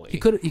normally. He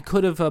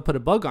could have put a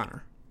bug on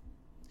her,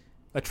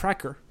 a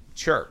tracker.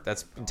 Sure,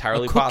 that's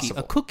entirely possible.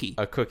 A cookie.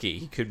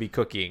 He could be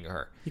cookieing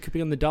her. He could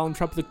be on the Donald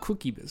Trump of the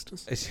cookie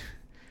business.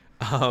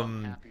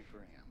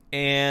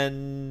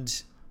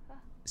 And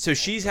so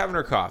she's having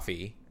her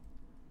coffee.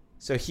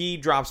 So he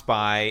drops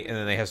by, and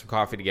then they have some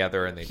coffee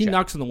together, and he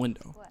knocks on the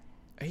window.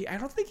 I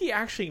don't think he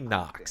actually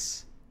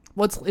knocks.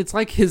 Well, it's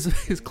like his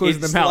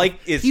closing the mouth.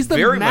 He's the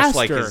very master. Much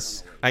like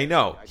his. I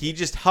know. He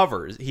just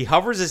hovers. He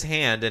hovers his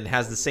hand and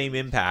has the same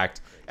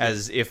impact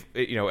as if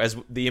as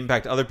the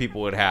impact other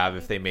people would have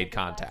if they made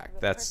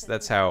contact.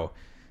 That's how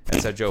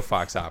Joe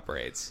Fox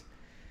operates.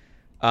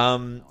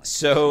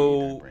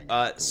 So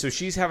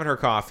she's having her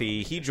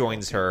coffee. He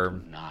joins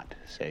her.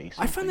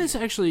 I find this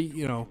actually,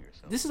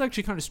 this is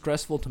actually kind of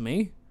stressful to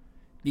me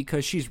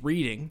because she's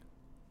reading,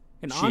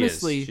 and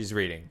honestly, she's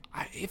reading.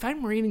 If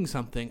I'm reading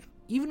something,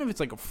 even if it's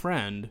like a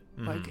friend,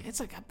 like it's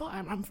like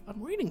I'm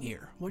reading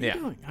here. What are you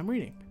doing? I'm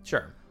reading.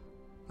 Sure.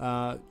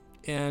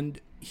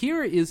 And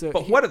here is a.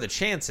 But what are the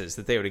chances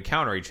that they would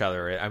encounter each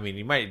other? I mean,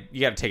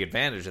 you got to take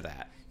advantage of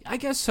that. I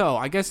guess so.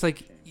 I guess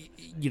like,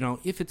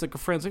 if it's like a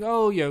friend's like,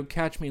 oh,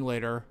 catch me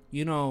later.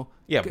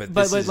 Yeah, but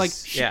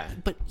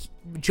but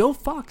Joe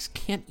Fox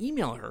can't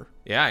email her.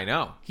 Yeah, I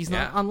know. He's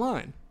not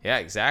online. Yeah,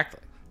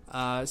 exactly.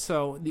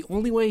 So the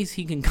only ways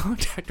he can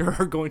contact her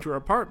are going to her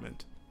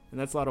apartment, and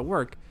that's a lot of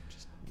work.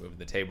 Just moving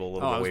the table a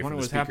little bit away from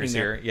the speakers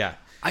here. Yeah,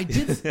 I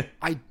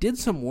did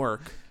some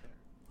work.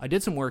 I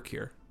did some work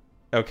here.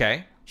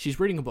 Okay. She's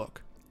reading a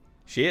book.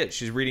 She is.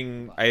 She's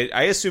reading.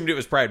 I assumed it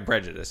was Pride and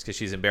Prejudice because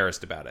she's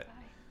embarrassed about it.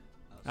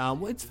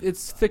 Well,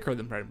 it's thicker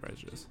than Pride and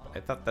Prejudice. I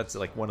thought that's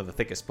like one of the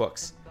thickest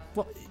books.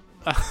 Well,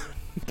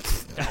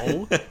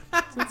 no,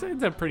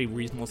 it's a pretty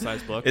reasonable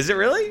sized book. Is it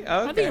really?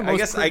 Oh, okay.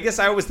 I guess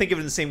I always think of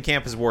it in the same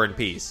camp as War and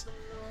Peace.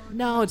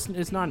 No,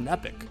 it's not an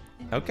epic.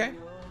 Okay.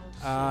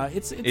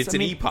 It's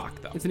an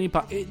epoch though. It's an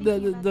epoch.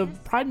 The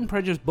Pride and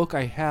Prejudice book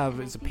I have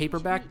is a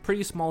paperback,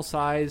 pretty small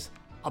size,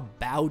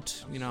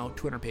 about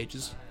 200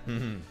 pages.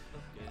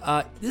 Mm-hmm.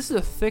 This is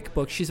a thick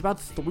book. She's about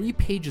 3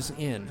 pages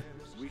in,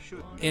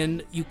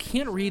 and you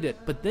can't read it.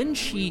 But then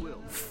she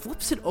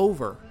flips it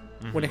over.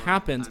 When it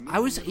happens, I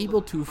was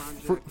able to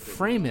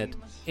frame it,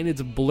 and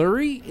it's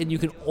blurry, and you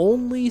can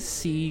only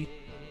see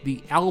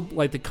the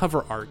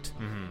cover art,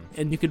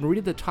 and you can read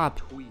at the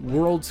top,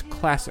 World's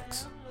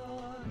Classics.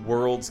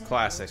 World's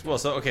Classics. Well,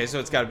 so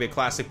it's got to be a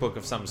classic book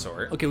of some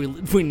sort. Okay,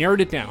 we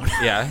narrowed it down.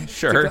 Yeah,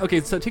 sure.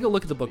 Okay, so take a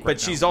look at the book. But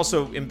she's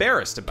also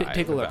embarrassed about it.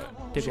 Take a look.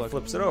 She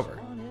flips it over.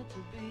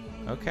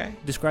 Okay.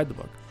 Describe the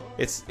book.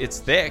 It's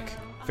thick,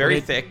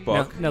 very thick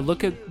book. Now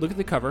look at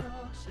the cover.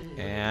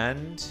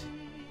 And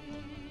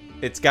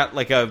it's got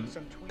like a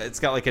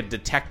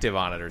detective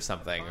on it or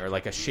something, or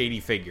like a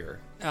shady figure.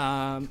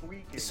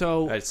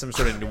 So some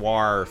sort of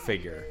noir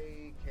figure.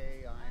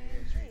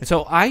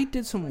 So I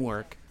did some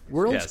work.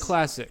 World's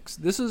Classics.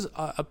 This is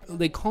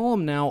they call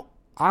them now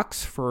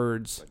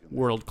Oxford's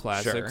World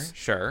Classics.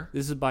 Sure.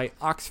 This is by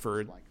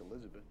Oxford,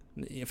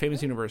 a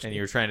famous university. And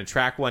you were trying to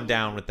track one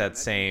down with that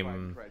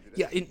same.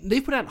 Yeah, they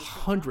put out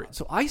hundreds.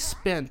 So I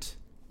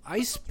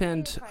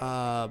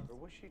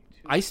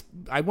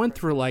went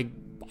through like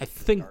I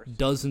think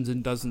dozens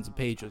and dozens of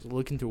pages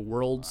looking through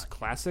World's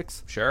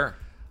Classics. Sure.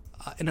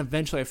 And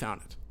eventually I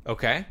found it.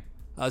 Okay.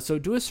 So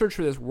do a search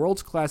for this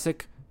World's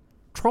Classic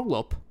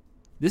Trollope.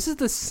 This is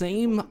the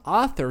same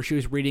author she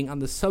was reading on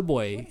the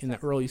subway in the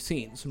early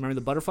scenes. Remember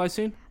the butterfly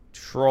scene?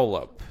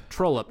 Trollope.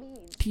 Trollope.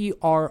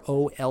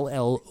 Trollope.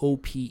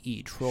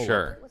 Trollope.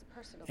 Sure.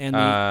 And the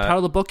title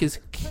of the book is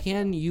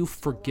Can You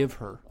Forgive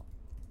Her?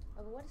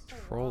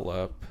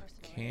 Trollope.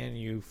 Can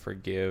You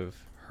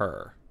Forgive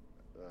Her?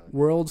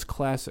 World's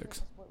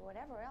Classics.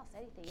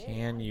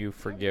 Can You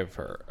Forgive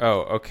Her? Oh,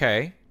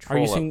 okay.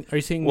 Trollope. Are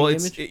you seeing the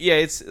image?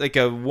 It's like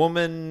a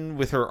woman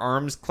with her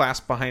arms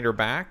clasped behind her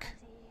back.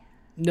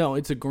 No,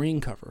 it's a green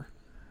cover.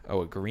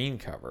 Oh, a green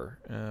cover.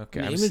 Okay,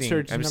 I'm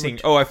seeing.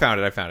 Oh, I found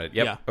it. Yep.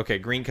 Yeah. Okay,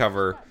 green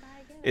cover.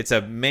 It's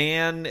a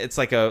man. It's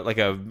like a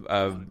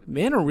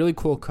man in a really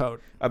cool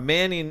coat. A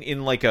man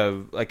in like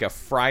a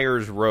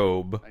friar's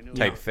robe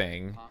type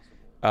thing.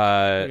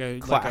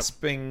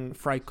 Clasping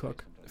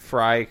like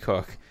fry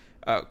cook.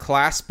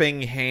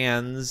 Clasping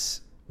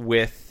hands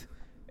with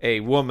a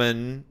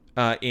woman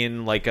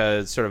in like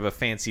a sort of a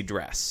fancy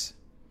dress.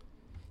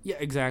 Yeah,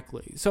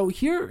 exactly. So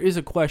here is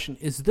a question: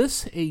 is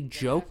this a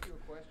joke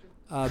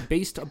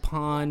based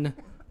upon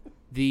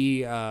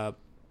the guy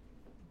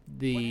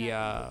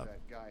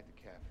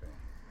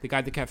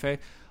at the cafe?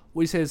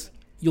 Well, he says,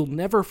 "You'll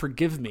never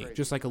forgive me,"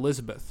 just like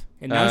Elizabeth.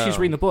 And now she's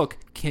reading the book.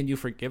 Can you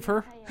forgive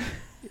her?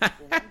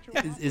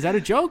 Is that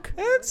a joke?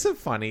 It's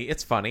funny.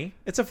 It's funny.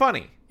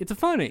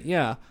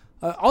 Yeah.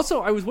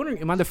 Also, I was wondering,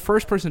 am I the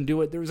first person to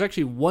do it? There was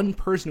actually one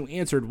person who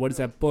answered, "What is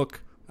that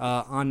book?"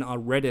 On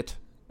Reddit.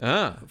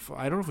 I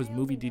don't know if it was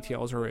Movie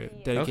Details or a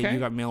dedicated You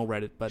Got Mail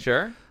Reddit, but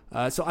sure.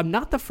 So I'm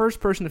not the first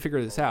person to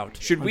figure this out.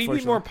 Should we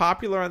be more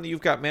popular on the You've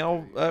Got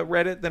Mail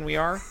Reddit than we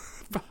are?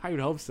 I would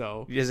hope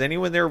so. Does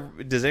anyone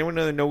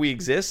know we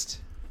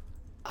exist?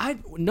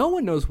 No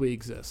one knows we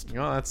exist.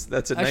 No,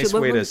 that's a nice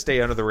way to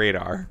stay under the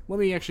radar. Let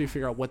me actually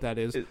figure out what that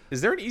is. Is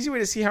there an easy way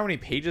to see how many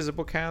pages a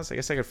book has? I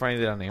guess I could find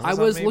it on Amazon. I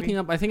was looking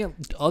up, I think,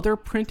 other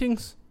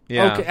printings.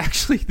 Yeah. Okay,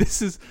 actually,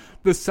 this is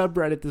the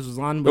subreddit this was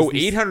on.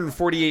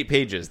 848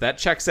 pages. That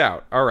checks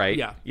out. All right.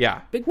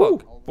 Yeah. Big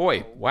book.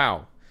 Boy,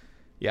 wow.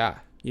 Yeah.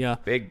 Yeah.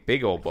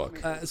 Big old book.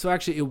 So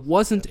actually, it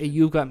wasn't a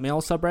You've Got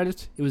Mail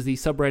subreddit. It was the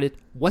subreddit,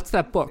 What's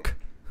That Book?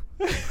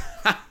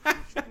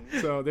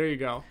 So there you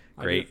go.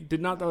 Great. I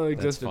did not know it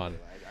existed. That's fun.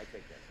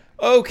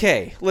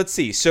 Okay, let's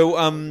see. So,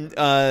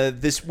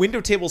 this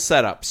window table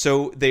setup.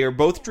 So they are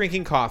both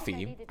drinking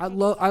coffee. I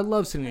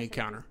love sitting at a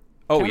counter.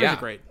 Oh, Counters yeah. are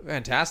great.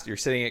 Fantastic. You're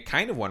sitting at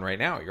kind of one right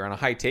now. You're on a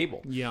high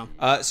table. Yeah.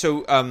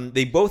 So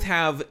they both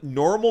have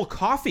normal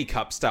coffee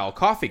cup style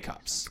coffee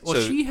cups. Well,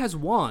 so she has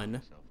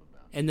one,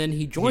 and then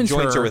he joins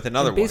her with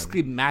another and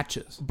basically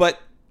matches. But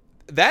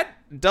that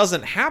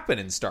doesn't happen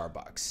in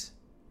Starbucks.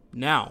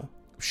 Now.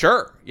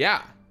 Sure,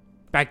 yeah.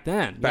 Back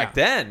then. Back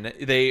then,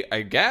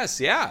 I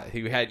guess, yeah.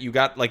 You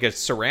got like a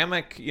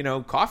ceramic,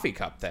 coffee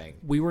cup thing.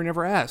 We were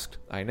never asked.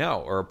 I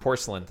know, or a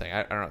porcellin thing.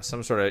 I don't know,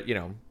 some sort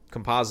of,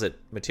 composite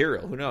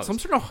material. Who knows? Some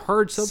sort of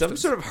hard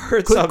substance.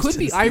 Substance. Could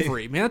be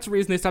ivory. Man, that's the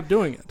reason they stopped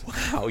doing it.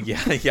 Wow, yeah,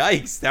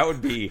 yikes. That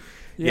would be,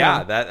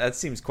 that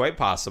seems quite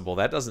possible.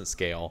 That doesn't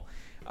scale.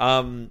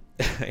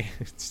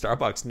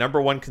 Starbucks,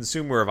 #1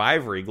 consumer of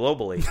ivory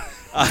globally.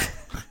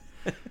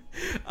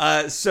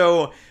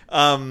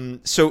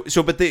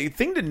 But the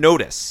thing to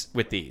notice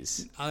with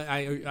these,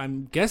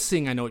 I'm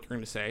guessing I know what you're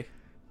going to say.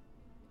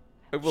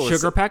 Well,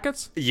 sugar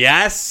packets?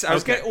 Yes, I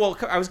was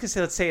gonna say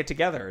let's say it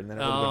together, and then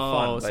it would have been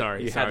fun. Oh, but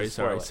sorry.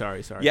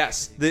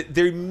 Yes,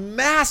 the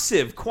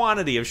massive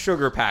quantity of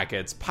sugar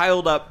packets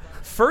piled up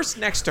first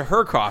next to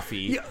her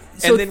coffee,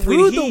 So and then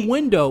through the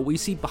window, we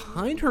see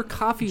behind her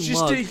coffee just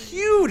mug a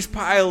huge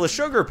pile of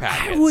sugar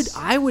packets.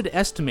 I would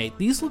estimate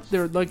these look.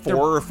 They're like 4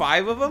 or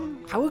 5 of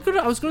them. I was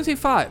going to say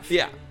 5.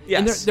 Yeah.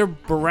 And Yes. they're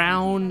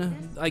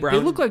brown, they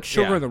look like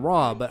sugar in the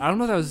raw, but I don't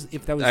know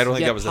if that was. I don't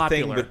think that was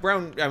popular. a thing, but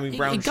brown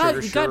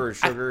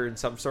sugar in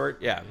some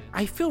sort. Yeah.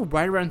 I feel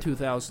right around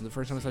 2000, the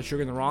first time I saw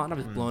sugar in the raw, and I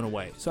was blown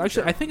away. So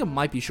actually, I think it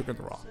might be sugar in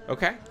the raw.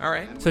 Okay. All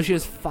right. So she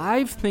has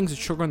 5 things of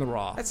sugar in the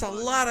raw. That's a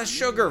lot of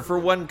sugar for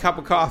 1 cup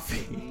of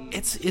coffee.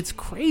 It's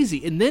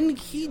crazy, and then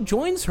he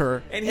joins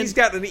her, and he's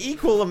got an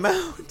equal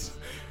amount.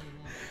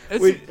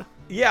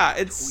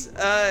 It's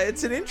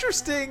an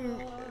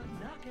interesting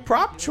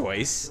prop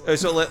choice.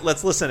 So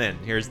let's listen in.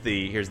 Here's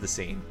the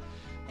scene.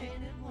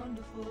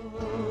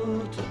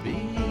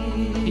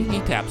 He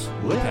taps.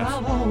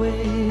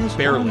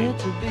 Barely.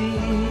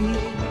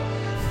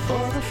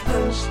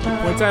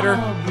 Points at her,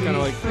 kind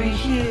of like.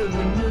 Hey,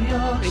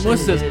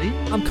 Melissa says,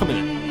 "I'm coming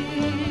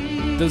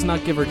in." Does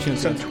not give her a chance.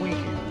 Some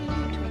tweaking.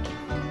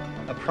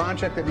 A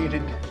project that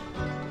needed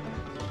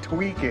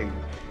tweaking.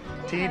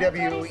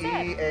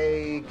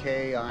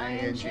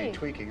 TWEAKING.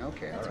 Tweaking.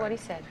 Okay. That's what he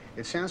said.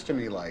 It sounds to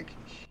me like.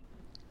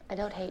 I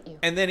don't hate you.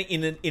 And then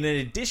in an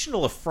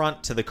additional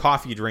affront to the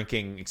coffee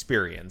drinking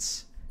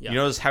experience, you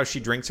notice how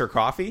she drinks her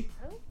coffee?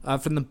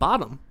 From the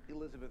bottom.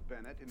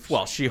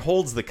 Well, she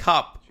holds the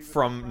cup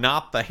from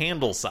not the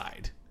handle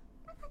side.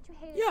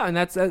 Yeah, and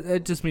that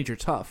just means you're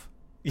tough.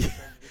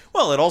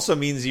 Well, it also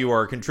means you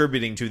are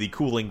contributing to the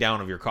cooling down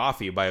of your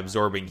coffee by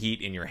absorbing heat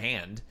in your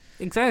hand.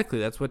 Exactly,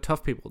 that's what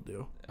tough people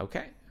do.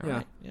 Okay, all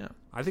right, yeah.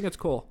 I think it's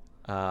cool.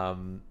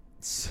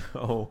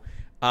 So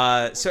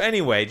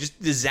anyway,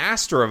 just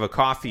disaster of a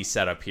coffee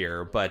setup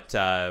here, but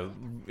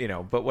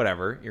but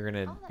whatever. They're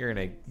gonna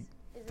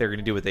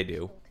do what they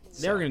do.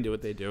 They're gonna do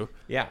what they do.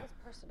 Yeah.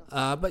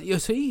 But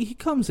so he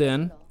comes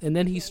in and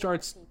then he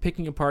starts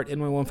picking apart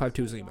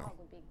NY152's email.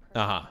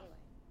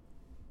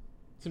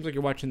 Seems like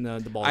you're watching the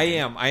ball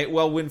game. I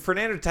am. When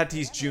Fernando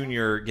Tatis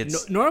Jr.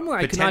 gets normally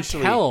I cannot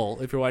tell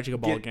if you're watching a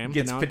ball game.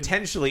 Gets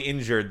potentially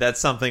injured. That's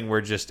something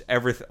where just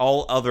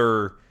all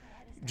other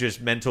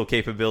just mental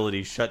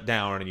capabilities shut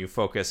down and you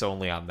focus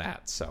only on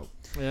that. So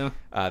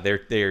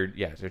they're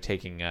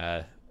taking.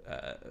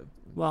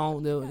 Well,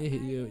 no,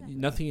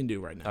 nothing you can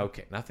do right now.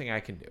 Okay, nothing I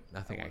can do.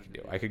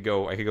 I could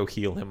go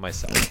heal him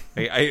myself.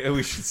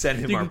 We should send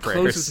him our prayers.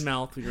 Close his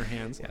mouth with your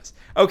hands. Yes.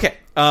 Okay.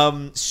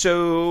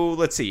 So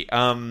let's see.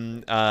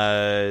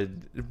 But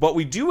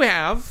we do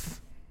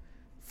have,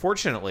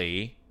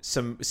 fortunately,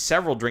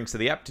 several drinks of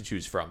the ep to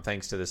choose from,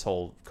 thanks to this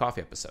whole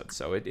coffee episode.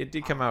 So it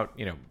did come out,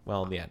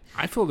 well in the end.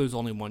 I feel there's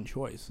only one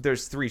choice.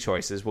 There's 3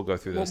 choices. We'll go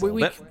through those a little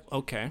bit.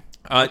 Okay.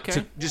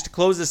 Just to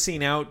close the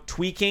scene out,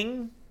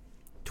 tweaking.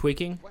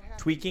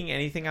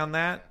 Anything on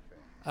that?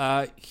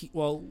 That's he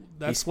what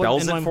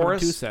spells it for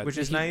us, said. which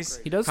is nice.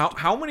 He does.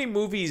 How many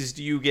movies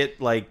do you get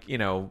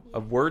a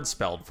word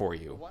spelled for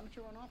you?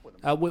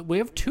 We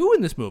have 2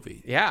 in this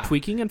movie. Yeah,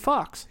 Tweaking and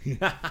Fox.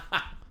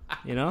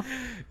 Yeah,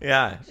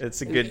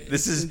 it's a good.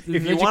 This is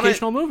if you want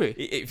educational movie.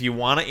 If you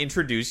want to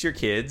introduce your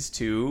kids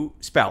to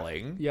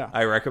spelling,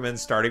 I recommend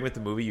starting with the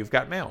movie You've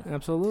Got Mail.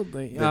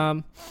 Absolutely.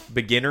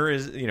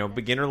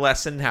 Beginner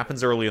lesson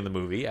happens early in the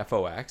movie,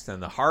 FOX,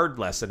 and the hard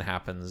lesson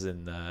happens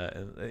at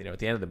the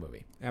end of the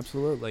movie.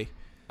 Absolutely.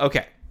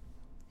 Okay.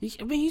 He's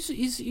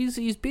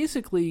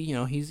basically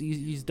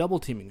he's double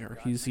teaming her.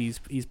 He's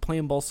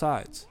playing both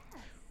sides.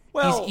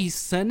 Well, he's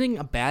sending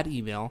a bad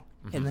email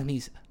and then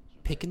he's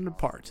picking it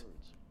apart.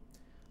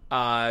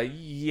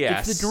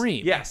 Yes. It's the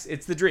dream. Yes,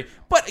 it's the dream.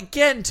 But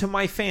again, to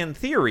my fan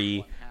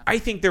theory, I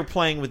think they're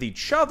playing with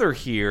each other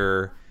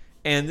here,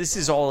 and this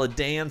is all a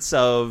dance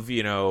of,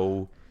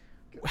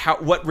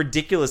 what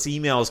ridiculous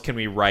emails can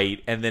we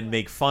write and then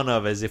make fun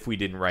of as if we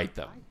didn't write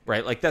them,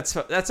 right? Like that's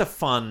a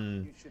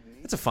fun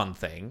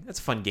thing. That's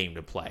a fun game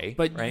to play.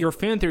 But right? Your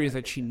fan theory is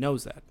that she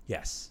knows that.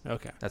 Yes.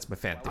 Okay. That's my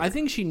fan theory. I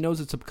think she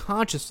knows it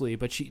subconsciously,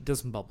 but she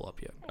doesn't bubble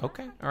up yet.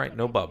 Okay. All right.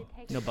 No bub.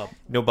 No bub.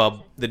 No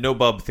bub. The no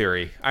bub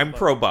theory. I'm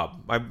pro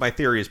bub. My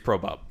theory is pro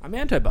bub. I'm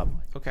anti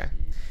bub. Okay.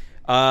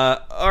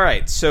 All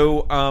right.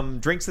 So,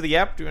 drinks of the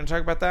ep. Do you want to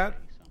talk about that?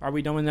 Are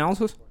we done with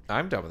analysis?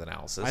 I'm done with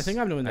analysis. I think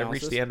I'm done with analysis.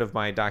 I've reached the end of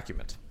my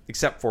document,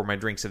 except for my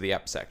drinks of the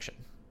ep section.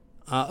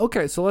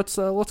 Okay. So let's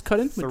cut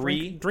in with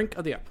 3 drink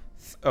of the ep.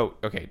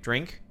 Okay.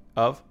 Drink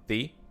of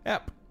the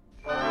ep.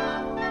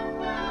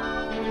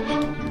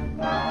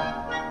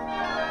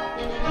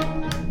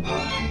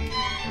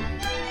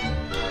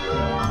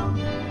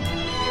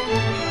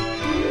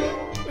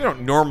 We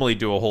don't normally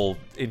do a whole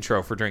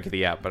intro for Drink of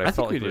the Ep, but I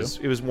felt like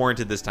it was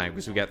warranted this time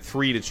because we got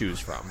 3 to choose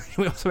from.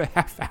 We also have a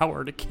half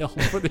hour to kill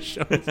before the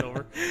show is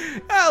over.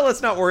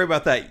 Let's not worry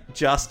about that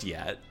just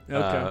yet.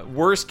 Okay.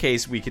 Worst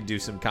case, we could do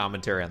some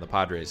commentary on the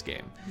Padres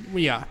game.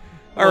 Yeah.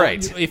 All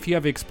right. If you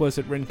have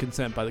explicit written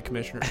consent by the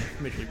commissioner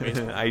of Major League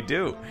Baseball. I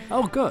do.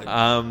 Oh, good.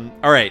 All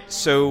right.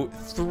 So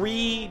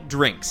 3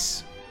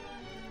 drinks.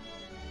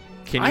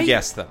 Can you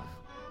guess them?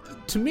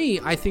 To me,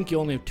 I think you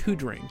only have 2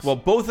 drinks. Well,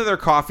 both of their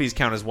coffees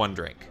count as 1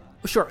 drink.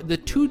 Sure. The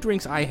 2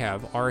 drinks I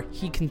have are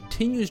he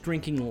continues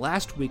drinking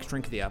last week's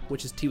Drink of the Ep,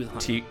 which is tea with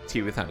honey.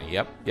 Tea with honey.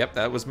 Yep.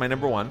 That was my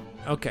number 1.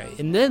 Okay.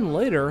 And then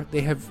later, they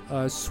have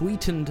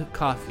sweetened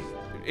coffee.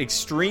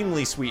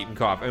 Extremely sweetened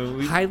coffee. I mean,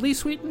 highly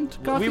sweetened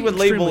coffee? We would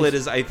label it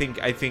as, I think,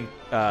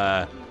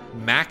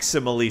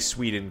 maximally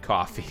sweetened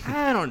coffee.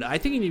 I don't know. I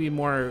think you need to be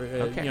more,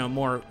 Okay.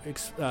 more,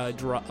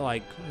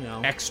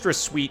 extra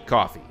sweet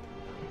coffee.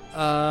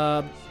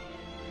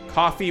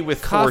 Coffee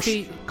with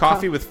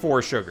Coffee with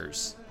 4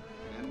 sugars.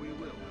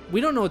 We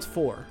don't know it's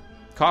 4.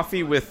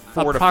 Coffee with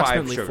 4 to 5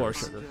 Approximately sugars. 4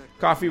 sugars.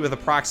 Coffee with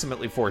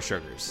approximately 4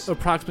 sugars.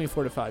 Approximately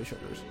 4 to 5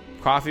 sugars.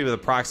 Coffee with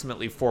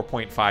approximately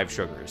 4.5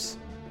 sugars.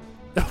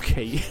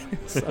 Okay,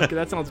 yes. Okay,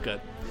 that sounds good.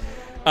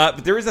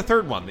 But there is a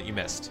third one that you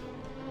missed.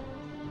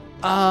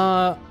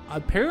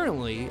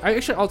 Apparently,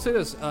 I'll say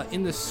this.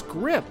 In the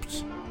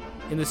script,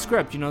 the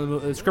script from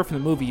the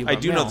movie. I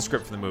do know the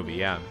script from the movie,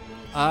 yeah.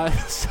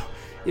 So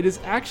it is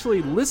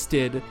actually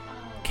listed.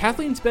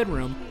 Kathleen's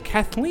bedroom.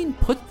 Kathleen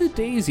put the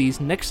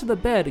daisies next to the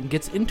bed and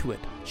gets into it.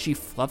 She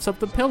fluffs up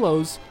the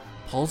pillows,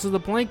 pulls at the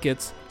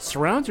blankets,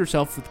 surrounds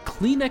herself with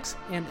Kleenex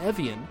and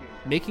Evian,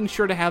 making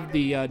sure to have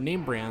the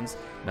name brands.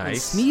 Nice. And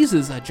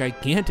sneezes a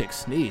gigantic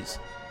sneeze,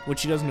 which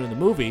she doesn't do in the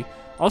movie.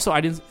 Also,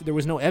 there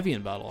was no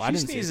Evian bottle. She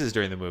sneezes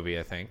during the movie,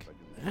 I think.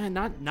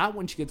 Not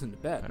when she gets into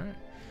bed. All right.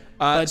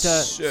 But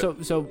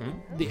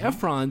the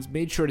Efrons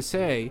made sure to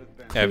say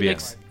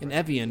Kleenex and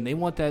Evian. They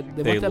want that.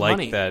 They want that like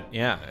money. that.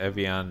 Yeah,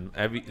 Evian.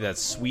 That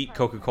sweet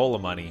Coca-Cola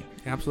money.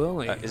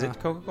 Absolutely. Is it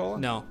Coca-Cola?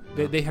 No,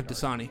 they have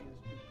Dasani.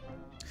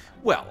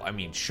 Well, I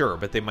mean, sure,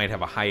 but they might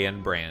have a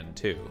high-end brand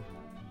too.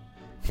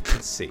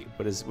 Let's see.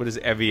 What is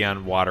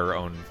Evian water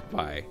owned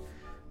by?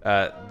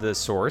 The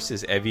source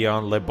is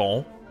Evian Le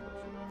Bon.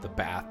 The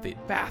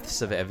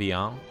baths of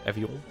Evian.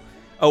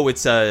 Oh,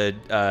 it's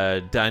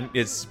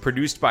it's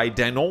produced by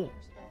Danone,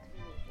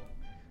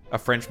 a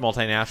French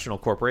multinational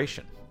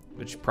corporation,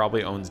 which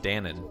probably owns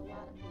Danone.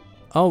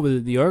 Oh,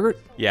 the yogurt?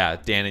 Yeah,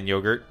 Danone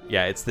yogurt.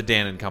 Yeah, it's the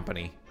Danone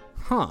company.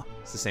 Huh.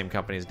 It's the same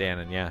company as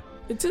Danone, yeah.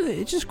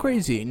 It's just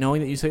crazy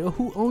knowing that you say, oh,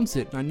 who owns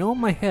it? And I know in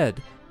my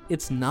head,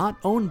 it's not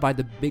owned by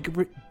the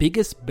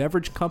biggest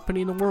beverage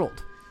company in the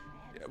world.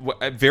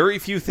 Very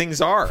few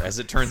things are, as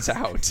it turns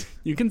out.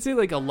 You can see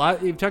a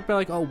lot. You've talked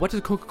about what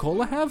does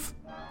Coca-Cola have?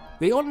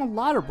 They own a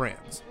lot of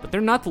brands, but they're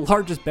not the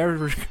largest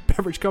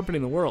beverage company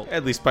in the world.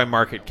 At least by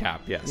market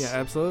cap, yes. Yeah,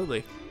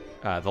 absolutely.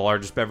 The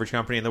largest beverage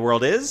company in the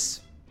world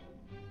is?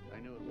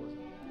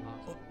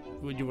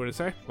 What you want to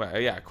say? Well,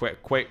 yeah, Kway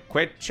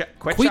Chow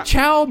Muay Kway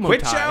Chow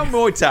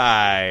Muay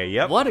Thai.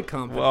 Yep. What a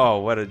company! Whoa,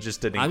 what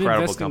just an incredible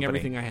I'm investing company.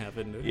 Everything I have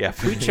into it. Yeah,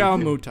 Kway Chow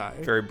Muay Thai.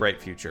 Very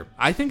bright future.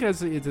 I think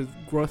it's a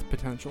growth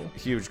potential.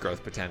 Huge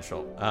growth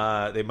potential.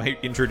 They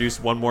might introduce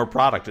one more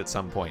product at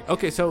some point.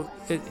 Okay, so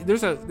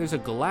there's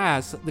a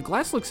glass. The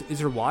glass looks. Is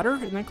there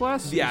water in that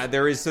glass? Yeah,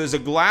 there's a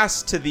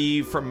glass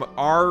to from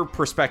our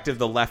perspective,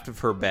 the left of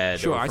her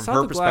bed. Sure, or I from saw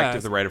her the perspective,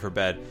 glass. the right of her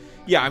bed.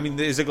 Yeah, I mean,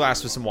 there's a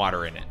glass with some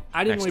water in it.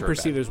 I didn't really next to her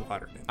perceive bed. there's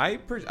water in it.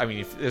 I mean,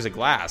 if there's a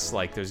glass,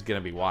 there's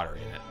gonna be water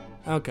in it.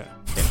 Okay.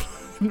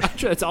 I'm not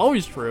sure it's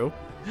always true.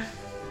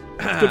 It's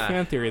a good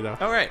fan theory, though.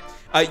 All right.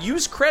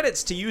 Use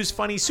credits to use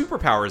funny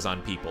superpowers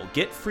on people.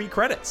 Get free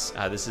credits.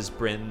 This has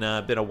been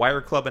a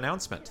Wire Club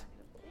announcement.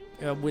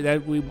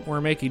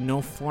 We're making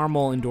no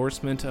formal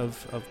endorsement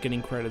of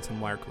getting credits in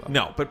Wire Club.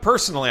 No, but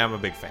personally, I'm a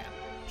big fan.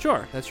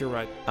 Sure, that's your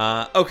right.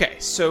 Okay,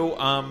 so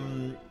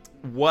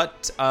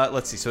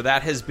let's see. So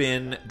that has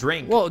been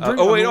drink. Well,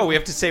 we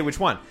have to say which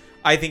one.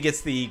 I think it's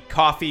the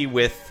coffee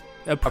with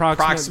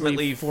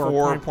approximately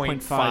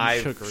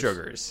 4.5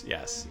 sugars.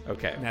 Yes.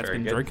 Okay. And that's very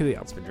been good. Drink of the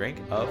App. It's been drink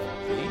of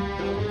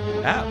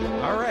the app.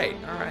 All right.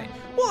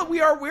 Well,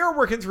 we are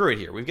working through it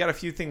here. We've got a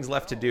few things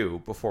left to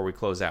do before we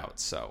close out.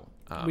 So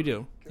we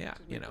do. Yeah.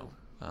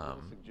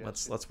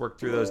 Let's work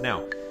through those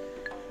now.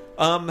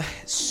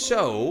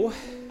 So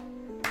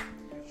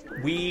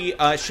we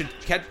should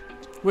check.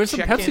 We have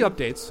some Pepsi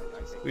updates.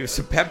 We have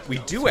some We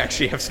do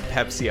actually have some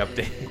Pepsi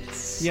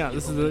updates. Yeah,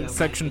 this is the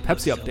section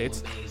Pepsi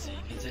updates.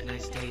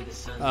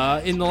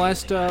 In the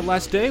last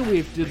day,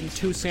 we've did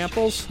 2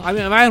 samples. I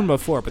mean, I've had them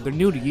before, but they're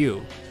new to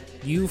you.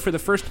 You, for the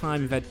first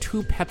time, have had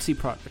 2 Pepsi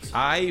products.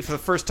 I, for the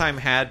first time,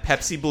 had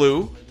Pepsi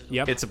Blue.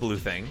 Yep. It's a blue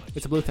thing.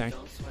 It's a blue thing.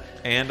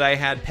 And I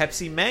had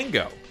Pepsi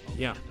Mango.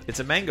 Yeah. It's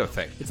a mango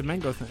thing. It's a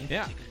mango thing.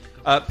 Yeah.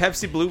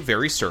 Pepsi Blue,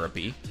 very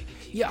syrupy.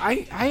 Yeah,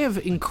 I have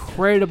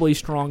incredibly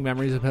strong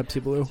memories of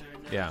Pepsi Blue.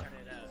 Yeah.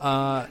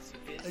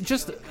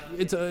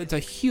 It's a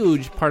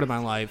huge part of my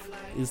life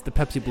is the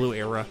Pepsi Blue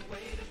era,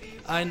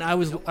 and I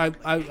was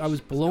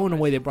blown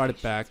away they brought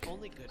it back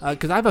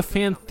because I have a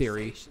fan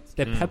theory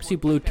that Pepsi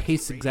Blue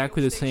tastes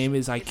exactly the same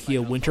as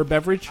IKEA winter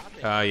beverage.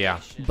 Yeah.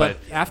 But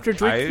after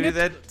drinking it,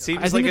 that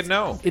seems I think like a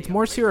no. It's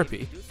more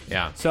syrupy.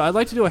 Yeah. So I'd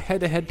like to do a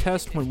head-to-head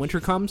test when winter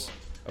comes.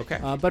 Okay.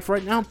 But for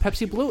right now,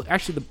 Pepsi Blue,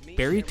 actually the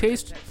berry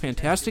taste,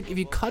 fantastic. If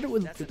you cut it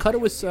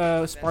with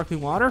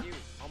sparkling water,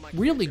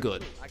 really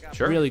good.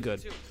 Sure. Really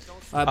good.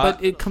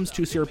 But it comes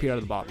too syrupy out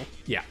of the bottle.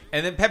 Yeah.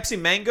 And then Pepsi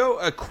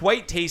Mango,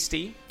 quite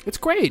tasty. It's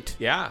great.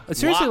 Yeah.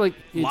 Seriously,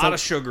 a lot of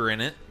sugar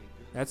in it.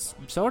 That's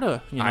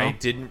soda, you know. I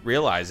didn't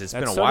realize it's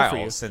been a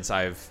while since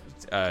I've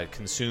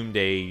consumed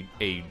a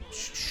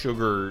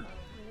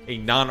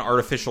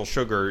non-artificial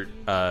sugar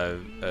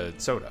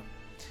soda.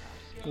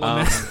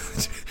 Well,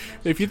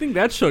 if you think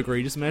that's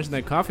sugary, just imagine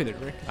that coffee they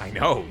drink. I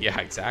know. Yeah,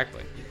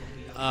 exactly.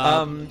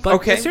 But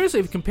okay.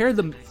 Seriously, if you compare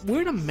them,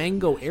 we're in a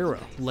mango era.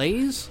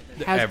 Lay's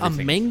has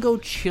Everything. a mango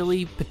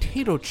chili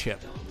potato chip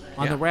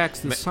on the racks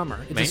this summer.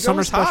 It's Mango a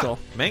summer is hot. special.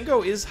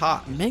 Mango is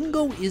hot.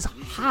 Mango is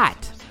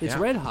hot. It's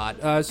red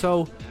hot.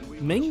 So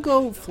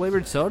mango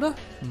flavored soda,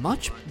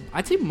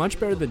 I'd say much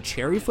better than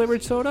cherry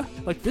flavored soda.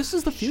 Like, this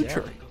is the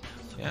future. Cherry.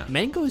 Yeah.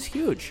 Mango is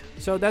huge.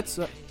 So that's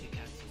all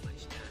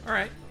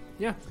right.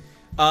 Yeah.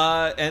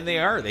 And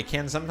they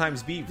can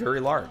sometimes be very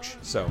large.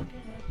 So,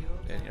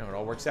 it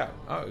all works out.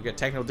 Oh, we got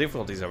technical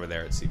difficulties over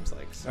there, it seems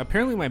like.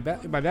 Apparently my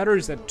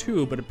battery's at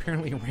 2, but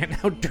apparently it ran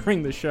out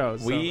during the show.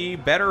 So. We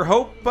better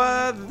hope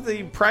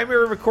the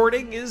primary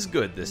recording is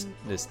good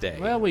this day.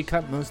 Well, we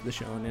cut most of the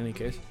show in any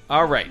case.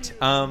 All right.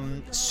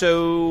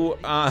 So,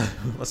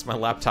 unless my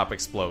laptop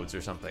explodes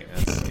or something.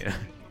 That's,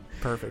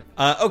 Perfect.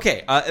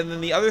 Okay. And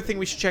then the other thing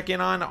we should check in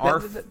on are...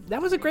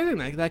 That was a great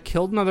thing. That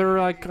killed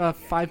another,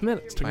 5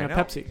 minutes talking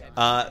about Pepsi.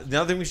 The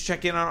other thing we should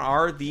check in on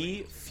are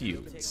the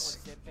feuds.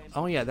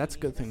 Oh, yeah. That's a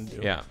good thing to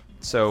do. Yeah.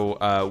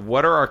 So,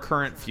 what are our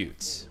current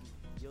feuds?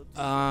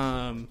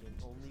 I'm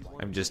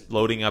just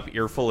loading up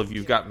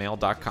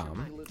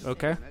earfulofyouvegotmail.com.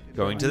 Okay.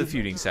 Going to the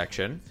feuding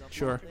section.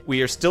 Sure.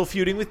 We are still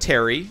feuding with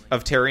Terry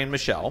of Terry and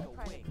Michelle.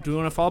 Do we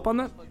want to follow up on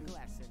that?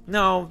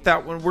 No,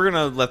 that one we're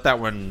gonna let that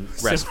one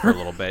rest for a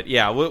little bit.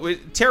 Yeah,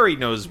 Terry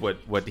knows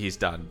what he's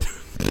done.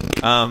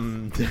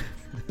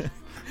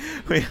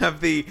 We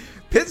have the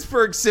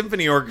Pittsburgh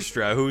Symphony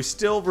Orchestra, who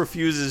still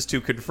refuses to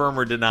confirm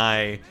or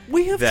deny.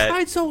 We have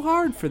tried so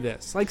hard for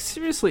this. Like,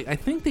 seriously, I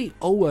think they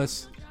owe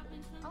us.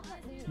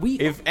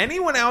 If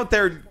anyone out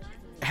there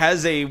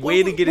has a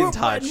way to get in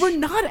touch, we're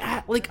not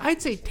at,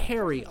 I'd say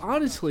Terry.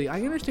 Honestly,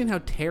 I understand how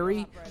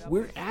Terry.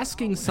 We're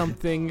asking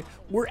something.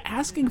 We're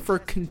asking for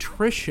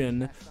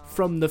contrition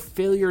from the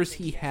failures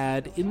he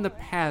had in the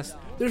past.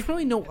 There's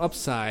really no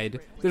upside.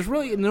 There's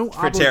really no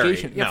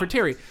obligation. Terry, for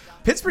Terry.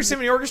 Pittsburgh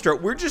Symphony Orchestra,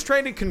 we're just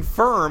trying to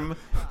confirm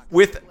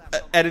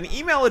at an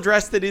email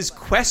address that is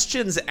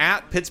questions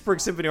at Pittsburgh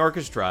Symphony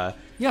Orchestra.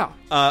 Yeah.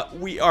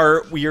 We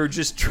are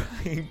just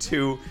trying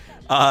to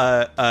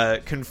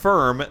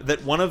confirm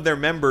that one of their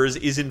members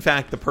is in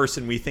fact the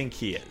person we think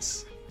he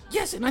is.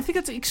 Yes, and I think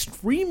that's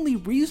extremely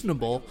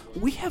reasonable.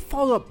 We have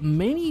followed up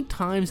many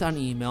times on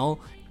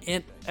email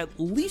and at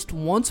least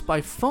once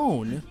by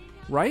phone,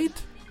 right?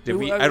 Did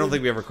we? I don't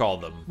think we ever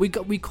called them. We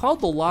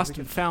called the Lost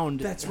and Found.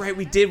 That's right,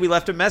 we did. We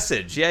left a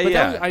message.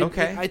 Yeah.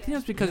 Okay. I think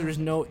that's because there's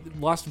no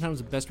Lost and Found is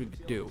the best we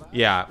could do.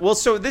 Yeah. Well,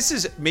 so this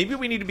is maybe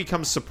we need to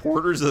become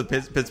supporters of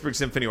the Pittsburgh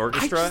Symphony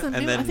Orchestra,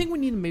 I think we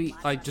need to maybe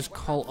just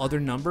call other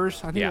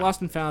numbers. I think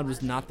Lost and Found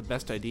was not the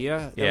best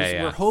idea.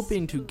 We're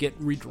hoping to get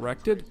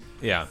redirected.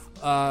 Yeah.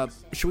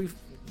 Should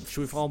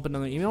we follow up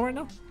another email right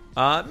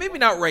now? Maybe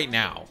not right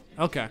now.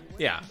 Okay.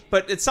 Yeah,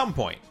 but at some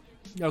point.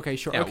 Okay,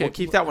 sure. Yeah, okay. We'll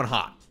keep that one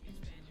hot.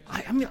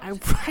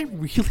 I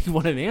really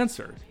want an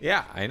answer.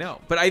 Yeah, I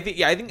know, but I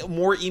think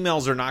more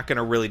emails are not going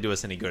to really do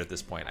us any good at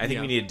this point. I think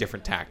we need a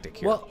different tactic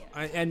here. Well,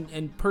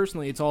 and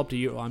personally, it's all up to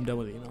you. I'm done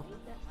with email.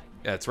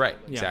 That's right,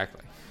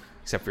 exactly.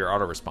 Except for your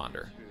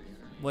autoresponder.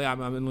 Well, yeah,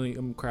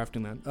 I'm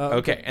crafting that.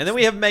 Okay, and then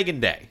we have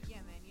Megan Day.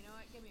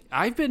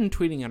 I've been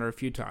tweeting at her a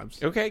few times.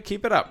 Okay,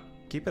 keep it up.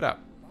 Keep it up.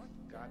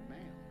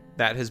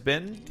 That has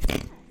been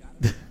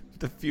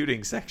the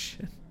feuding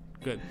section.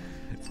 Good.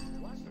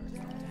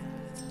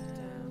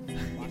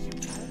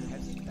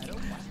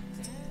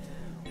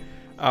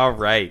 All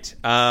right.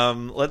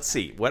 Let's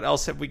see. What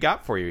else have we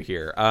got for you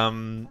here?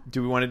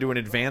 Do we want to do an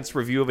advanced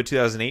review of a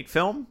 2008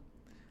 film?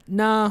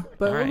 Nah,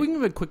 but we can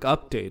give a quick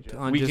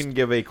update. We can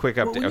give a quick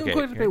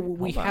update.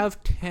 We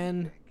have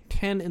 10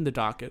 in the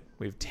docket.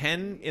 We have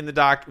 10 in the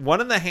dock.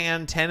 1 in the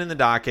hand, 10 in the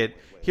docket.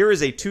 Here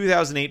is a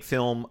 2008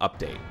 film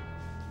update.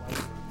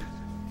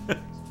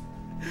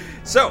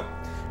 So,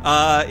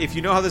 if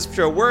you know how this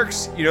show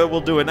works,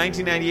 we'll do a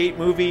 1998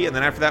 movie, and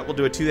then after that we'll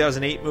do a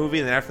 2008 movie,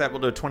 and then after that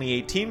we'll do a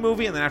 2018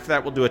 movie, and then after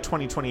that we'll do a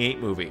 2028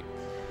 movie.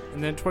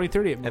 And then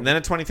 2038 movie. And then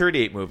a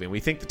 2038 movie. We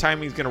think the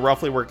timing is going to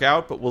roughly work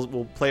out, but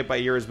we'll play it by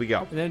ear as we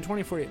go. And then a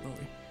 2048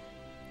 movie.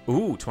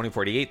 Ooh,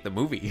 2048, the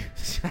movie.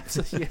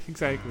 Yeah,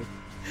 exactly.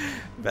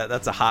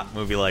 That's a hot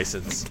movie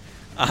license.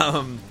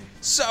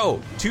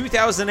 So,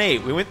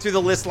 2008, we went through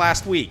the list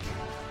last week.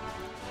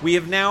 We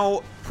have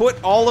now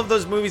put all of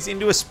those movies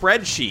into a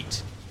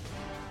spreadsheet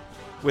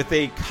with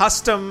a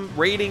custom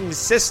rating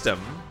system.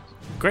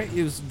 Great.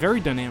 It was very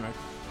dynamic.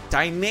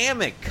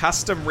 Dynamic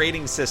custom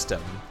rating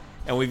system.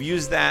 And we've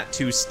used that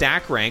to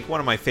stack rank, one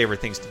of my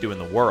favorite things to do in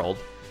the world.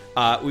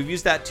 We've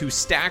used that to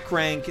stack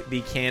rank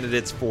the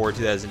candidates for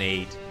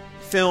 2008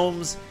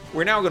 films.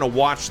 We're now going to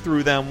watch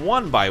through them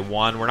one by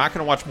one. We're not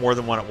going to watch more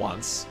than one at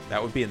once.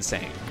 That would be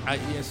insane.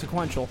 Yeah,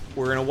 sequential.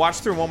 We're going to watch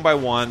through one by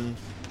one.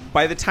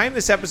 By the time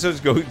this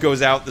episode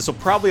goes out, this will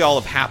probably all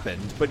have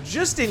happened. But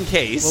just in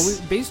case... Well,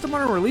 based on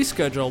our release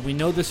schedule, we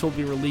know this will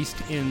be released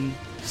in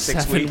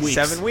 7 weeks.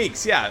 7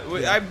 weeks, yeah.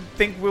 I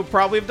think we'll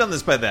probably have done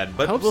this by then,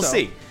 but we'll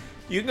see.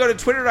 You can go to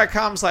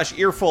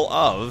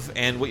twitter.com/earfulof,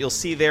 and what you'll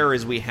see there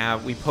is we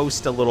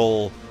post a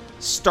little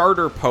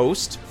starter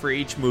post for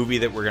each movie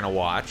that we're going to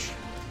watch.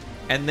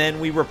 And then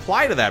we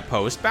reply to that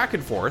post back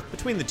and forth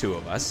between the two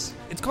of us.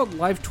 It's called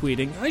live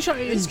tweeting.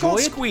 It's called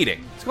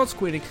squeeting. It's called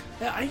squeeting.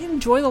 I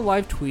enjoy the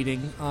live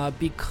tweeting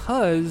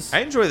because... I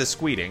enjoy the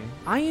squeeting.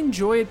 I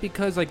enjoy it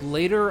because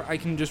later I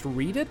can just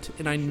read it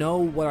and I know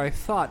what I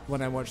thought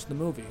when I watched the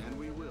movie.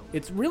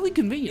 It's really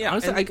convenient. Yeah,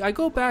 honestly, I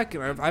go back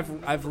and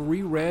I've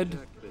reread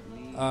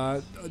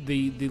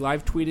the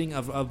live tweeting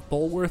of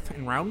Bulworth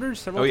and Rounders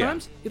several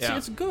times.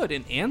 It's good.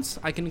 And Ants,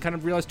 I can kind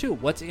of realize too.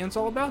 What's Ants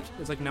all about?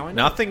 It's now I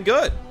know. Nothing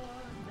good.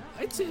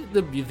 I'd say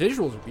the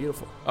visuals are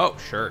beautiful. Oh,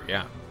 sure,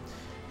 yeah.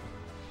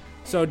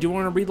 So, do you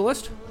want to read the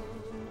list?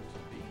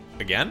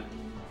 Again?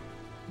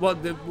 Well,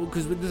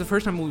 because this is the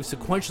first time we've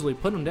sequentially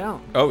put them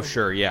down. Oh,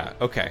 sure, yeah.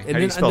 Okay. How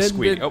do you spell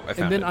squeating? I found it.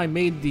 And then I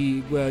made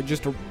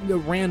just a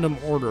random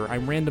order. I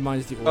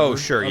randomized the order. Oh,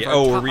 sure. Yeah.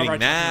 We're reading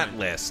that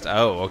list.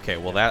 Oh, okay.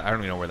 Well, I don't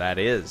even know where that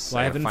is.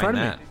 Well, I have it in front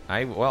of me.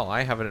 I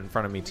have it in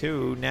front of me,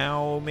 too.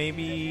 Now,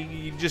 maybe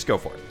you just go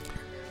for it.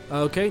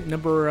 Okay.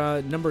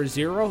 Number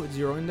 0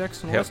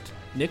 index on the list.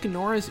 Nick and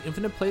Nora's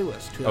Infinite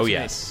Playlist, 2008. Oh,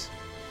 yes.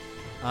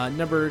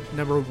 Number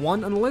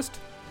 1 on the list,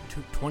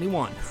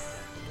 21,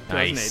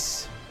 2008.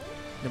 Nice.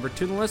 Number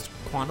 2 on the list,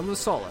 Quantum of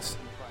Solace,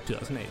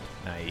 2008.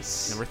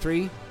 Nice. Number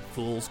 3,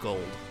 Fool's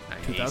Gold,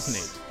 nice.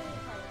 2008.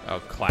 Oh,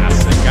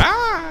 classic.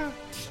 Ah!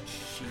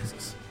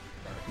 Jesus.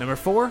 Number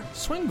 4,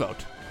 Swing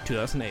Vote,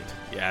 2008.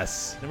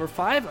 Yes. Number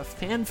 5, a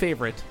fan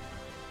favorite,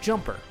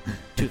 Jumper,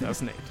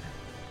 2008.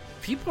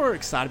 People are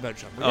excited about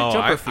Jumper.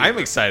 I'm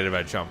excited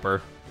about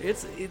Jumper.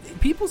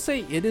 People say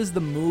it is the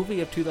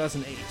movie of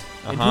 2008.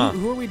 And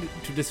who are we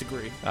to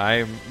disagree?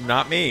 I'm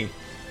not me.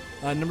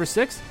 Number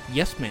 6,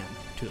 Yes Man,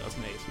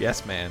 2008.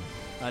 Yes Man.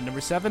 Number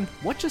 7,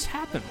 What Just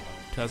Happened,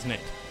 2008.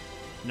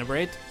 Number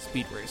 8,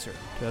 Speed Racer,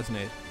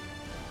 2008.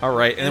 All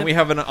right, and then we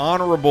have an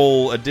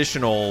honorable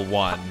additional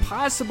one.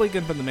 Possibly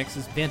going to be in the mix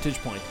is Vantage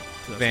Point.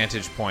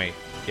 Vantage Point,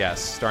 yes,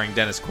 starring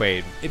Dennis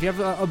Quaid. If you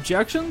have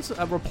objections,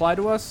 reply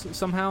to us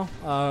somehow.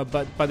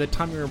 But by the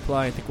time you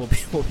reply, I think we'll be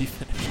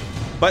finished.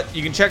 But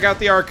you can check out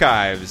the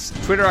archives.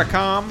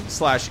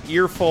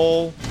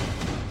 Twitter.com/earfulof.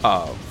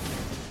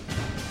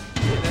 Yeah,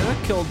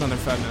 that killed another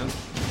 5 minutes.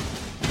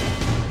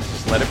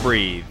 Just let it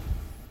breathe.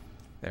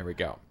 There we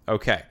go.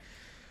 Okay.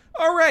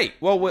 All right.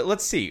 Well,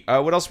 let's see.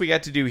 What else we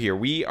got to do here?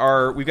 We've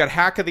got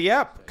Hack of the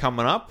App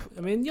coming up.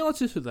 I mean, yeah, let's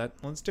just do that.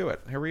 Let's do it.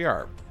 Here we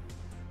are.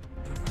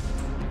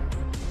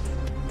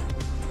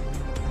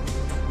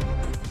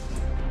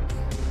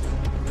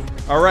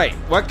 All right.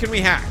 What can we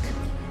hack?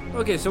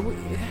 Okay, so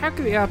Hack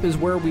of the App is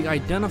where we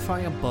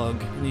identify a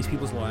bug in these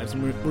people's lives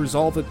and we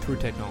resolve it through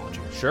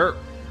technology. Sure.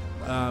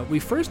 We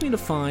first need to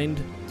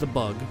find the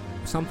bug,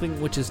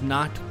 something which is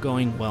not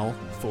going well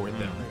for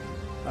them.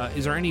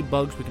 Is there any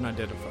bugs we can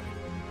identify?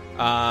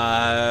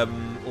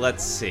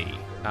 Let's see.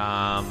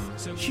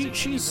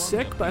 She's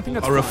sick, but I think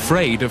that's are fine.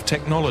 Afraid of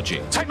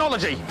technology.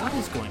 Technology! What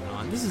is going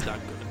on? This is not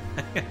good.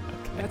 Okay.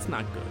 That's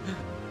not good.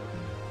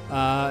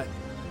 I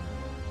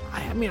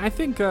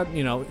think,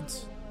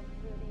 it's...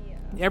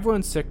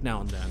 Everyone's sick now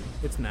and then.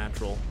 It's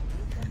natural.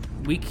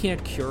 We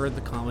can't cure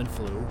the common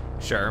flu.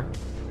 Sure.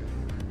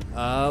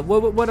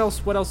 What else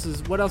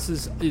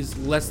is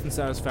less than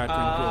satisfactory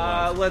in real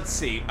life? Let's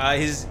see.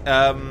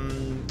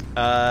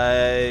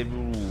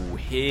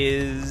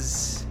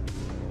 His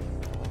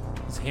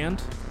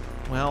hand?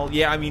 Well,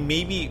 yeah, I mean,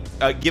 maybe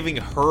giving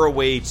her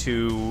away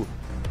to,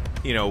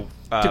 to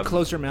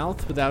close her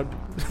mouth without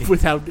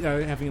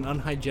having an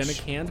unhygienic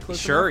hand close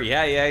Sure, her mouth?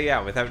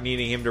 yeah, without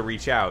needing him to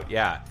reach out,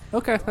 yeah.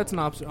 Okay, that's an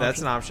option.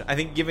 That's an option. I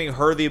think giving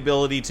her the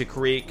ability to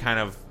create kind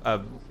of,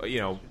 to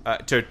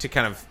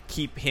kind of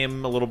keep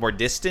him a little more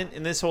distant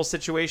in this whole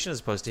situation,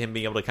 as opposed to him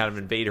being able to kind of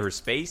invade her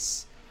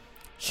space.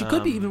 She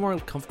could be even more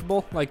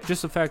comfortable,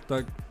 just the fact,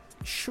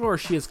 sure,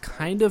 she is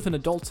kind of an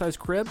adult-sized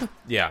crib.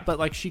 Yeah.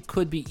 But, she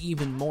could be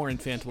even more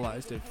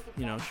infantilized if,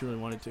 she really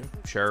wanted to.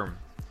 Sure.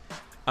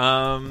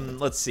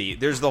 Let's see.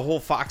 There's the whole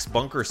Fox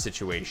bunker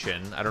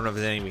situation. I don't know if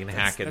there's anything we can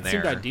hack in That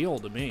there. seemed ideal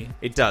to me.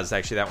 It does,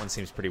 actually. That one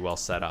seems pretty well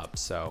set up,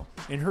 so.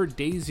 And her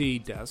Daisy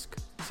desk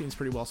seems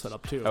pretty well set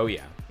up, too. Oh,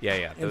 yeah.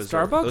 Yeah. And Those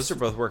Starbucks? those are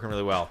both working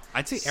really well.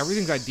 I'd say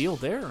everything's ideal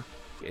there.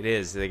 It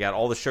is. They got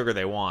all the sugar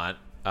they want.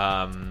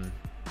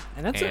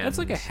 And that's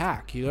like a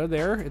hack. You go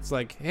there, it's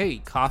like, hey,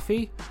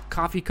 coffee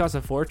costs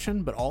a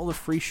fortune, but all the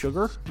free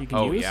sugar you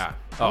can use. Yeah.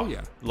 Oh,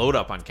 yeah. Load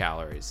up on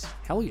calories.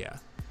 Hell yeah.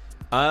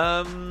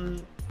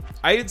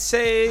 I'd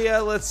say,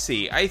 let's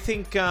see. I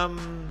think,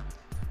 I'm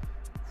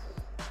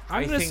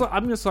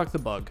gonna select the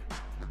bug.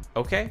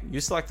 Okay, you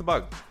select the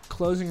bug.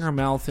 Closing her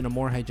mouth in a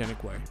more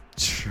hygienic way.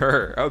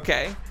 Sure.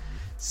 Okay.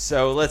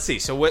 So let's see.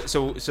 So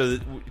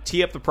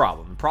tee up the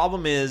problem. The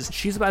problem is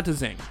she's about to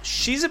zing.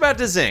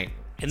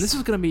 And this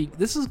is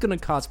gonna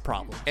cause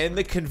problems. And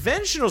the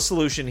conventional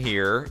solution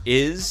here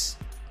is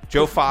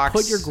Joe Fox.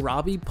 Put your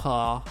grubby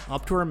paw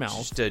up to her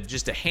mouth.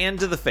 Just a hand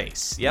to the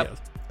face. Yep. Yes.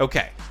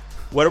 Okay.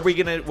 What are we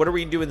gonna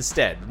do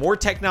instead? More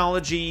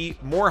technology,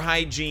 more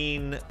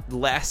hygiene,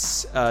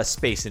 less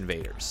space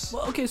invaders.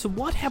 Well, okay. So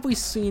what have we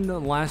seen the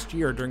last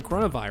year during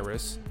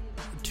coronavirus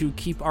to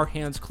keep our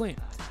hands clean?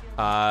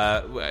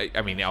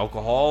 I mean,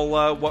 alcohol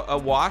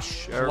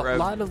wash. Or, a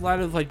lot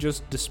of like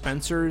just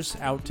dispensers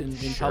out in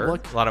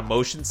public. A lot of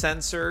motion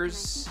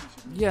sensors.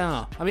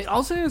 Yeah, I mean,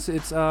 I'll say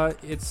it's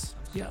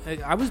yeah.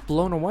 I was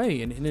blown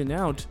away in and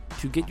out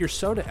to get your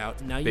soda out.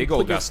 Now you big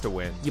old gust of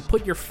wind. You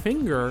put your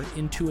finger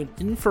into an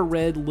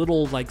infrared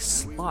little like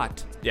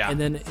slot. Yeah. And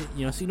then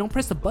so you don't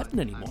press the button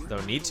anymore.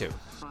 Don't need to.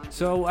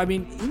 So I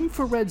mean,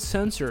 infrared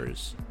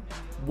sensors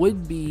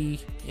would be,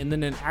 and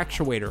then an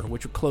actuator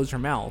which would close her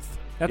mouth.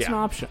 That's an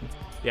option.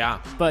 Yeah.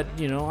 But,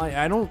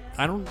 I don't,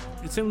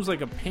 it seems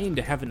like a pain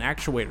to have an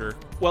actuator.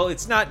 Well,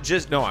 it's not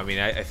just, no, I mean,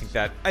 I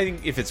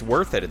think if it's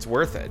worth it, it's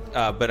worth it.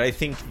 But I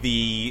think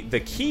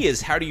the key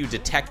is how do you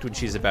detect when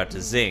she's about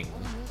to zing?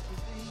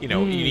 You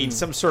need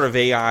some sort of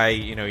AI,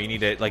 you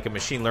need a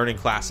machine learning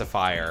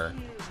classifier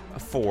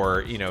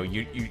for,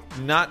 you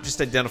not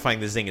just identifying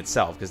the zing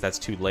itself, because that's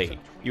too late.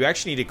 You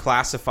actually need to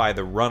classify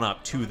the run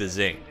up to the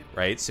zing,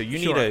 right? So you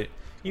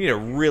need a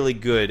really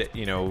good,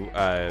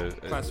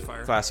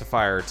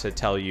 classifier to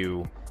tell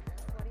you,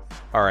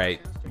 all right,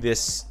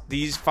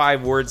 these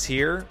 5 words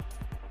here,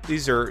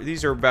 these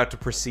are about to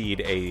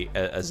precede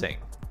a zing.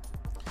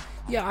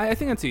 Yeah, I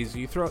think that's easy.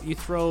 You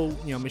throw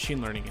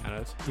machine learning at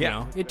it.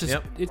 Yeah, it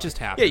just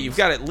happens. Yeah, you've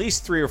got at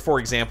least 3 or 4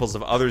 examples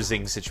of other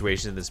zing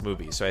situations in this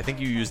movie. So I think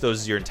you use those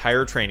as your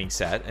entire training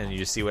set, and you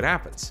just see what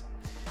happens.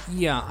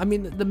 Yeah, I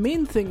mean, the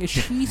main thing is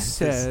she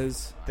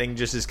says... thing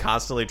just is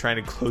constantly trying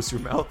to close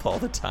your mouth all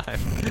the time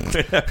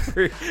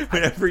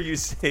whenever you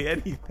say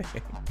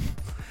anything.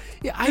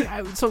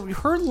 Yeah, so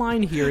her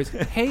line here is,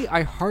 hey,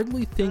 I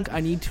hardly think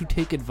I need to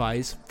take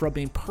advice from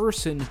a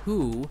person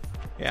who...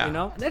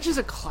 Yeah. That's just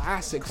a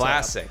classic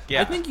setup.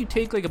 Yeah. I think you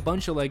take like a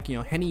bunch of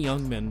Henny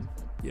Youngman,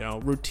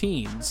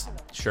 routines.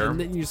 Sure. And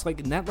then you just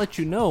and that lets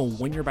you know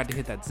when you're about to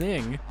hit that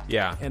zing.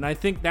 Yeah. And I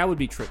think that would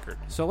be triggered.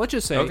 So let's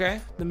just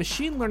say the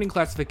machine learning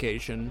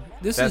classification,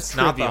 that's is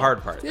not the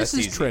hard part. This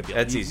is trivial.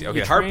 That's easy. Okay,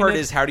 the hard part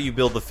is how do you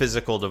build the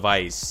physical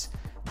device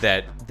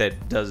that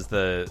does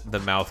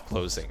the mouth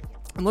closing.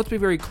 And let's be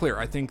very clear.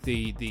 I think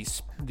the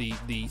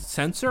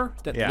sensor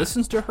that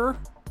listens to her,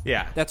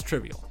 that's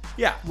trivial.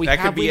 Yeah, I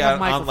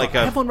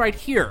have one right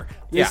here.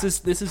 This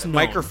is known.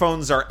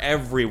 Microphones are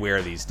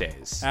everywhere these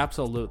days.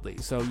 Absolutely.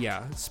 So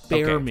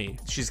spare me.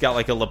 She's got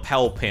like a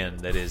lapel pin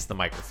that is the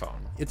microphone.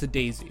 It's a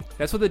daisy.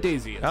 That's what the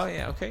daisy is. Oh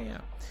yeah. Okay.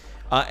 Yeah.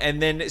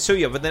 And then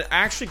but then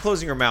actually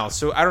closing her mouth.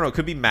 So I don't know. It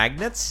could be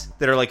magnets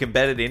that are like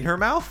embedded in her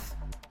mouth.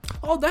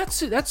 Oh, that's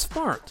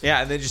smart.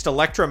 Yeah, and then just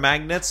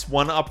electromagnets,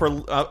 one upper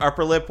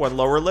lip, one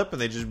lower lip,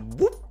 and they just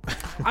whoop.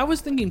 I was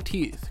thinking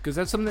teeth, because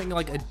that's something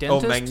like a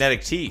dentist. Oh,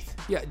 magnetic teeth.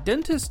 Yeah,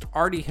 dentists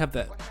already have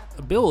that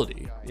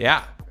ability.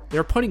 Yeah.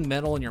 They're putting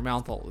metal in your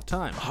mouth all the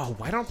time. Oh,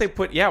 why don't they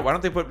put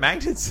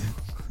magnets?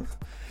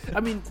 I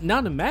mean,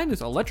 not in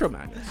magnets,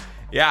 electromagnets.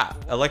 Yeah,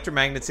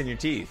 electromagnets in your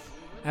teeth.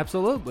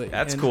 Absolutely.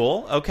 That's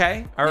cool.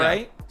 Okay. All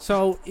right.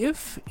 So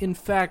if, in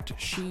fact,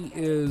 she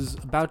is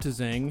about to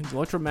zing, the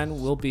electromagnet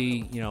will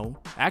be,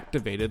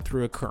 activated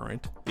through a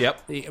current.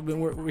 Yep.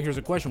 Here's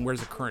a question. Where's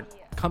the current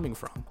coming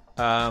from?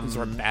 Is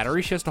there a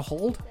battery she has to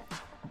hold?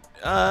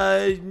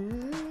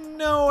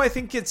 No, I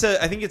think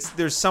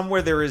there's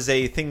somewhere there is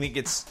a thing that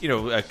gets,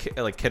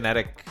 like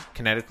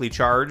kinetically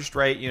charged,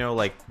 right?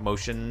 Like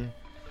motion,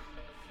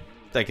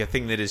 like a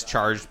thing that is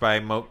charged by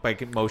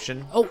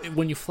motion. Oh,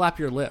 when you flap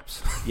your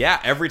lips. Yeah,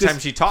 every time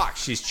she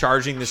talks, she's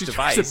charging this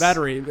device. It's a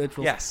battery.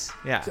 Yes,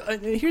 yeah. So,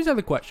 here's the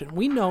other question.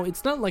 We know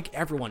it's not like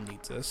everyone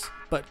needs this,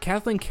 but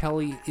Kathleen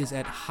Kelly is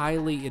at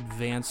highly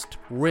advanced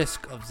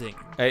risk of zinging.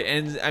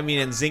 And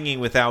zinging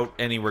without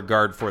any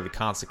regard for the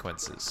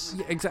consequences.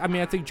 Yeah, I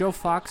mean, I think Joe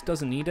Fox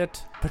doesn't need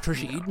it.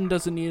 Patricia Eaton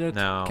doesn't need it.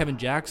 No. Kevin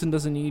Jackson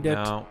doesn't need it.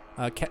 No.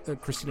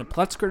 Christina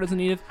Pletzker doesn't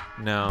need it.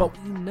 No.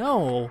 But we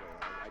know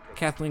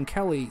Kathleen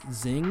Kelly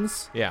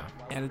zings. Yeah.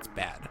 And it's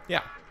bad.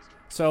 Yeah.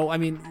 So I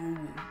mean,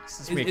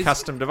 This is a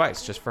custom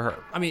device just for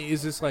her. I mean,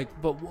 is this like?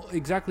 But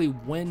exactly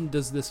when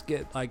does this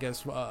get? I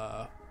guess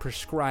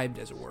prescribed,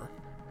 as it were.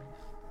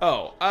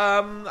 Oh,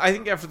 I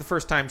think after the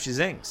first time she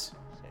zings.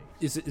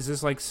 Is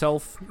this like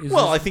self?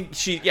 I think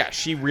she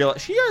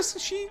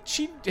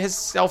has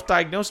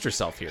self-diagnosed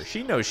herself here.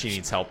 She knows she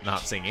needs help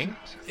not singing.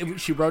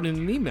 She wrote in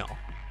an email.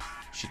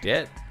 She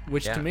did,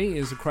 which to me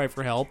is a cry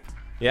for help.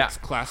 Yeah, it's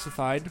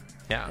classified.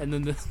 Yeah, and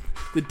then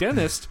the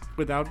dentist,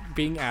 without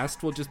being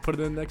asked, will just put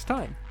it in next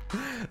time.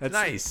 That's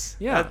nice.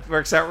 Yeah, that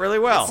works out really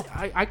well.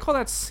 I call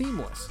that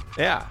seamless.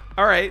 Yeah.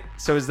 All right.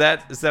 So is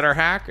that our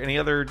hack? Any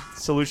other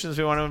solutions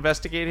we want to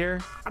investigate here?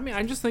 I mean,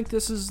 I just think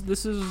this is.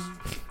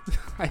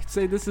 I'd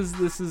say this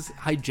is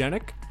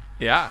hygienic.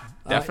 Yeah,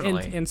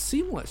 definitely. And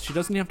seamless. She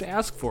doesn't have to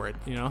ask for it.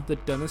 You know, the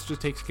dentist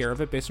just takes care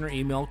of it based on her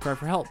email cry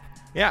for help.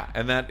 Yeah,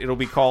 and that it'll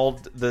be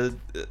called seamless.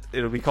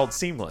 It'll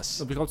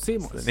be called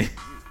seamless.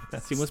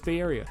 Seamless Bay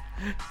Area.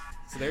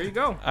 So there you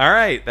go. All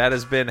right, that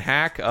has been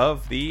Hack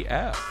of the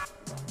F.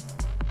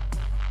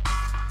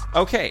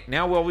 Okay,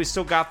 now while we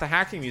still got the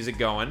hacking music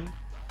going,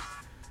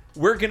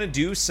 we're gonna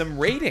do some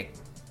rating.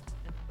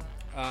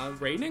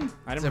 Rating?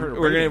 I never heard of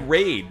We're rating. gonna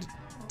raid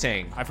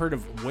ting. I've heard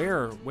of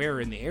where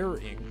in the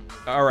air-ing.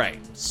 All right,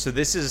 so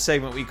this is a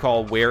segment we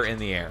call Where in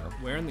the Air.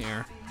 Where in the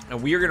air.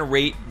 And we are gonna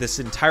rate this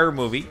entire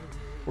movie.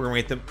 We're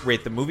gonna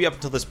rate the movie up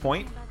until this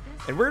point,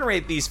 and we're gonna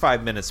rate these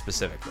 5 minutes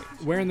specifically.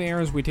 Where in the air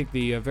is we take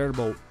the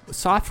veritable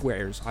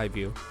software's eye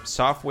view.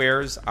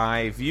 Software's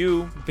eye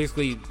view.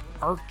 Basically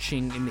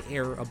arching in the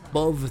air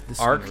above the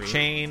scenery. Arc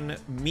chain,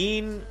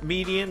 mean,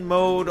 median,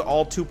 mode,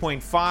 all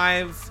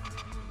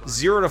 2.5,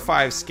 0 to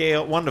 5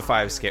 scale, 1 to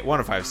 5 scale, 1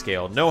 to 5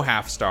 scale, no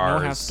half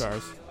stars. No half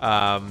stars.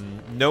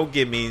 No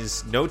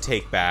gimmies, no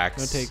takebacks.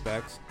 No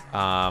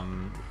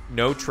takebacks.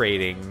 No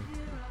trading.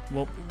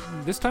 Well,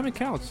 this time it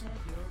counts.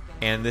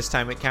 And this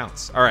time it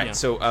counts. All right, Yeah.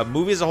 So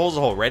movie as a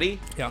whole, ready?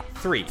 Yeah.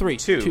 3, 3,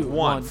 2,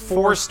 1,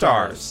 4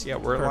 stars. Yeah,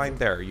 we're Perfect. aligned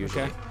there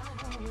usually. Okay.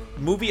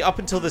 Movie up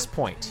until this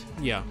point.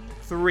 Yeah.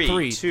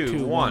 3,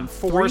 2, 1,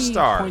 4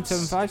 stars.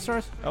 3.75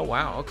 stars? Oh,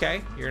 wow.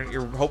 Okay.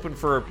 You're hoping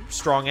for a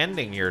strong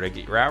ending here to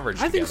get your average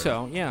I think together.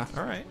 so, yeah.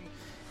 All right.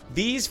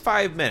 These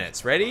 5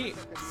 minutes. Ready?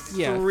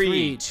 Yeah.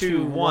 3,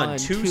 2, 1,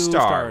 2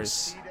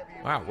 stars.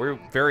 Wow, we're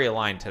very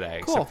aligned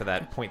today, Cool. except for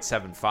that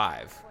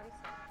 0.75.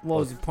 Well,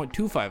 it was a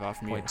 0.25 off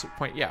from you.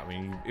 Yeah, I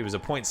mean, it was a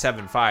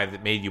 0.75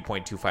 that made you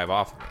 0.25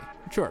 off of me.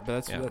 Sure, but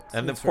that's... Yeah. that's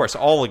And that's of course,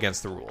 all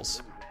against the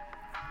rules.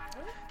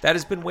 That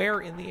has been Where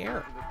in the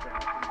Air.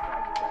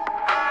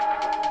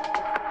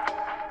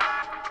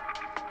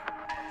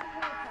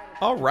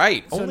 All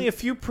right, So- only a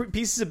few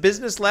pieces of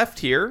business left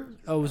here.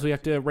 Oh, so we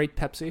have to rate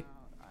Pepsi?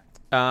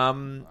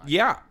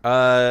 Yeah.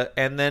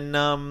 And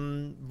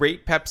then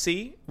rate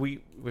Pepsi. We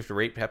have to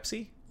rate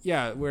Pepsi?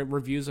 Yeah, we're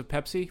reviews of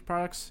Pepsi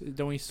products.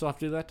 Don't we still have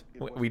to do that?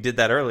 We did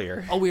that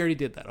earlier. Oh, we already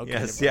did that. Okay.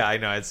 Yes, yeah, I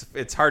know.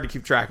 It's hard to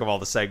keep track of all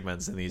the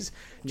segments in these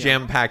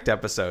jam-packed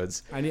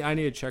episodes. I need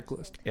a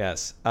checklist.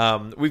 Yes.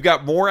 We've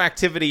got more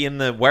activity in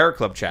the Wire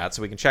Club chat,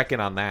 so we can check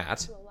in on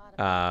that.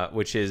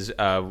 Which is,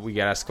 we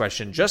got asked the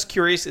question, just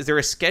curious, is there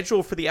a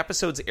schedule for the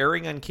episodes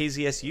airing on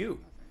KZSU?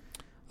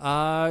 Yeah.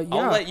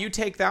 I'll let you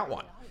take that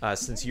one,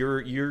 since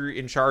you're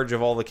in charge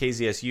of all the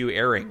KZSU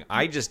airing.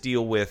 I just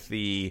deal with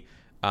the...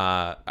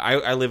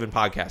 I live in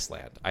podcast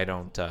land. I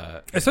don't...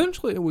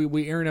 Essentially,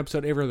 we air an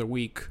episode every other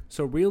week.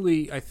 So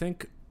really, I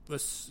think,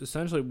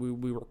 essentially,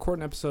 we record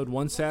an episode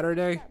one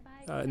Saturday,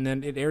 and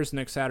then it airs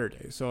next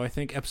Saturday. So I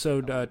think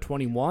episode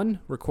 21,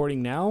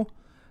 recording now,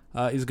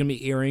 is going to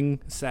be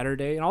airing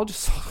Saturday. And I'll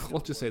just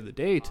say the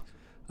date.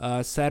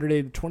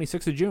 Saturday, the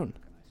 26th of June.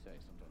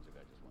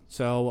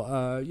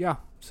 So, yeah.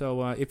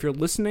 So if you're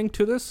listening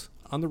to this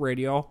on the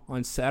radio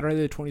on Saturday,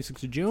 the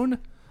 26th of June...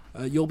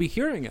 you'll be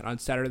hearing it on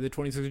Saturday, the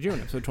 26th of June,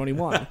 episode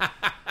 21.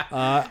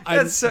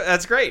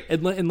 That's great.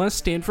 Unless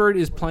Stanford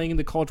is playing in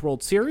the College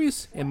World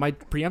Series and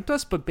might preempt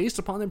us, but based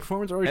upon their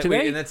performance already today...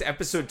 Wait, and that's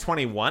episode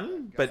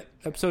 21? But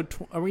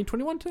are we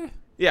 21 today?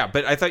 Yeah,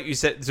 but I thought you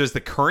said... So is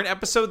the current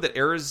episode that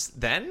airs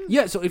then?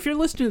 Yeah, so if you're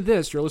listening to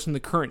this, you're listening to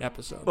the current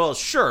episode. Well,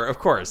 sure, of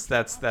course.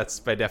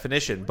 That's by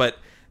definition.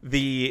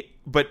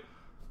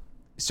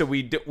 So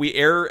we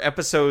air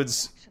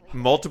episodes...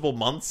 multiple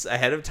months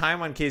ahead of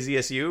time on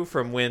KZSU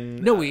from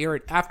when... No, we air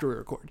it after we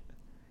record.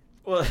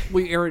 Well,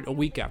 we air it a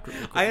week after we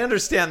record. I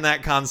understand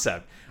that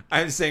concept.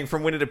 I'm saying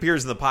from when it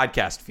appears in the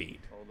podcast feed.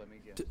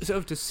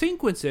 So to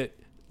sequence it,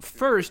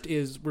 first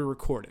is we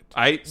record it.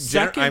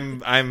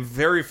 I'm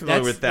very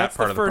familiar with that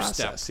part of the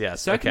process. Step.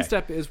 Yes. Second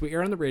step is we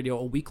air on the radio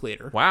a week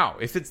later. Wow.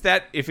 If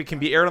it can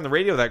be aired on the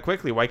radio that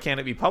quickly, why can't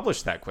it be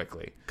published that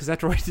quickly? Because I have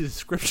to write the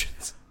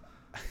descriptions.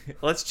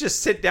 Let's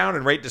just sit down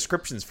and write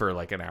descriptions for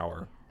like an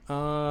hour.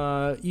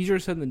 Easier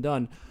said than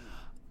done.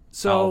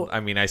 So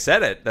I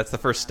said it. That's the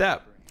first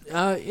step.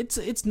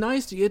 It's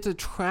nice to get to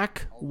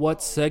track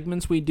what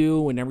segments we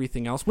do and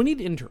everything else. We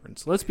need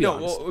interns. Let's be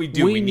honest. Well, we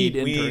do. We need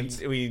interns.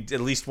 We need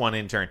at least one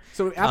intern.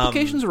 So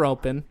applications are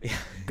open.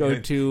 Go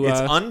to.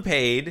 It's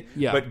unpaid,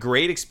 but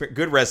great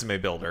good resume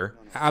builder.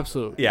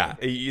 Absolutely. Yeah.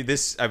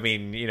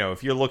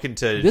 If you're looking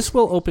to. This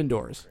will open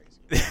doors.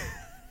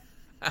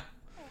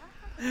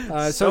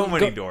 So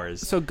many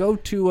doors. So go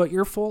to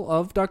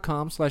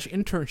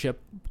earfulof.com/internship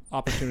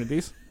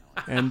opportunities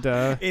and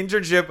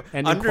internship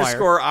and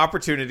underscore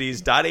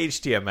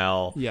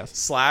opportunities.html Yes.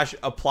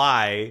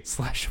 /apply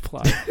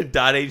 /apply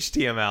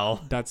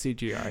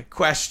 .html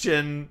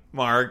question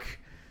mark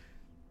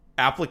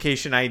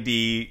application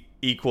ID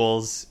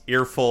equals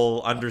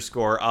earful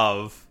underscore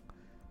of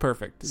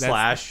perfect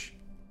slash.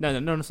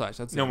 No slash.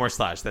 That's No it. more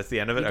slash. That's the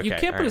end of it. Okay, You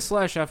can't all put a right.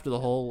 slash after the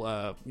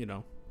whole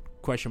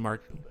question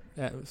mark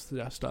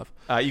stuff.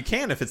 You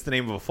can if it's the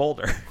name of a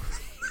folder.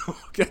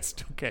 That's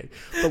okay,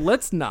 but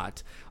let's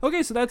not.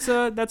 Okay, so that's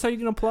how you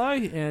can apply,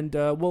 and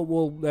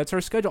we'll that's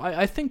our schedule.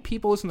 I think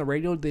people listen to the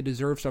radio; they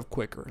deserve stuff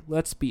quicker.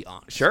 Let's be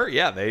honest. Sure,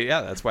 yeah,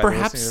 that's why they're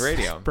listening to the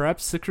radio.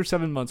 Perhaps 6 or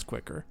 7 months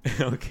quicker.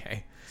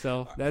 Okay.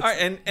 So that's all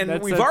right, and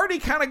that's we've already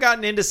kind of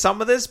gotten into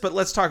some of this, but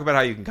let's talk about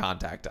how you can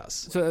contact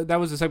us. So that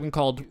was a segment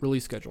called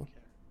Release Schedule.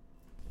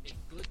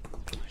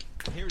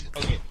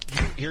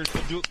 Here's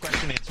we'll do a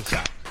question answer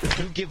style.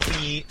 You give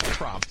me a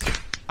prompt,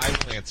 I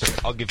will answer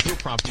it. I'll give you a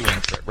prompt, you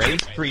answer it. Ready?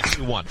 3,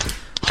 2, 1.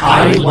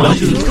 I want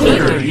to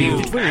Twitter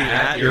you.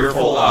 At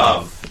earful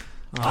of.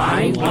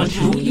 I want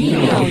to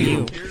email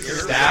you.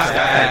 Staff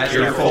at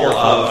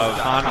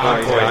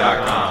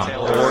earfulofconvoy.com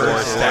or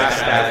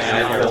staff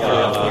at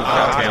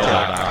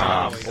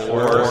earfulofcocktail.com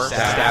or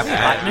staff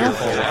at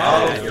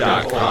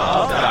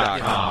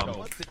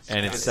earfulofcocktail.com.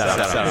 And it's set up.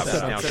 Now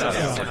set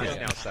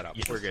up.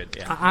 We're good.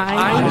 Yeah.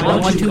 I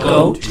want to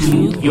go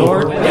to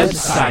your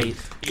website.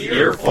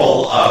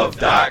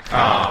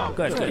 Earfulof.com.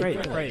 Good.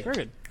 Great. Very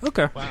good.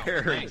 Okay.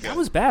 That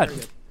was bad.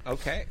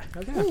 Okay.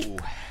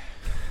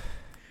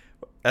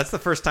 That's the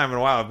first time in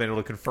a while I've been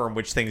able to confirm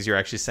which things you're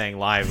actually saying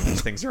live and which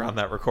things are on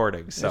that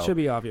recording. So it should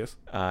be obvious.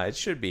 It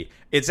should be.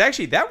 It's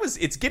actually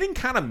it's getting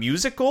kind of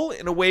musical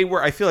in a way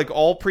where I feel like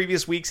all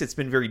previous weeks it's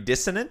been very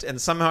dissonant, and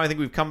somehow I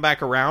think we've come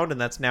back around, and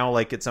that's now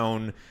like its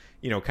own,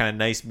 kind of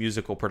nice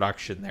musical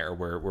production there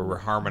where we're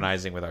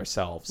harmonizing with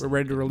ourselves. We're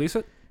ready to release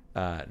it.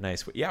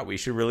 Nice. Yeah, we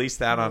should release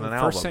that on an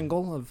album. First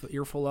single of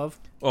Earful of.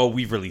 Oh,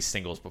 we've released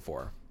singles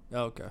before.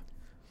 Oh, okay.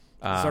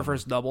 This is our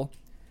first double.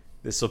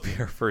 This will be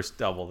our first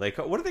double.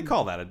 What do they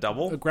call that? A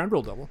double? A grand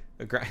roll double.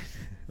 What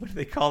do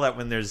they call that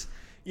when there's,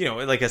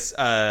 like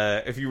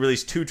if you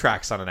release 2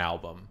 tracks on an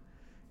album?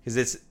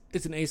 Because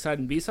it's an A side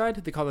and B side.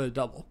 They call it a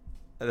double.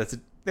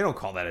 They don't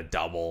call that a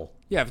double.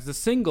 Yeah, if it's a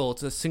single,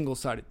 it's a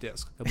single-sided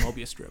disc, a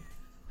Mobius strip.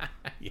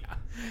 Yeah.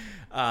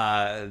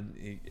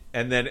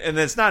 And then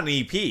it's not an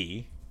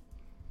EP.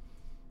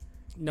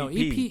 No,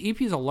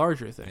 EP is a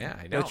larger thing. Yeah,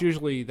 I know. That's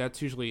usually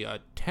a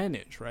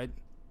 10-inch, right?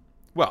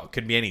 Well, it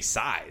could be any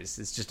size.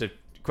 It's just a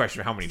question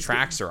of how many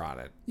tracks are on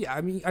it. Yeah,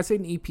 I mean, I say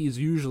an EP is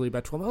usually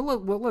about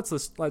 12. Well,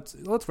 let's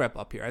wrap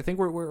up here. I think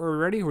we're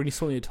ready. Or do you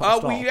still need to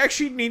talk? We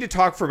actually need to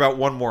talk for about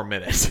 1 more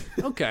minute.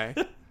 Okay.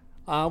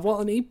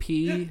 Well, an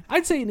EP,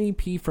 I'd say an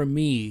EP for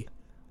me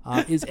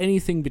is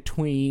anything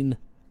between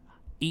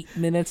 8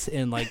 minutes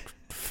and like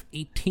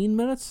 18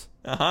 minutes.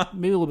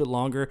 Maybe a little bit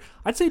longer.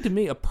 I'd say to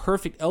me a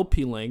perfect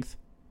LP length,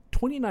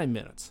 29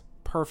 minutes.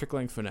 Perfect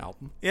length for an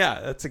album.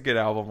 Yeah, that's a good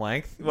album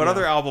length. What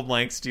other album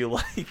lengths do you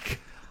like?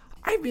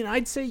 I mean,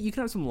 I'd say you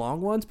can have some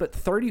long ones, but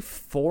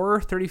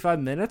 34, 35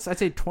 minutes. I'd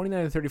say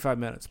 29 to 35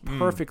 minutes.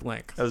 Perfect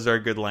length. Those are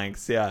good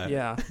lengths, yeah.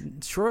 Yeah.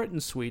 Short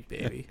and sweet,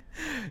 baby.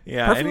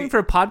 Yeah. Perfect length for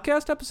a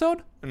podcast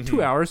episode?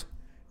 2 hours.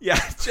 Yeah,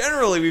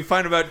 generally we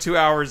find about 2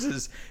 hours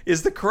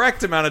is the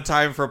correct amount of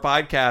time for a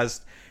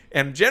podcast.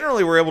 And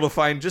generally, we're able to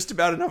find just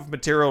about enough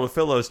material to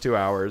fill those 2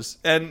 hours.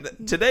 And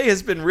today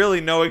has been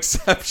really no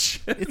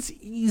exception. It's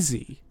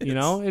easy,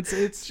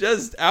 It's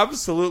just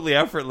absolutely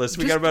effortless.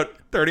 We got about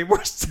 30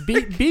 more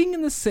seconds. Being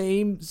in the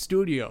same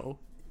studio,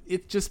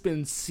 it's just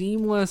been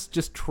seamless,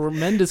 just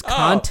tremendous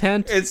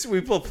content. We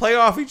will play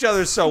off each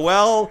other so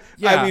well.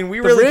 Yeah, I mean, we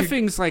the really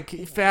riffing's like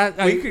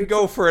fat. We could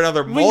go for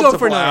another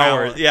multiple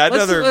hours. Yeah,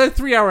 let's do a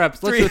 3-hour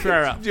episode. Let's do a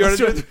 3-hour episode. Do you want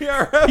to do a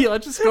 3-hour episode? Yeah,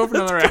 let's just go for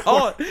another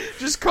hour.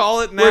 Just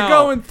call it now. We're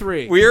going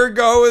 3. We're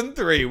going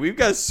 3. We've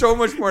got so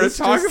much more to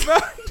talk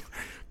about.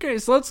 Okay,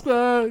 so let's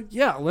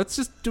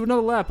just do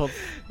another lap of these.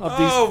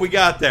 Oh, we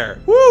got there.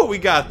 Woo, we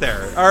got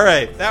there. All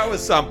right, that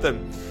was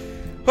something.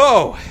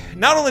 Oh,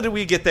 not only did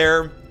we get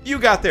there, you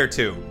got there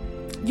too.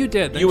 You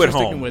did. Thanks you for at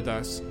home. sticking with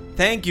us.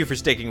 Thank you for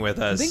sticking with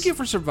us. Thank you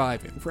for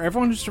surviving. For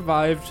everyone who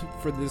survived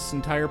for this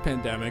entire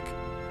pandemic,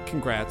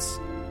 congrats.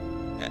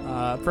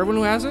 For everyone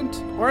who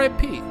hasn't,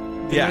 RIP.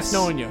 Nice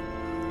knowing you.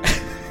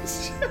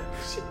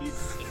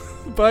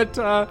 But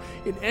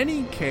in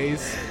any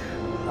case,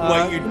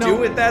 what you do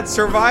with that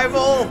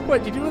survival?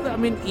 What you do with that? I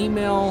mean,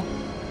 email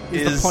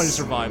is the point of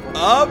survival.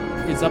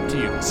 It's up to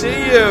you.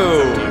 See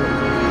you.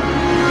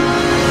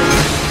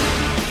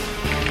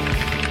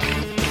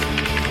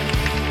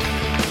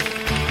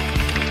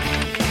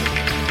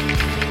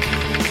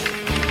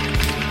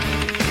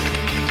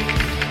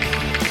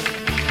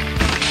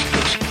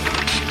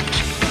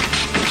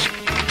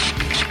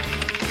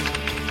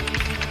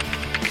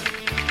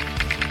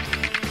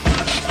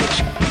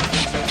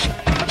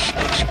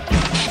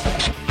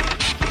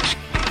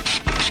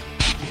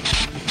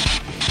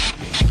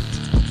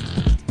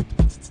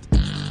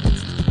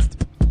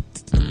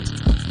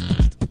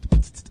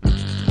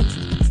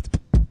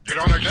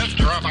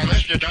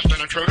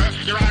 intruder.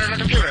 You're out of the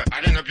computer.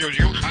 I didn't abuse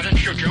you. I didn't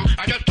shoot you.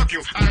 I just took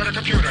you out of the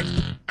computer.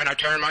 And I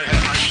turned my head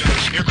and I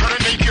said, you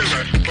couldn't be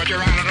cuter, but you're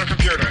out of the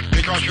computer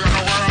because you're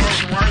the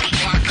world's worst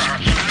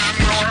slacker. And I'm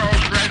the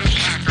world's greatest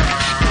hacker.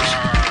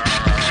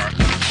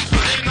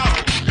 I know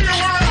you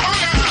were a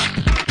hooker.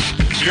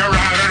 You're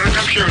out of the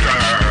computer.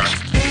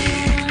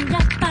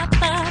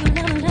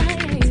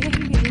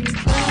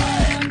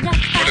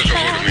 What does a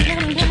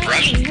hooker mean?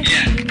 Depressed?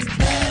 Yeah.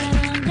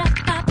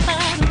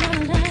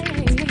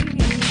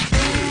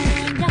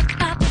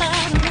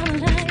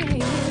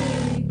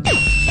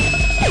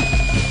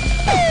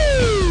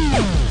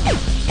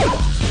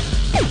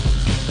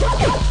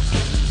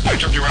 I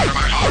took you out of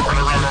my heart with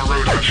a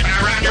roto-rooter, and I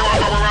ran you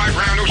over with my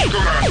brand new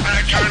scooter, and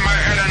I turned my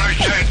head and I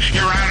said,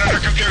 you're out of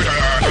the computer,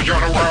 because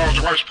you're the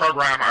world's worst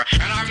programmer,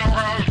 and I'm the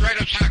world's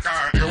greatest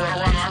hacker. You were the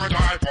one I would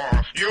die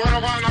for. You were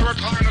the one I would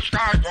climb the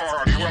sky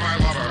for. You were my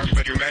lover,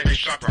 but you made me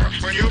suffer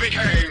when you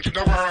became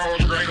the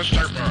world's greatest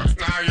surfer.